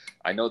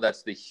 I know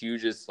that's the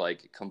hugest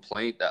like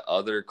complaint that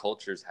other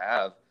cultures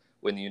have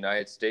when the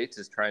United States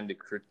is trying to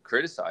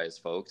criticize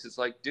folks. It's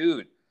like,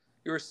 dude,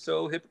 you're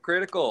so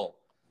hypocritical.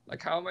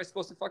 Like, how am I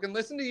supposed to fucking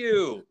listen to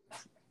you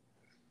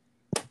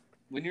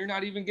when you're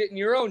not even getting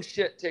your own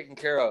shit taken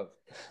care of?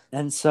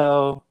 And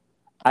so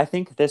I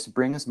think this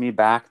brings me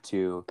back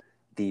to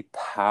the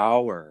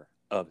power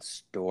of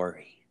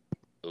story.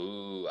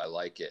 Ooh, I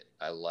like it.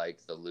 I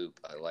like the loop.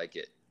 I like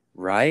it.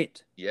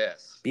 Right?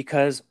 Yes.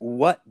 Because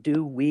what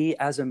do we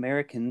as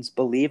Americans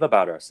believe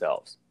about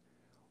ourselves?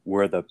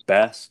 We're the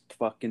best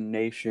fucking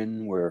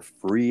nation. We're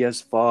free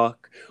as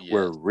fuck. Yes.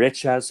 We're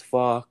rich as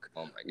fuck.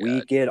 Oh my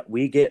God.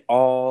 We get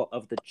all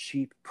of the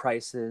cheap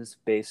prices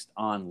based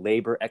on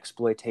labor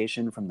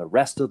exploitation from the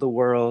rest of the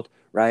world,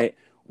 right?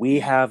 We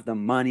have the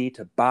money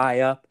to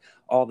buy up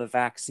all the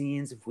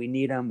vaccines if we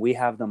need them. We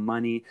have the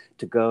money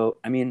to go.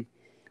 I mean,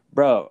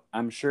 bro,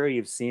 I'm sure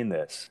you've seen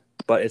this,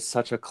 but it's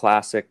such a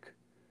classic,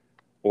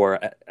 or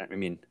I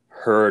mean,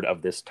 heard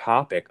of this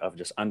topic of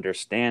just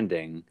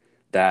understanding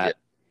that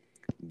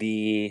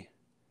I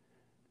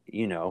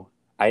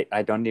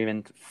don't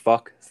even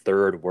fuck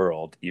third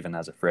world even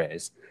as a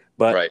phrase,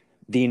 but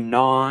the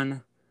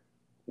non-white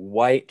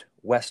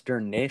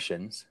Western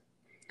nations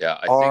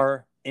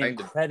are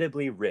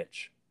incredibly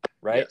rich,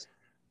 right? Yes.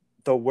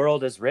 The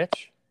world is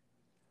rich,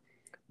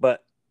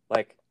 but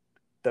like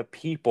the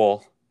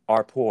people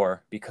are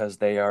poor because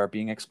they are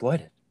being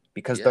exploited.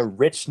 because Yeah. the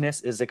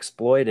richness is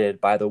exploited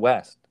by the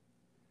West.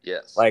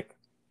 Yes. Like,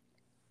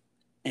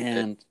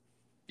 and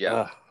yeah.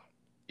 ugh.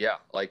 Yeah.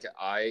 Like,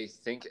 I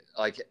think,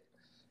 like,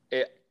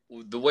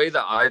 the way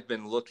that I've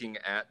been looking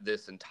at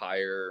this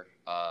entire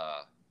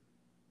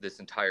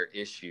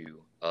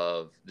issue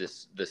of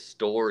this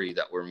story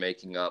that we're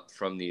making up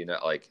from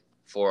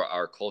for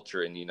our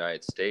culture in the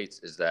United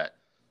States is that,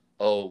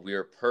 oh,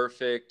 we're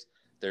perfect.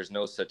 There's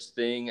no such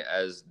thing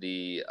as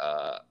the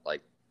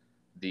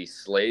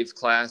slave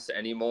class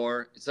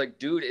anymore. It's like,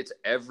 dude, it's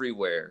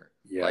everywhere.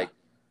 Yeah. Like,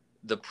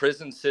 the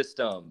prison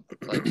system,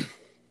 like,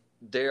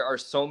 there are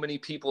so many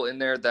people in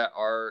there that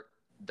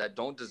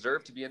don't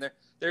deserve to be in there.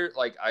 They're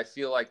like, I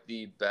feel like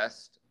the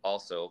best,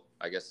 also,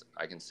 I guess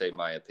I can say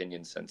my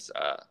opinion since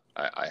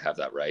I have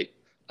that right.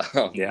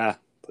 Yeah,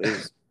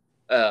 please.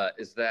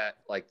 Is that,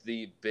 like,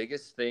 the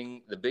biggest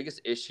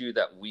issue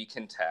that we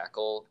can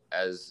tackle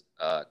as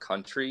a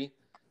country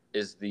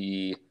is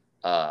the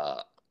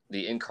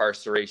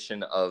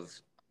incarceration of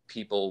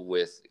people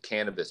with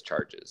cannabis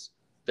charges.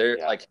 They're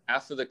like,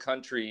 half of the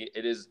country,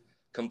 it is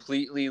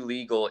completely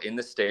legal in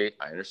the state.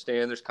 I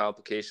understand there's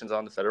complications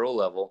on the federal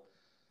level,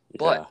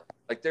 but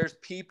like, there's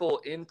people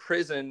in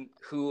prison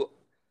who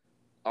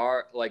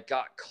are like,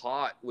 got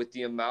caught with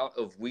the amount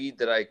of weed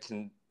that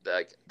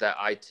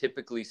I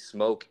typically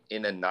smoke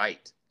in a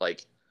night.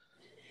 Like,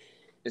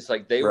 it's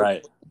like they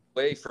were put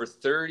away for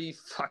 30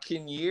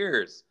 fucking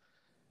years,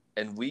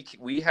 and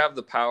we have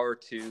the power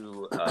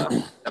to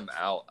get them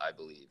out. I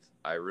believe.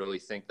 I really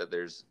think that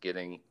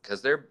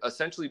because they're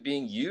essentially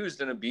being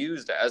used and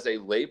abused as a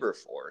labor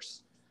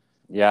force.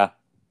 Yeah.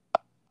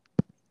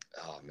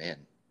 Oh man,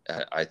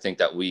 I think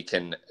that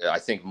I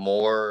think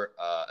more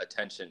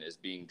attention is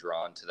being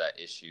drawn to that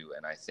issue,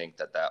 and I think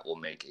that will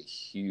make a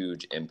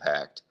huge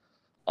impact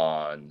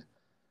on,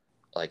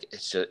 like,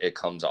 it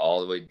comes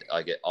all the way,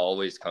 like, it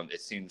always comes.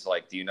 It seems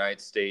like the United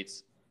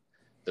States,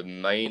 the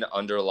main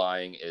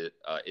underlying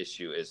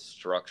issue is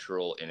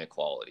structural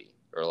inequality,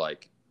 or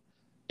like,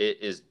 it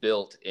is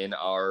built in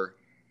our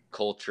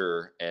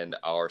culture and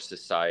our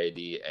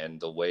society and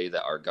the way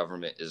that our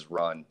government is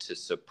run to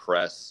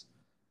suppress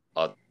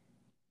others.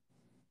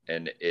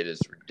 And it is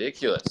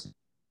ridiculous.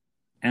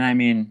 And I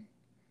mean,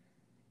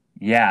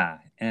 yeah.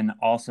 And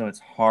also, it's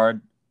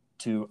hard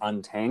to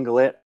untangle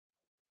it.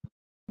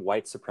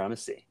 White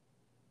supremacy.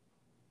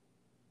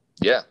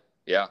 Yeah.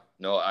 Yeah.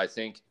 No, I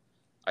think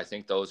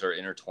those are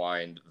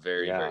intertwined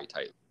very, very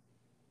tightly.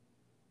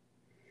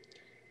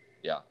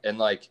 Yeah. And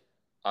like,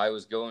 I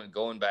was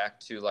going back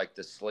to like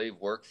the slave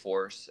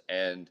workforce,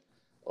 and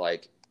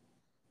like,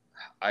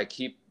 I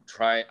keep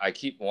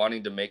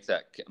wanting to make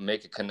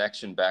a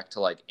connection back to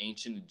like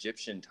ancient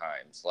Egyptian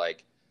times.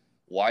 Like,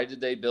 why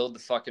did they build the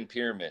fucking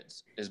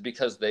pyramids? Is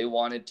because they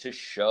wanted to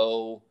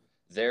show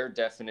their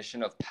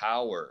definition of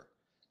power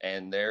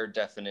and their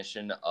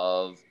definition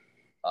of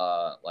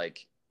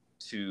like,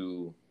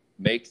 to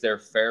make their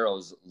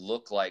pharaohs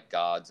look like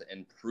gods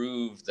and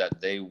prove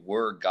that they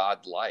were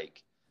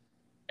godlike.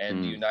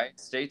 And the United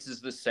States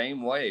is the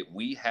same way.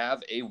 We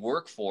have a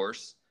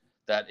workforce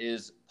that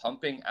is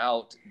pumping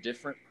out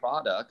different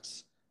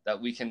products that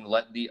we can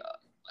let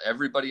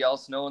everybody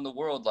else know in the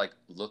world, like,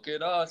 look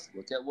at us,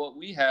 look at what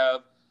we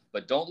have,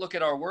 but don't look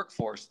at our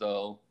workforce,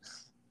 though.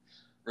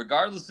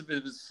 Regardless if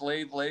it's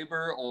slave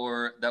labor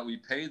or that we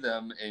pay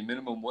them a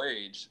minimum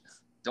wage,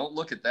 don't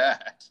look at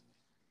that.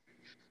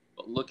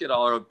 But look at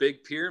our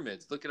big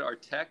pyramids, look at our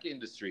tech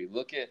industry,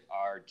 look at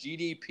our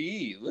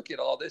GDP, look at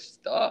all this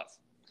stuff.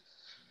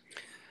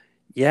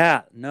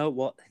 Yeah, no,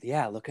 well,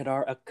 yeah, look at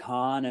our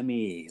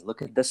economy.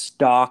 Look at the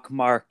stock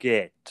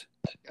market.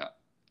 Yeah.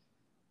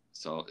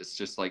 So it's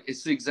just like,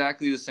 it's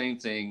exactly the same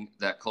thing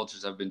that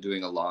cultures have been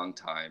doing a long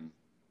time.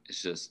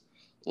 It's just,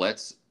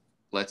 let's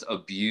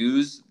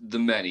abuse the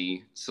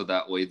many so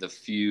that way the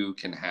few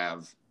can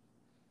have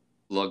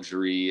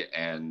luxury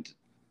and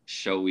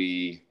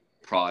showy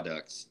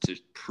products to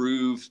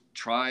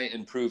try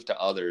and prove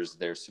to others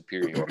their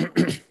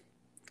superiority.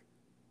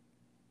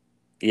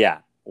 Yeah.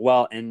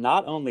 Well, and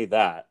not only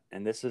that,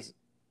 and this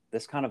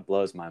kind of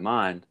blows my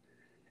mind.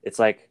 It's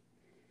like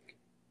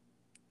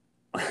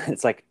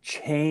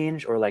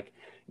change, or like,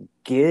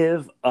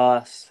 give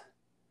us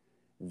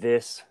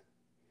this,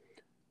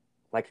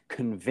 like,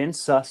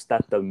 convince us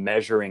that the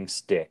measuring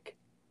stick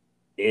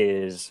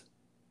is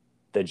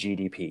the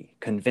GDP.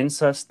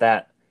 Convince us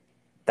that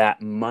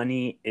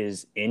money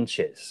is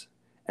inches.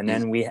 And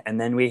then we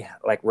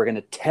like, we're going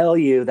to tell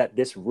you that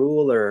this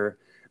ruler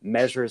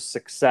measures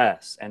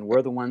success, and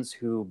we're the ones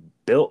who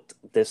built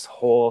this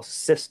whole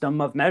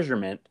system of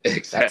measurement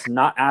that's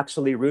not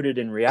actually rooted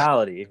in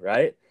reality,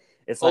 right?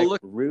 It's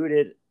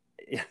rooted.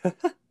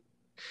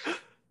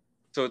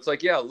 So it's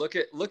like, yeah, look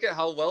at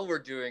how well we're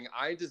doing.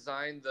 I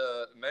designed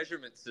the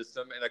measurement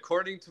system, and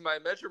according to my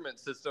measurement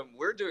system,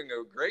 we're doing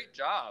a great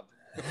job.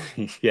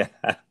 Yeah.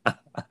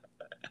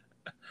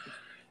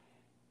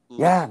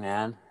 Yeah,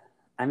 man.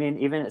 I mean,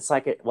 even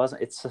it was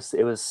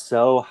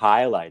so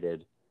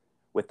highlighted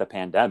with the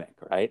pandemic,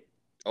 right?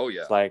 Oh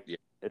yeah. It's like, yeah.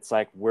 it's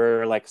like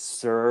we're like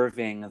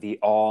serving the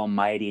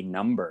almighty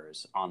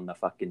numbers on the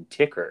fucking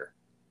ticker.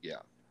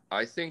 Yeah.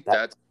 I think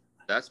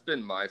that's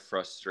been my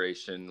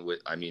frustration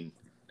with, I mean,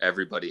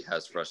 everybody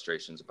has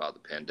frustrations about the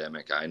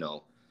pandemic, I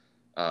know.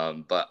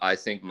 But I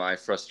think my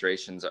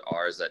frustrations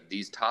is that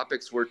these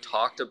topics were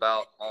talked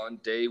about on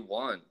day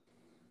one.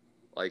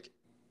 Like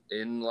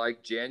in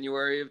like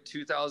January of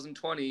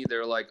 2020,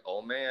 they're like,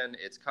 oh man,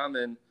 it's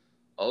coming.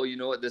 Oh, you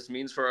know what this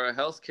means for our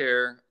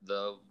healthcare?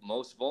 The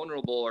most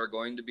vulnerable are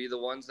going to be the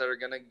ones that are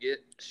going to get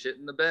shit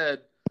in the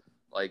bed.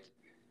 Like,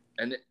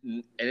 and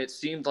it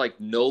seemed like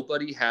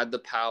nobody had the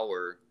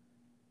power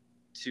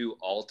to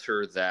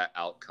alter that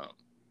outcome.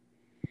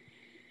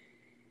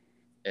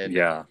 And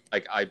yeah,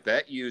 like, I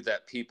bet you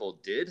that people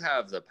did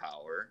have the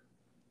power,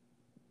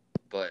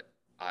 but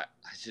I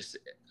just,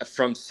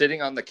 from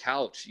sitting on the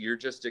couch, you're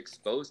just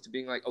exposed to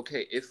being like,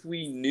 okay, if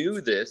we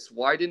knew this,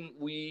 why didn't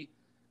we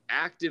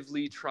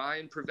actively try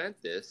and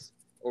prevent this?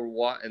 Or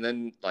what? And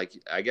then, like,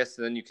 I guess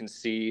then you can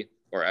see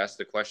or ask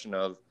the question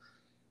of,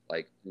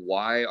 like,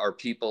 why are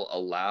people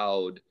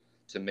allowed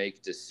to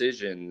make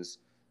decisions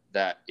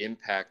that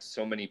impact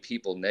so many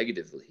people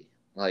negatively?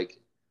 Like,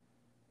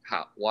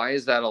 why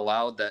is that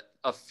allowed, that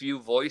a few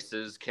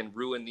voices can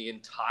ruin the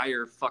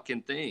entire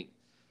fucking thing?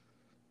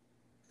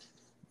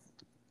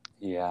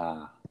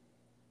 yeah.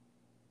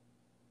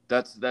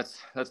 That's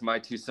my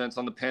 2 cents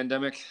on the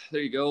pandemic.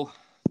 There you go.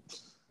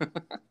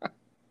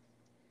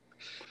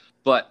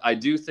 But I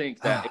do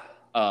think that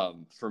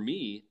for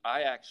me,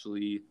 I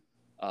actually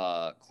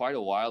quite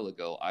a while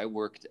ago, I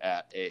worked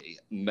at a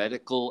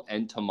medical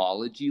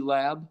entomology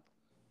lab,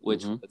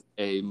 which was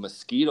a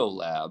mosquito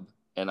lab,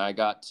 and I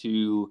got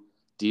to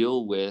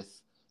deal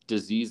with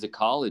disease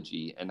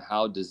ecology and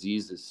how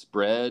diseases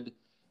spread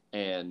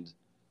and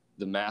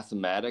the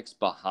mathematics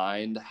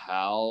behind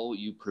how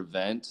you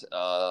prevent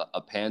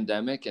a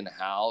pandemic and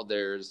how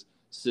there's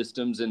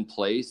systems in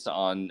place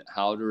on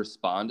how to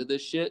respond to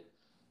this shit.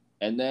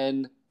 And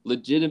then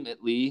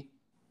legitimately,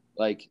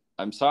 like,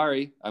 I'm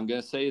sorry, I'm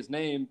going to say his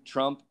name,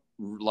 Trump,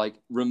 like,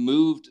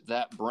 removed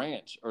that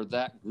branch or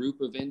that group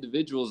of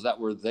individuals that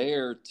were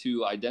there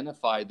to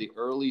identify the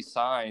early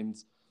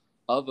signs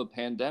of a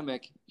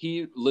pandemic.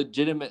 He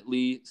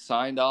legitimately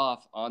signed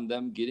off on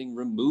them getting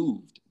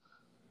removed.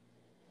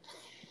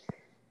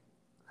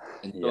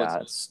 And so yeah,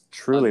 it's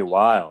truly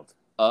wild.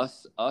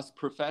 Us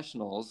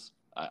professionals,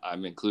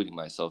 I'm including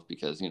myself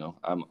because, you know,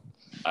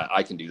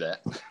 I can do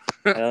that.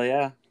 Hell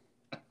yeah.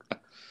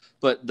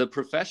 But the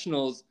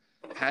professionals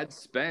had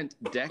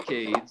spent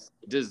decades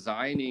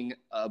designing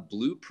a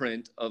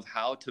blueprint of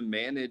how to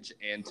manage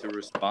and to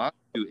respond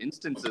to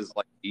instances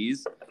like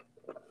these.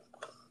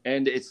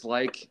 And it's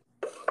like,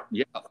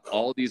 yeah,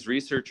 all these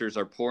researchers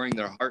are pouring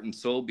their heart and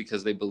soul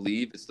because they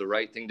believe it's the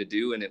right thing to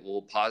do and it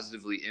will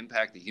positively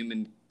impact the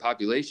human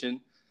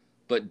population.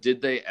 But did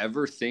they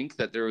ever think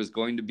that there was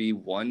going to be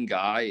one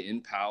guy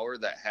in power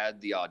that had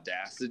the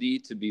audacity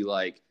to be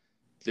like,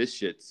 this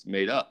shit's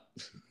made up?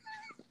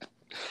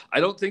 I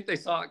don't think they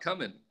saw it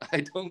coming.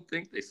 I don't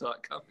think they saw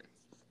it coming.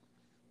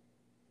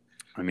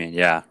 I mean,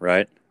 yeah,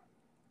 right?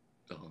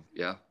 Oh,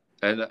 yeah.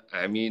 And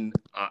I mean,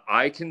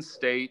 I can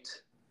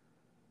state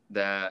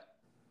that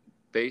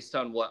based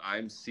on what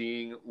I'm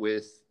seeing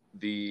with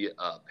the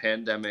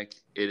pandemic,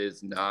 it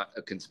is not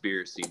a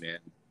conspiracy, man.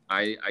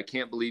 I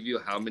can't believe you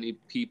how many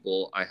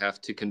people I have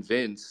to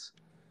convince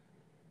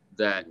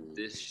that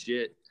this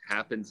shit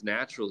happens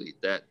naturally,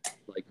 that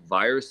like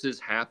viruses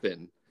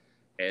happen,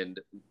 and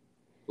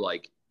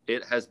like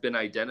it has been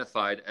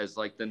identified as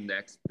like the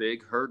next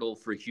big hurdle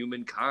for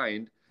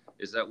humankind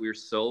is that we're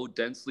so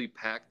densely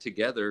packed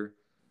together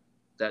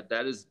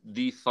that is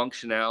the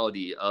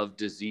functionality of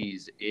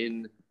disease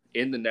in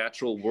the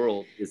natural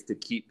world, is to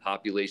keep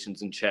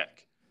populations in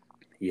check.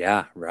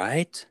 Yeah,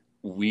 right?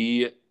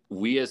 We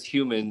as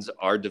humans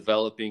are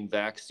developing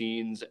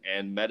vaccines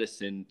and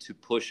medicine to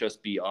push us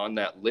beyond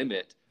that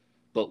limit,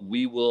 but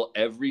we will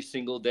every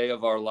single day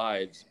of our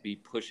lives be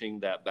pushing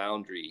that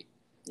boundary.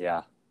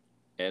 Yeah.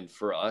 And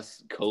for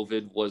us,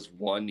 COVID was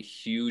one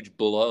huge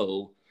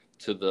blow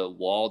to the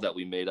wall that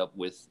we made up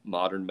with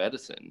modern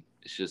medicine.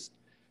 It's just,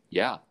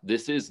 yeah,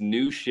 this is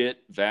new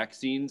shit.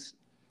 Vaccines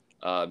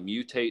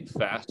mutate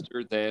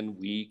faster than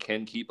we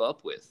can keep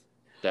up with.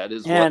 That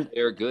is what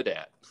they're good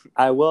at.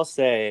 I will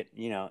say,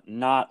 you know,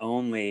 not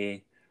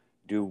only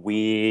do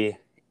we,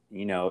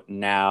 you know,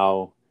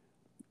 now,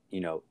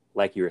 you know,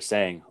 like you were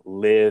saying,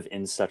 live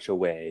in such a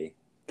way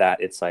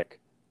that it's like,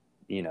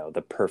 you know,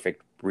 the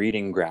perfect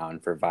breeding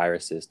ground for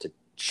viruses to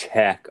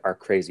check our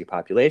crazy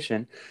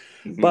population.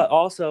 Mm-hmm. But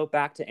also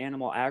back to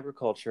animal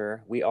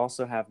agriculture, we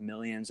also have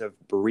millions of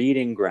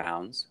breeding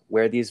grounds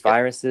where these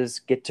viruses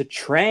get to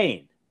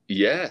train.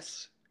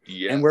 Yes.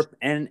 Yes.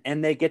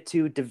 And they get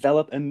to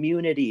develop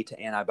immunity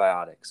to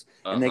antibiotics.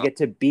 And they get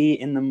to be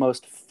in the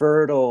most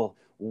fertile,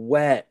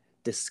 wet,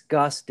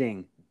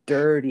 disgusting,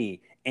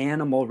 dirty,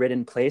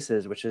 animal-ridden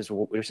places, which is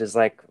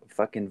like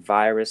fucking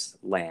virus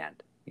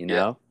land, you know?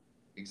 Yeah.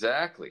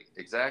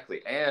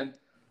 Exactly. And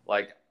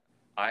like,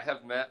 I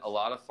have met a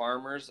lot of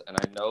farmers, and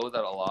I know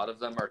that a lot of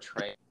them are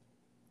trained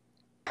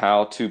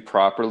how to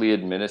properly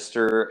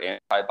administer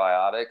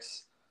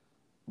antibiotics,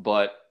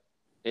 but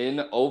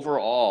in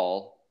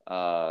overall,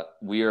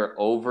 we are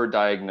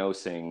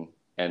over-diagnosing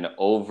and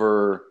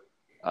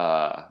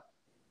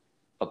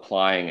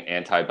applying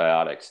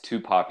antibiotics to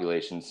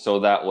populations, so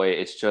that way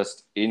it's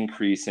just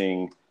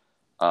increasing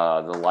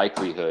the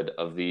likelihood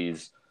of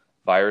these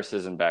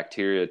viruses and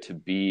bacteria to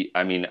be,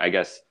 I mean, I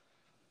guess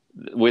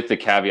with the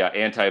caveat,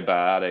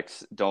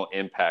 antibiotics don't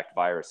impact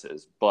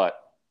viruses, but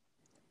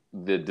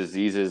the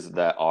diseases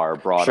that are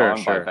brought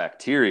on by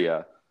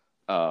bacteria,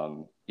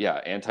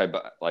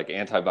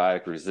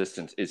 antibiotic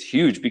resistance is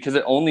huge, because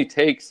it only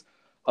takes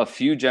a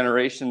few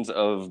generations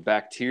of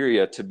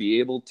bacteria to be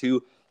able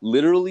to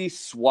literally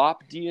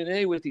swap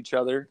DNA with each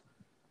other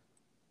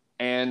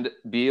and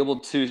be able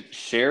to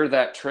share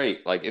that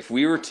trait. Like, if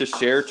we were to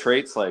share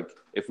traits, like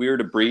if we were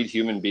to breed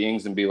human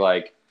beings and be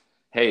like,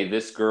 hey,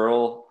 this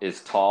girl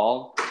is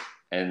tall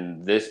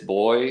and this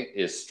boy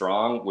is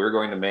strong, we're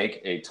going to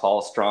make a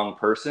tall, strong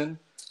person.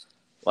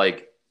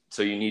 Like,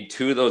 so you need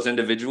two of those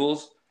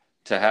individuals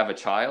to have a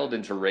child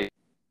and to raise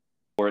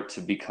for it to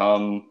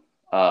become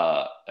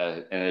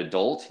an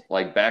adult.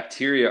 Like,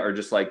 bacteria are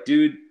just like,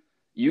 dude,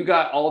 you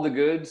got all the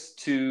goods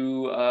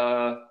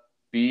to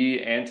be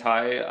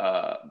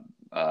to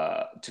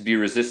be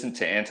resistant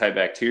to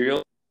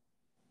antibacterial.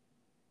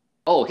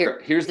 Oh,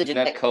 here's the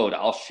genetic code.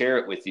 I'll share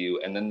it with you.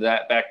 And then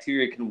that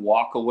bacteria can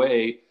walk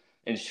away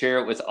and share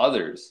it with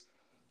others.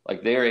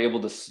 Like, they are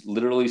able to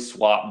literally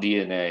swap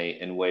DNA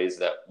in ways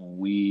that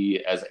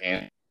we as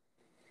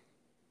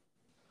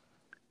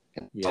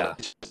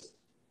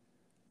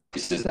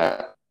this is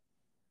that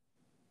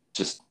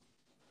just,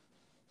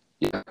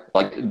 yeah,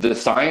 like the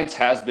science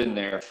has been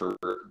there for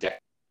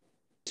decades.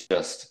 It's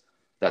just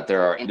that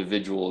there are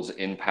individuals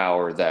in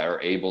power that are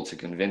able to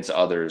convince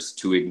others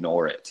to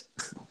ignore it.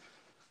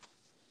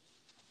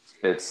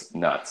 It's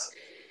nuts.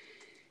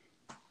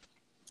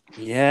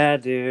 Yeah,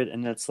 dude.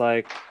 And it's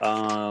like,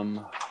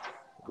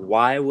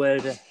 why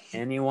would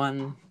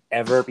anyone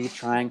ever be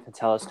trying to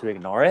tell us to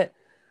ignore it?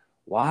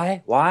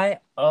 Why?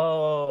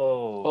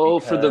 Oh,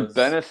 for the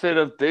benefit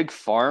of big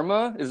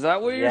pharma? Is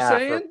that what you're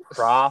saying? For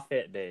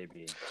profit,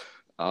 baby.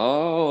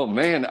 Oh,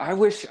 man. I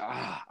wish,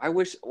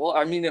 well,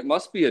 I mean, it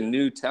must be a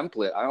new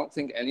template. I don't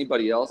think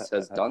anybody else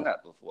has done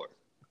that before.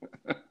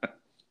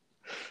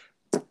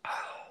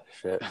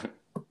 Shit.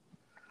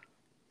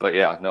 But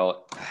yeah,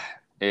 no,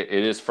 it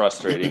is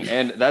frustrating.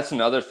 And that's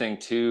another thing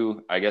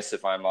too, I guess,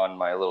 if I'm on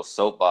my little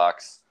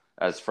soapbox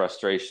as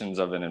frustrations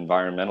of an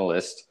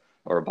environmentalist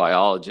or a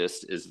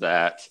biologist, is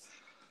that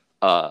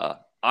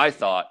I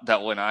thought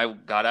that when I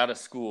got out of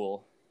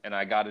school and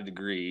I got a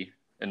degree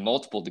and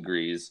multiple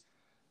degrees,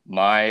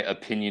 my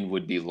opinion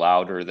would be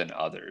louder than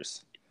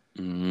others.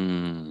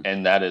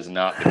 And that is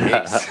not the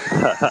case.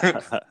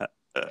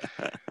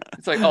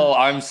 It's like, oh,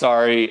 I'm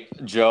sorry,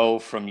 Joe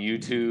from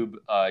YouTube.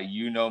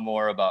 You know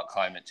more about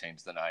climate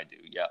change than I do.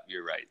 Yeah,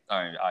 you're right.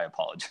 I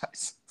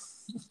apologize.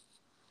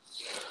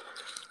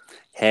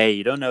 Hey,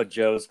 you don't know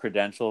Joe's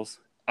credentials?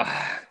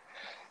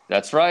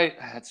 That's right.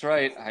 I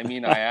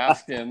mean, I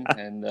asked him,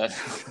 and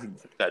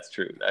that's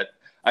true.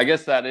 I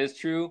guess that is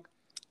true.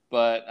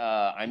 But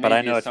I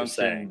made the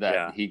assumption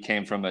that he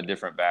came from a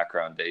different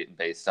background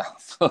based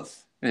off of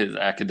his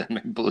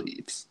academic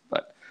beliefs.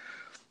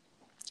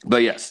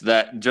 But yes,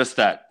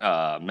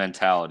 that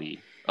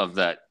mentality of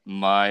that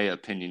my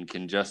opinion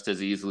can just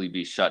as easily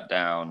be shut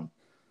down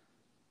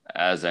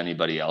as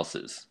anybody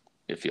else's,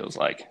 it feels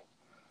like.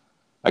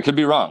 I could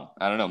be wrong.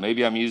 I don't know.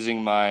 Maybe I'm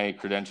using my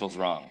credentials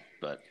wrong,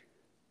 but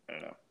I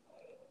don't know.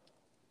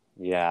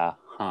 Yeah,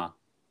 huh.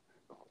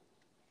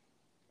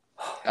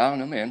 I don't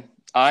know, man.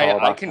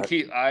 I can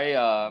keep.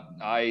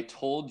 I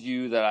told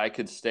you that I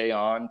could stay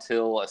on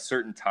till a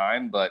certain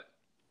time, but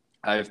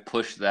I've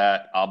pushed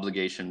that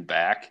obligation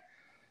back.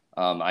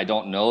 I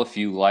don't know if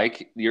you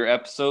like your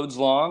episodes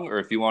long or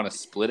if you want to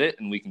split it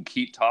and we can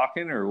keep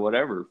talking or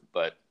whatever.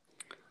 But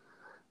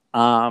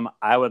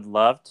I would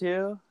love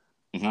to.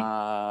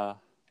 Mm-hmm.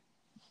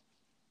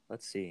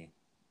 Let's see.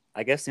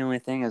 I guess the only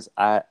thing is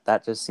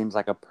that just seems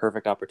like a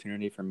perfect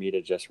opportunity for me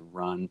to just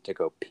run to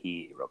go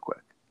pee real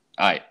quick.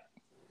 All right.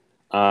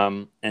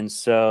 And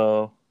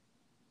so,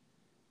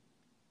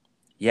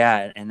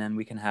 yeah, and then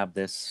we can have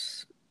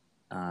this.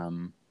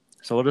 So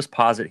we'll just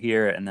pause it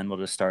here, and then we'll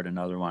just start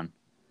another one.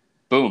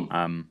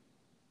 Boom.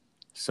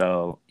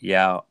 So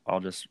yeah, I'll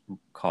just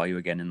call you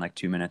again in like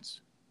 2 minutes.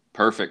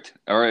 Perfect.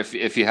 Or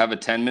if you have a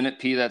 10-minute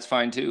pee, that's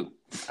fine too.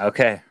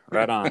 Okay,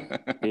 right on.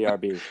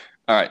 BRB.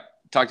 All right.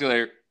 Talk to you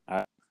later.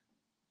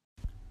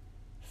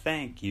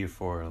 Thank you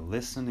for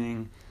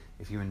listening.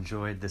 If you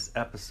enjoyed this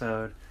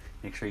episode,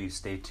 make sure you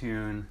stay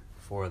tuned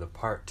for the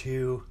part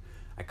 2.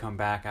 I come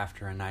back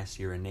after a nice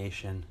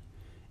urination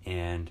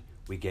and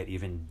we get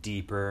even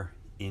deeper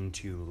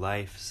into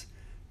life's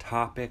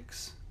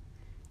topics.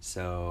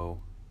 So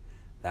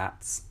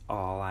that's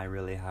all I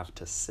really have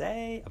to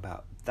say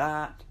about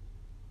that.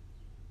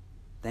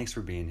 Thanks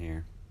for being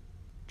here.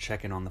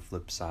 Check in on the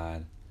flip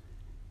side.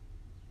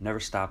 Never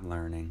stop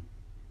learning.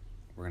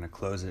 We're going to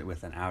close it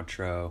with an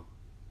outro.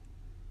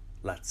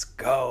 Let's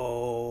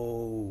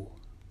go.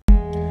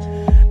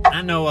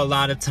 I know a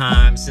lot of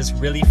times it's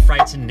really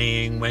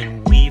frightening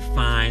when we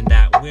find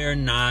that we're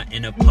not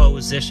in a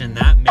position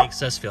that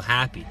makes us feel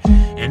happy.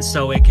 And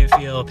so it can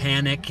feel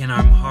panic in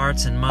our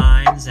hearts and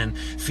minds, and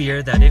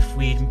fear that if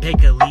we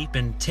take a leap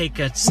and take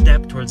a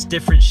step towards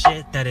different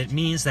shit, that it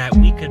means that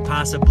we could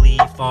possibly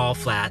fall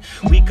flat.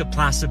 We could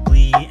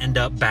possibly end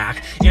up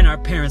back in our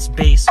parents'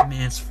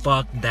 basements.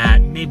 Fuck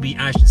that. Maybe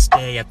I should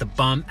stay at the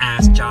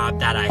bum-ass job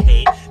that I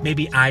hate.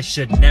 Maybe I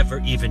should never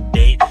even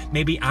date.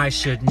 Maybe I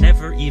should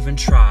never even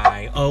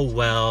try. Oh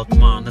well,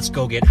 come on, let's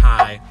go get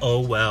high. Oh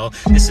well,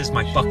 this is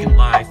my fucking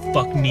life.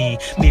 Fuck me.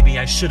 Maybe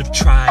I should have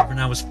tried when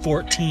I was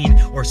 14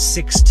 or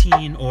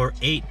 16 or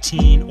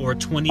 18 or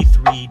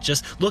 23.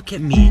 Just look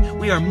at me.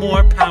 We are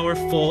more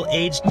powerful.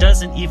 Age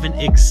doesn't even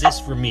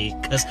exist for me,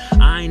 cause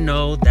I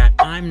know that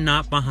I'm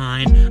not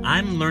behind.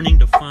 I'm learning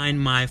to find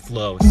my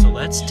flow. So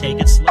let's take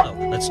it slow.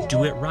 Let's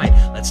do it right.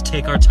 Let's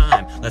take our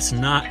time. Let's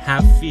not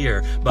have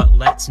fear, but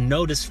let's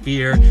notice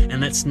fear,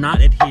 and let's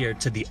not adhere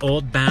to the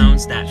old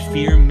bounds that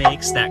fear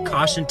makes, that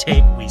caution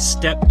tape we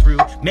step through.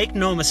 Make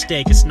no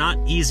mistake, it's not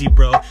easy,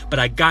 bro, but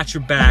I got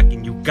your back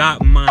and you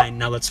got mine.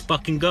 Now let's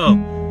fucking go.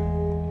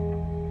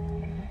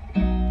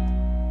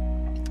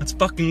 Let's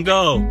fucking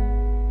go.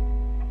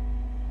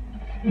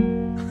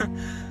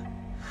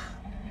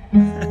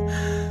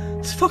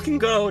 Let's fucking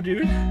go,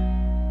 dude.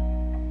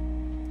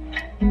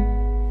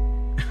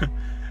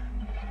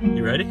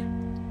 You ready?